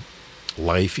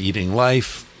life eating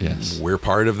life. Yes. We're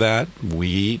part of that. We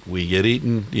eat, we get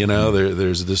eaten, you know,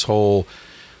 there's this whole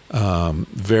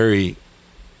very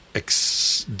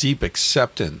deep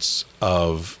acceptance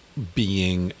of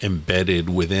being embedded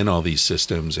within all these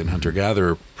systems and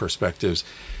hunter-gatherer perspectives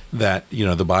that, you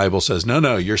know, the Bible says,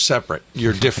 no, you're separate,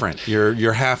 you're different,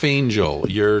 you're half angel,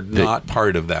 you're not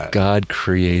part of that. God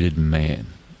created man.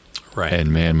 Right.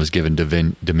 And man was given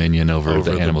dominion over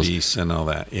the animals. The beasts and all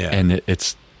that, yeah. And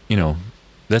it's, you know,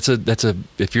 that's a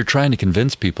if you're trying to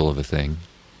convince people of a thing,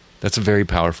 that's a very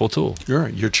powerful tool.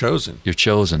 You're chosen. You're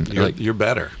chosen. You're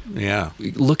better. Yeah.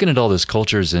 Looking at all those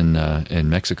cultures in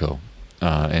Mexico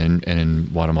and in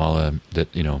Guatemala that,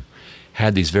 you know,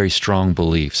 had these very strong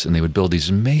beliefs, and they would build these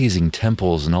amazing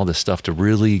temples and all this stuff to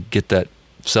really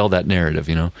sell that narrative,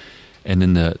 you know. And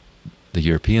then the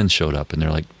Europeans showed up, and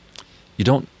they're like, you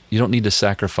don't need to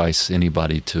sacrifice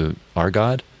anybody to our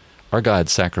God. Our God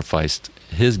sacrificed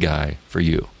his guy for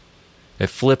you. It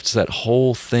flips that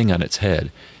whole thing on its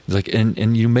head. It's like,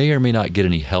 and you may or may not get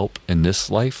any help in this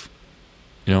life,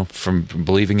 you know, from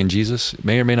believing in Jesus. It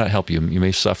may or may not help you. You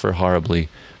may suffer horribly,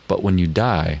 but when you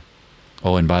die,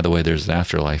 oh, and by the way, there's an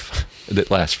afterlife that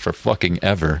lasts for fucking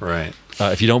ever. Right.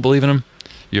 If you don't believe in him,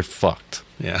 you're fucked.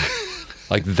 Yeah.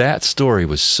 Like, that story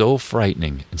was so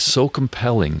frightening and so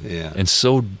compelling and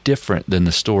so different than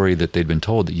the story that they'd been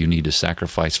told that you need to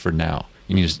sacrifice for now.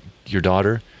 You need your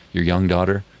daughter, your young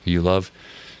daughter, who you love,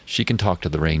 she can talk to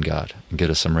the rain god and get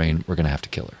us some rain. We're going to have to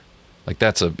kill her. Like,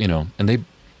 that's you know, and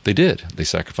they did. They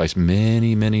sacrificed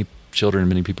many, many children,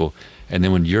 many people. And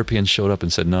then when Europeans showed up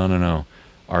and said, no,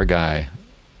 our guy,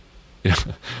 you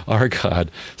know, our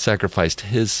God sacrificed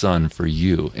his son for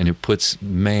you. And it puts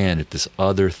man at this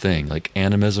other thing, like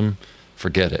animism,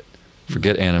 Forget it.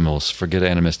 Forget animals. Forget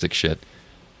animistic shit.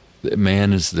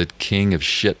 Man is the king of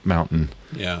shit mountain.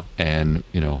 Yeah. And,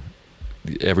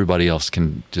 everybody else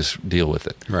can just deal with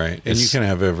it. Right. And you can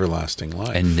have everlasting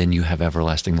life. And then you have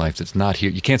everlasting life that's not here.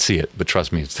 You can't see it, but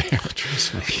trust me, it's there.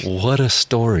 Trust me. What a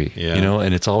story. Yeah.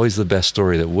 And it's always the best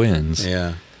story that wins.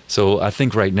 Yeah. So I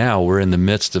think right now we're in the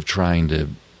midst of trying to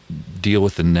deal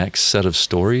with the next set of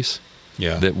stories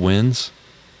that wins.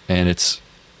 And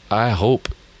I hope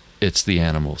it's the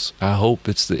animals. I hope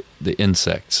it's the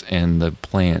insects and the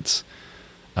plants.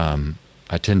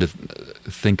 I tend to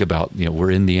think about,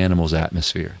 we're in the animal's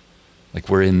atmosphere. Like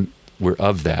we're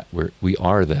of that. We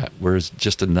are that. We're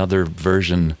just another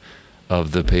version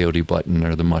of the peyote button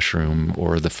or the mushroom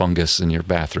or the fungus in your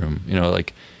bathroom.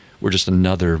 We're just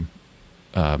another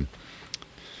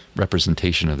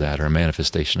representation of that or a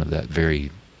manifestation of that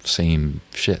very same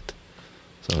shit.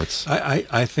 So it's.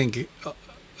 I think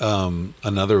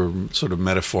another sort of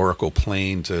metaphorical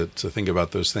plane to think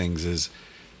about those things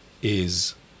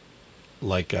is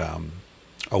like a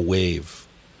wave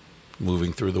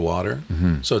moving through the water.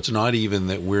 Mm-hmm. So it's not even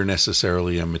that we're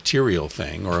necessarily a material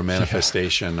thing or a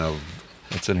manifestation of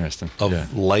that's interesting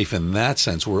of life in that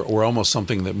sense. We're almost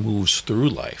something that moves through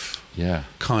life. Yeah.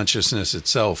 Consciousness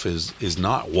itself is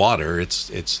not water.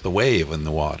 It's the wave in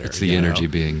the water. It's the energy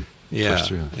being pushed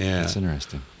through. Yeah. That's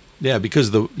interesting. Yeah, because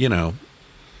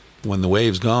when the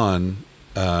wave's gone,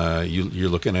 you're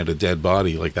looking at a dead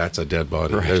body. Like that's a dead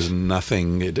body. Right. There's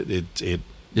nothing.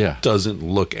 It doesn't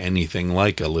look anything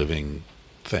like a living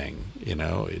thing.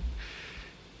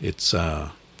 It's.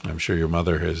 I'm sure your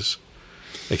mother has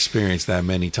experienced that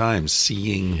many times.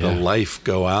 Seeing the life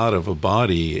go out of a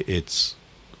body. It's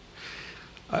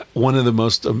one of the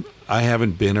most. I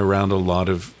haven't been around a lot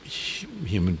of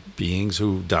human beings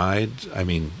who died. I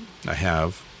mean, I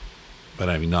have. But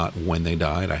I mean, not when they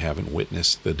died. I haven't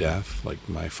witnessed the death. Like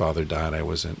my father died, I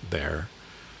wasn't there.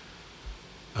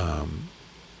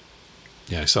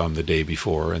 I saw him the day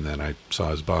before, and then I saw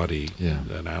his body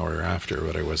an hour after,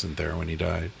 but I wasn't there when he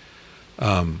died.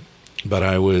 But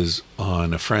I was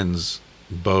on a friend's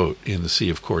boat in the Sea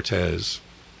of Cortez,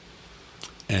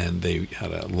 and they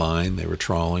had a line. They were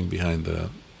trawling behind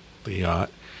the yacht,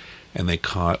 and they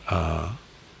caught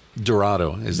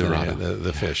Dorado,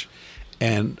 the fish.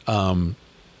 And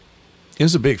it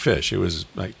was a big fish. It was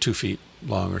like 2 feet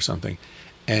long or something.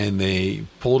 And they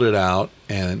pulled it out,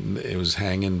 and it was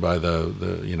hanging by the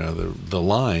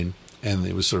line, and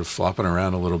it was sort of flopping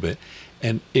around a little bit.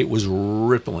 And it was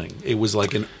rippling. It was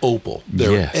like an opal.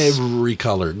 There were every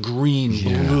color, green,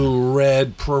 blue,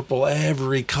 red, purple,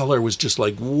 every color was just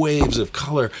like waves of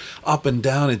color up and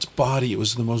down its body. It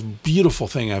was the most beautiful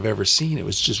thing I've ever seen. It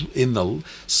was just in the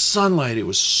sunlight. It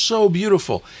was so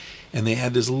beautiful. And they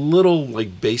had this little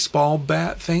like baseball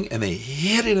bat thing, and they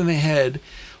hit it in the head,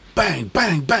 bang,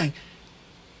 bang, bang,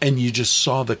 and you just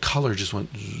saw the color just went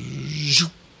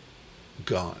zoop,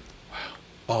 gone. Wow!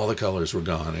 All the colors were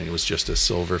gone, and it was just a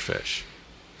silver fish.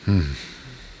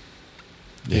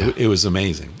 It was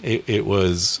amazing. It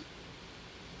was.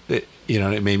 It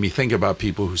made me think about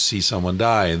people who see someone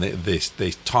die, and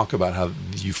they talk about how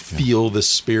you feel the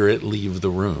spirit leave the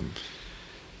room.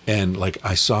 And like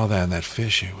I saw that in that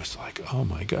fish, it was like, oh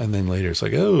my God. And then later it's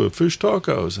like, oh, fish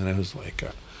tacos. And it was like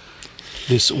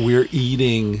we're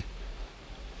eating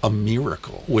a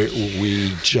miracle where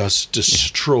we just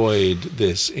destroyed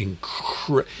this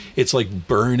it's like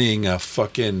burning a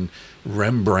fucking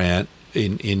Rembrandt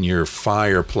in your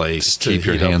fireplace to keep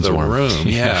your heat up hands the warm. room.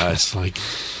 Yeah, it's like,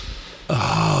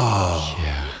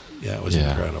 it was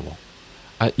incredible.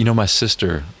 My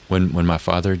sister, when my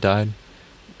father died,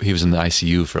 he was in the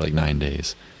ICU for like 9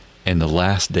 days, and the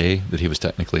last day that he was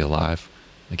technically alive,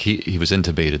 like he was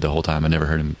intubated the whole time. I never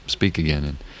heard him speak again.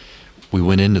 And we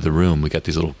went into the room. We got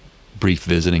these little brief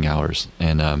visiting hours,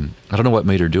 and I don't know what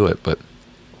made her do it, but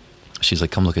she's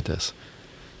like, "Come look at this."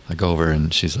 I go over,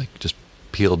 and she's like, just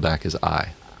peeled back his eye.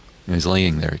 He's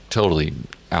laying there, totally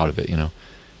out of it,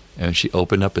 And she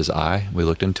opened up his eye. We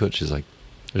looked into it. She's like,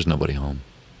 "There's nobody home."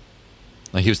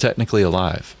 Like he was technically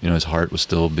alive, his heart was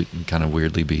still kind of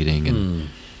weirdly beating,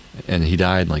 and he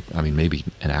died maybe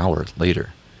an hour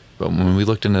later. But when we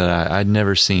looked into that eye, I'd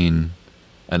never seen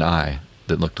an eye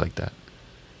that looked like that.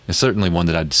 It's certainly one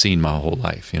that I'd seen my whole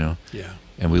life, Yeah.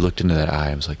 And we looked into that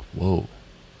eye. I was like, whoa,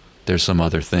 there's some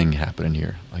other thing happening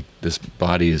here. Like this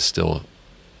body is still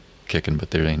kicking,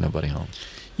 but there ain't nobody home.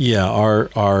 Yeah,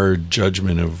 our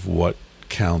judgment of what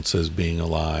counts as being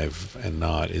alive and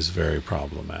not is very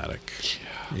problematic.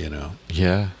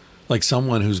 Yeah. Like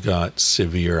someone who's got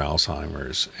severe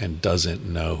Alzheimer's and doesn't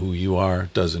know who you are,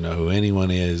 doesn't know who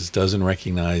anyone is, doesn't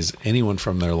recognize anyone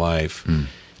from their life,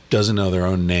 doesn't know their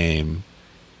own name,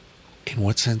 in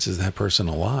what sense is that person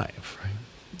alive? Right.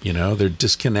 You know, they're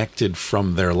disconnected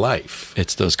from their life.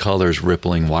 It's those colors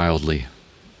rippling wildly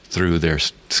through their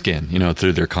skin, you know,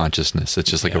 through their consciousness. It's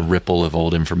just like a ripple of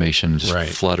old information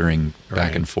just fluttering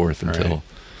back and forth until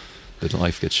the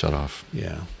life gets shut off.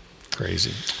 Yeah.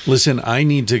 Crazy. Listen, I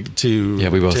need to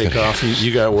we both take off.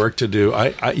 You got work to do.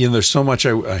 I you know, there's so much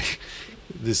the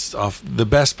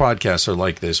best podcasts are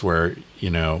like this where, you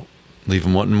know, leave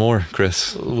them wanting more,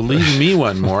 Chris. Leave me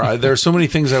wanting more. There are so many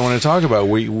things I want to talk about.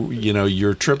 You know,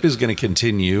 your trip is going to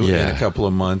continue in a couple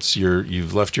of months.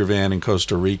 You've left your van in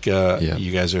Costa Rica. Yeah.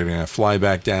 You guys are going to fly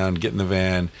back down, get in the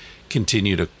van,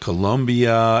 continue to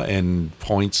Colombia and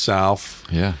point south.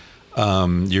 Yeah.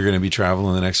 You're going to be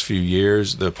traveling the next few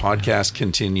years. The podcast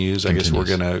continues. I guess we're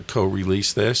going to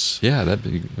co-release this. Yeah, that'd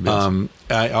be awesome.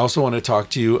 I also want to talk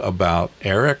to you about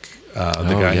Eric,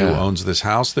 the guy who owns this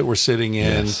house that we're sitting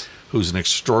in. Yes. Who's an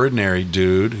extraordinary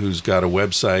dude who's got a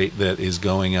website that is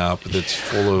going up that's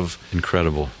full of...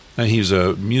 Incredible. And he was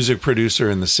a music producer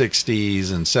in the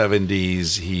 60s and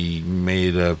 70s. He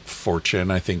made a fortune,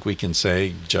 I think we can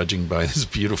say, judging by this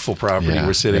beautiful property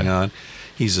we're sitting on.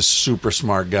 He's a super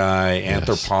smart guy,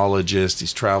 anthropologist.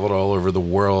 He's traveled all over the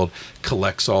world,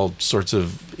 collects all sorts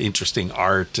of interesting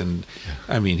art. And,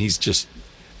 I mean, he's just...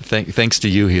 Thanks to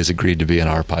you, he has agreed to be on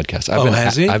our podcast.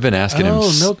 Has he? I've been asking him.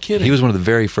 Oh, no kidding. He was one of the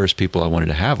very first people I wanted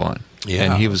to have on. Yeah,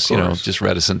 and he was, you know, just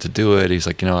reticent to do it. He's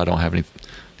like, you know, I don't have any.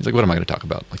 He's like, what am I going to talk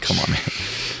about? Like, come on, man.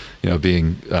 You know,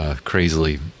 being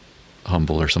crazily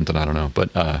humble or something. I don't know.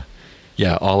 But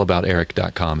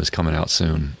allaboutErik.com is coming out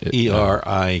soon.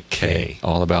 ERIK.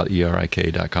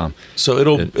 AllaboutERIK.com. So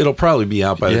it'll probably be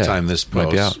out by the time this posts,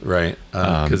 might be out. right?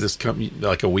 Because it's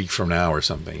like a week from now or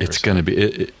something. It's going to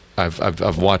be.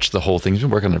 I've watched the whole thing. He's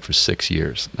been working on it for 6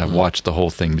 years. I've watched the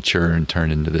whole thing mature and turn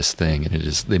into this thing, and it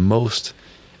is the most.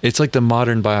 It's like the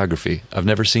modern biography. I've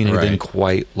never seen anything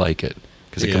quite like it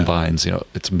because it combines. You know,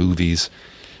 it's movies,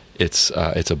 it's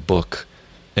a book,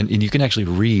 and you can actually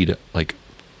read like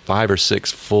 5 or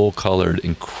 6 full-colored,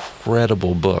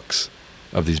 incredible books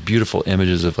of these beautiful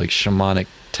images of like shamanic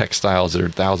textiles that are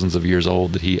thousands of years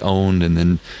old that he owned and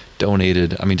then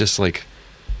donated. I mean, just like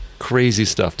crazy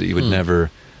stuff that you would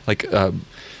never. Like, you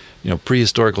know,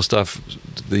 prehistorical stuff,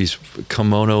 these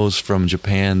kimonos from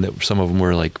Japan, that some of them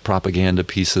were like propaganda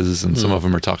pieces, and some of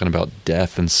them are talking about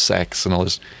death and sex and all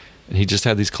this. And he just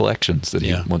had these collections that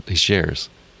he shares.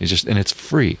 And it's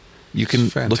free. You can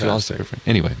look at all this stuff.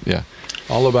 Anyway,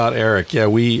 All About Eric. Yeah,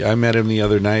 I met him the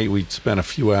other night. We spent a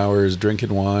few hours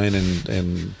drinking wine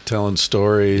and telling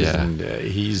stories, and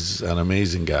he's an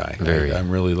amazing guy. I'm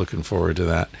really looking forward to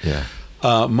that. Yeah.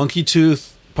 Monkey Tooth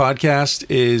podcast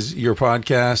is your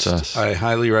podcast. Us. I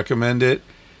highly recommend it.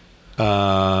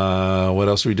 What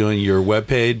else are we doing? Your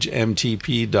webpage,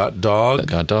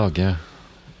 mtp.dog. .dog, yeah.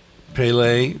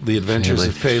 Pele, the adventures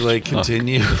of Pele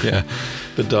continue. Yeah.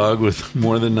 The dog with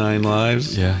more than 9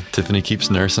 lives. Yeah. Tiffany keeps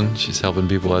nursing. She's helping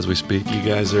people as we speak. You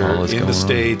guys are in the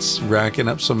States racking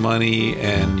up some money,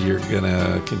 and you're going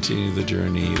to continue the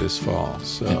journey this fall.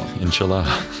 So Inshallah.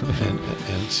 and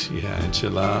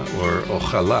inshallah, or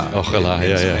ojalá. Ojalá,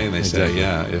 in Spain, they say,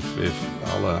 if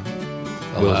Allah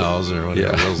allows or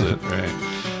whatever wills it.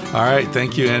 Right. All right.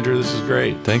 Thank you, Andrew. This is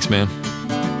great. Thanks, man.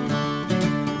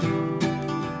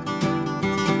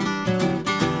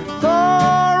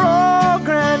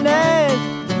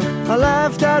 I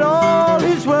laughed at all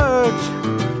his words.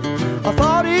 I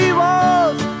thought he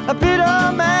was a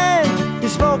bitter man. He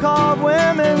spoke of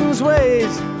women's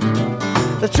ways.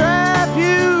 The trap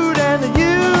you